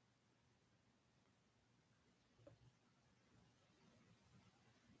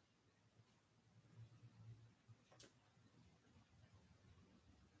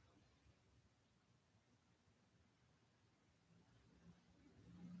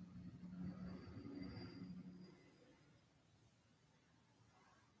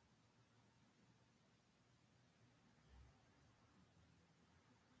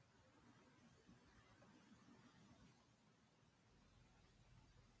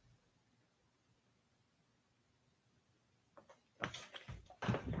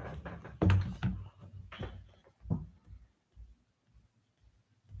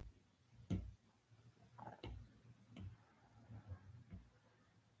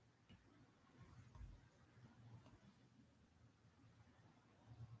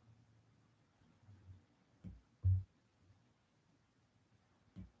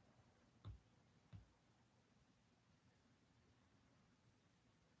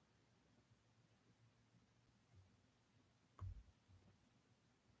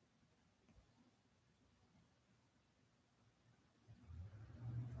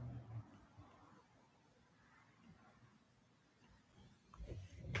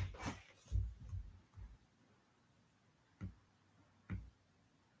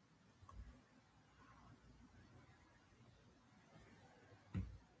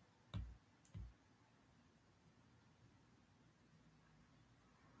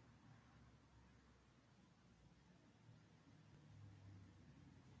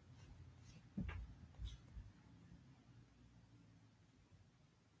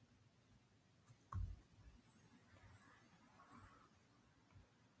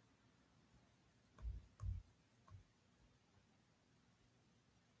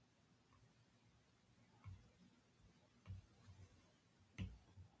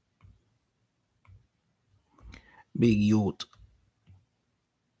 big yacht.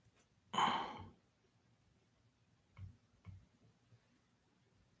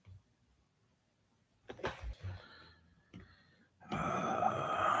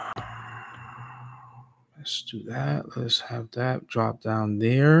 Let's do that. Let's have that drop down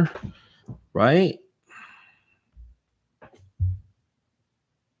there, right?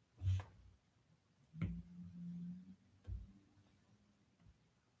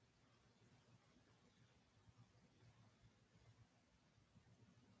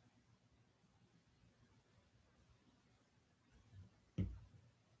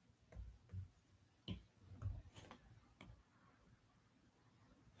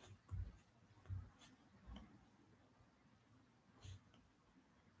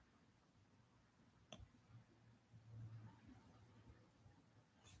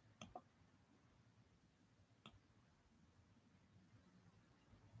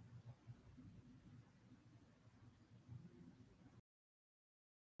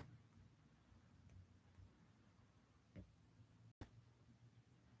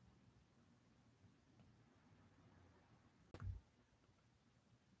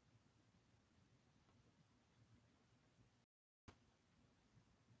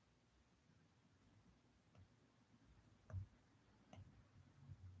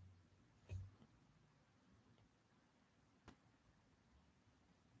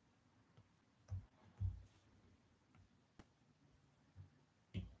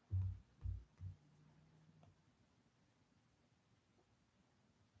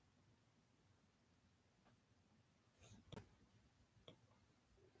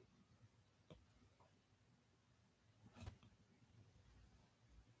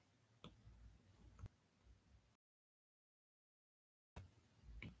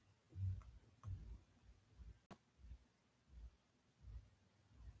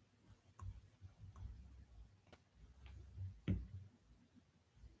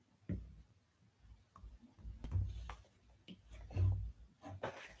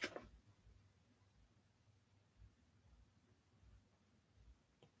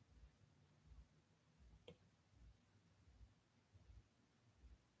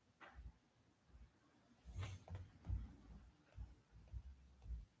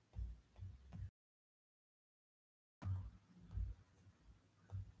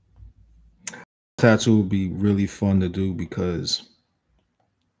 tattoo would be really fun to do because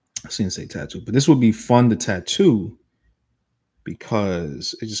I shouldn't say tattoo, but this would be fun to tattoo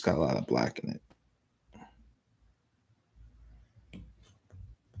because it just got a lot of black in it.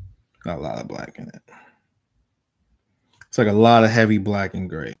 Got a lot of black in it. It's like a lot of heavy black and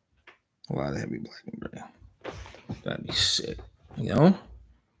gray. A lot of heavy black and gray. That'd be sick. You know?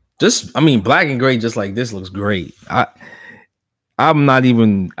 Just, I mean, black and gray just like this looks great. I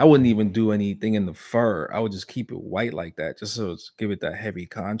wouldn't even do anything in the fur. I would just keep it white like that, just so it's give it that heavy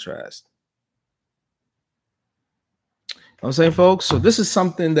contrast. You know what I'm saying, folks? So this is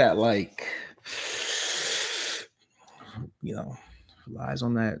something that, like, you know, relies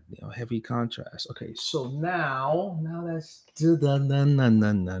on that, you know, heavy contrast. Okay, so now that's here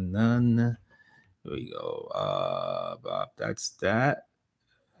we go. That's that.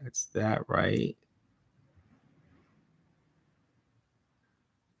 That's that, right?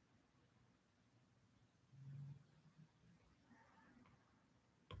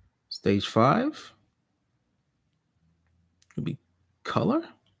 Stage 5 would be color.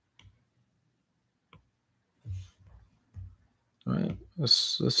 All right,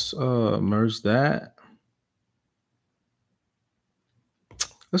 let's merge that.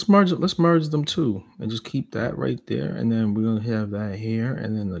 Let's merge them too, and just keep that right there. And then we're gonna have that here,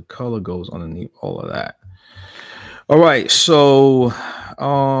 and then the color goes underneath all of that. All right, so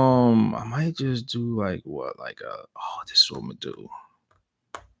I might just do like what, like this is what I'm gonna do.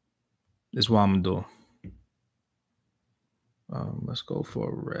 This is what I'm gonna do. Let's go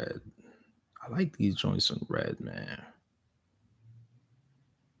for red. I like these joints in red, man.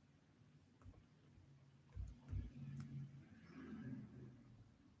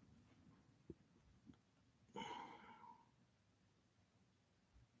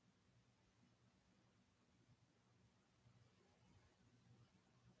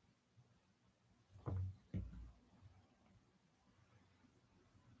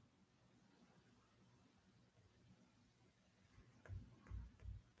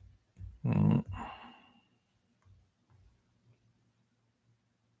 Mm.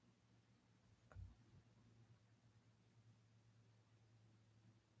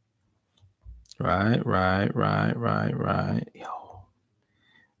 Right. Yo,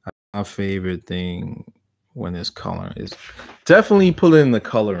 my favorite thing when it's color is definitely putting the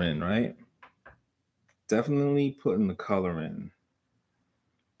color in, right? Definitely putting the color in,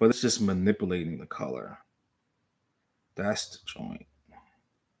 but it's just manipulating the color. That's the joint.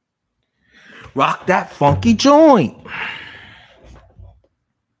 Rock that funky joint.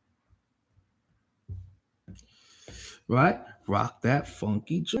 Right? Rock that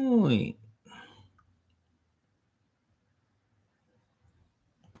funky joint.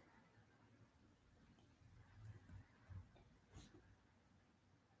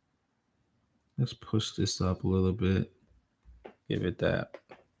 Let's push this up a little bit. Give it that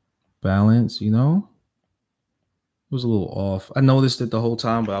balance, you know? It was a little off. I noticed it the whole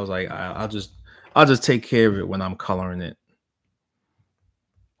time, but I was like, I'll just take care of it when I'm coloring it.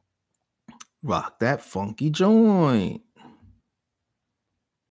 Rock that funky joint.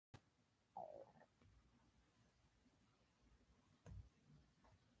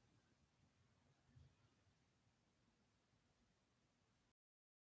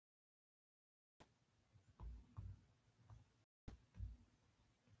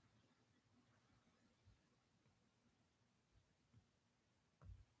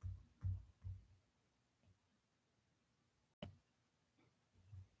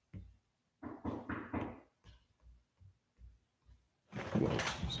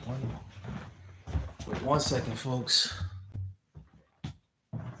 Wait 1 second, folks.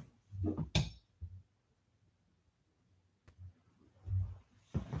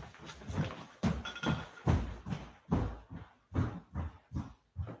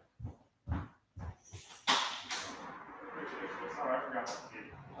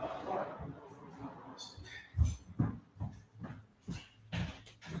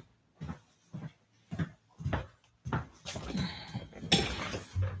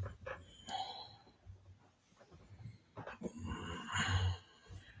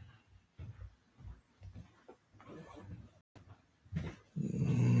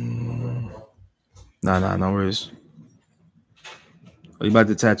 Nah, no worries. Are you about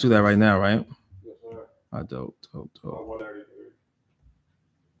to tattoo that right now, right? Yes, sir. Dope.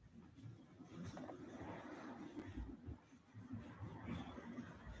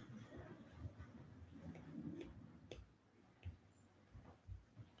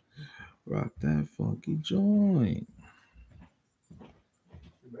 Rock that funky joint.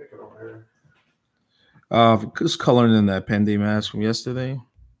 Just coloring in that Penday mask from yesterday.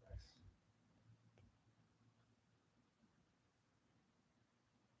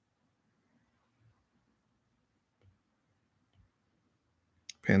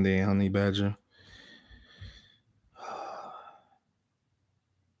 Panda and honey badger.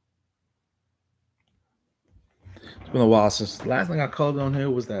 It's been a while since the last thing I colored on here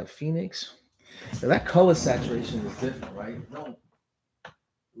was that Phoenix. Now, that color saturation is different, right? No, it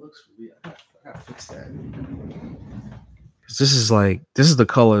looks weird. I gotta fix that. This is the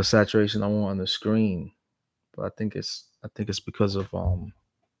color saturation I want on the screen, but I think it's because of It's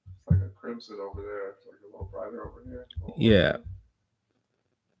like a crimson over there. It's like a little brighter over here. Yeah.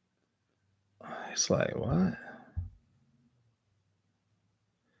 It's like what?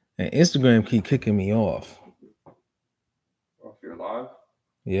 And Instagram keep kicking me off. Off your live?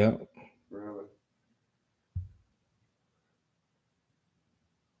 Yeah. Really?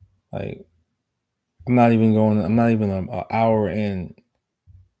 Like I'm not even an hour in,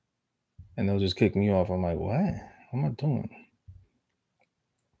 and they'll just kick me off. I'm like, what? What am I doing?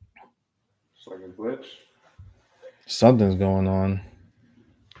 It's like a glitch. Something's going on.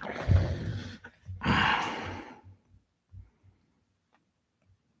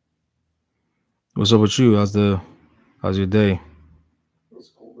 What's up with you? How's your day? It was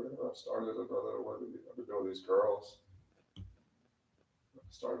cool, man. I started another one. I've been doing these curls. I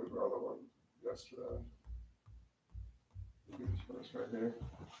started another one yesterday. This right here.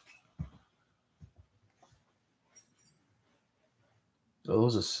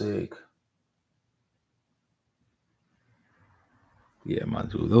 Those are sick. Yeah, my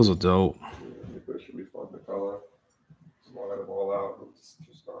dude, those are dope. Yeah, I think this should be fun to color. Just line them all out and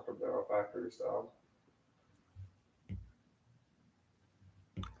just knock them down factory style.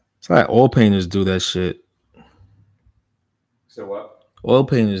 It's like oil painters do that shit. So what? Oil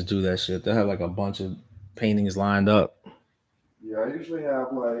painters do that shit. They have like a bunch of paintings lined up. Yeah, I usually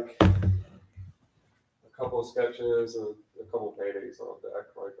have like a couple of sketches and a couple of paintings on deck,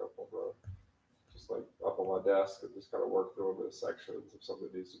 like up on my desk, and just kind of work through them in sections if something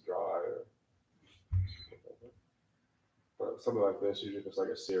needs to dry. But something like this, usually just like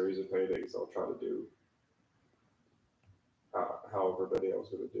a series of paintings I'll try to do however many I was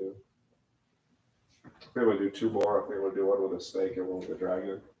going to do. I think I'm going to do two more. I think I'm going to do one with a snake and one with a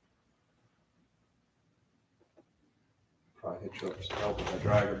dragon. Probably hit you up for some help with that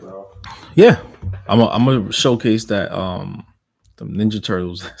dragon, bro. Yeah, I'm gonna showcase that the Ninja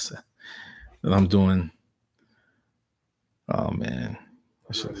Turtles that I'm doing. Oh man,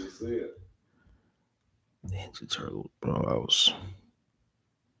 Where do you see it? Ninja Turtle, bro. I was.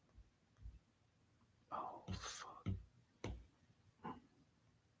 Oh fuck.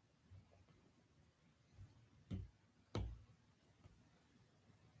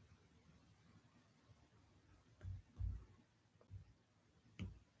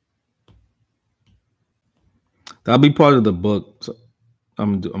 That'll be part of the book. So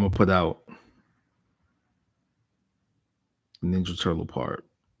I'm gonna put out the Ninja Turtle part.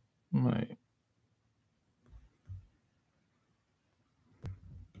 All right.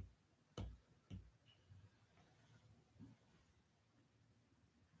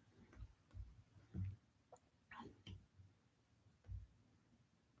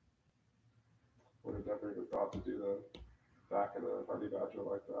 Would have never even thought to do that back in a honey badger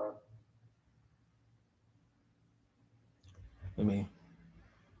like that. I mean,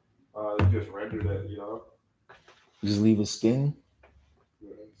 They just rendered it, you know? just leave a skin.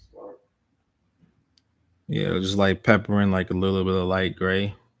 Yeah, smart. Yeah, just like peppering like a little bit of light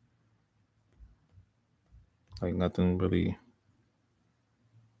gray. Like nothing really.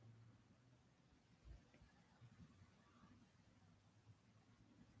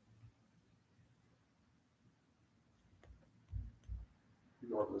 You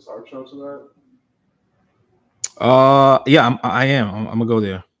going to this art show tonight? Yeah, I am. I'm gonna go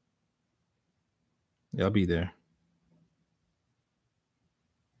there. Yeah, I'll be there.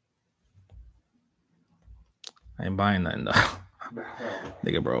 I ain't buying nothing though.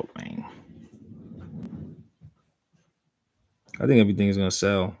 Nigga broke, man. I think everything is gonna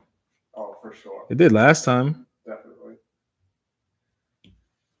sell. Oh, for sure. It did last time. Definitely.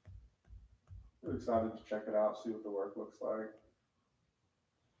 I'm excited to check it out, see what the work looks like.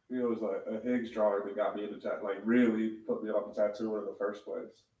 You know, it was like a Higgs drawing that got me into like really put me on the tattoo in the first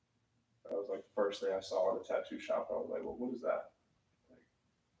place. That was like the first thing I saw in a tattoo shop. I was like, well, what is that? Like,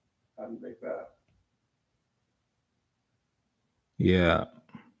 how do you make that? Yeah,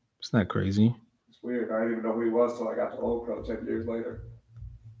 it's not crazy. It's weird. I didn't even know who he was till I got to Old Pro 10 years later.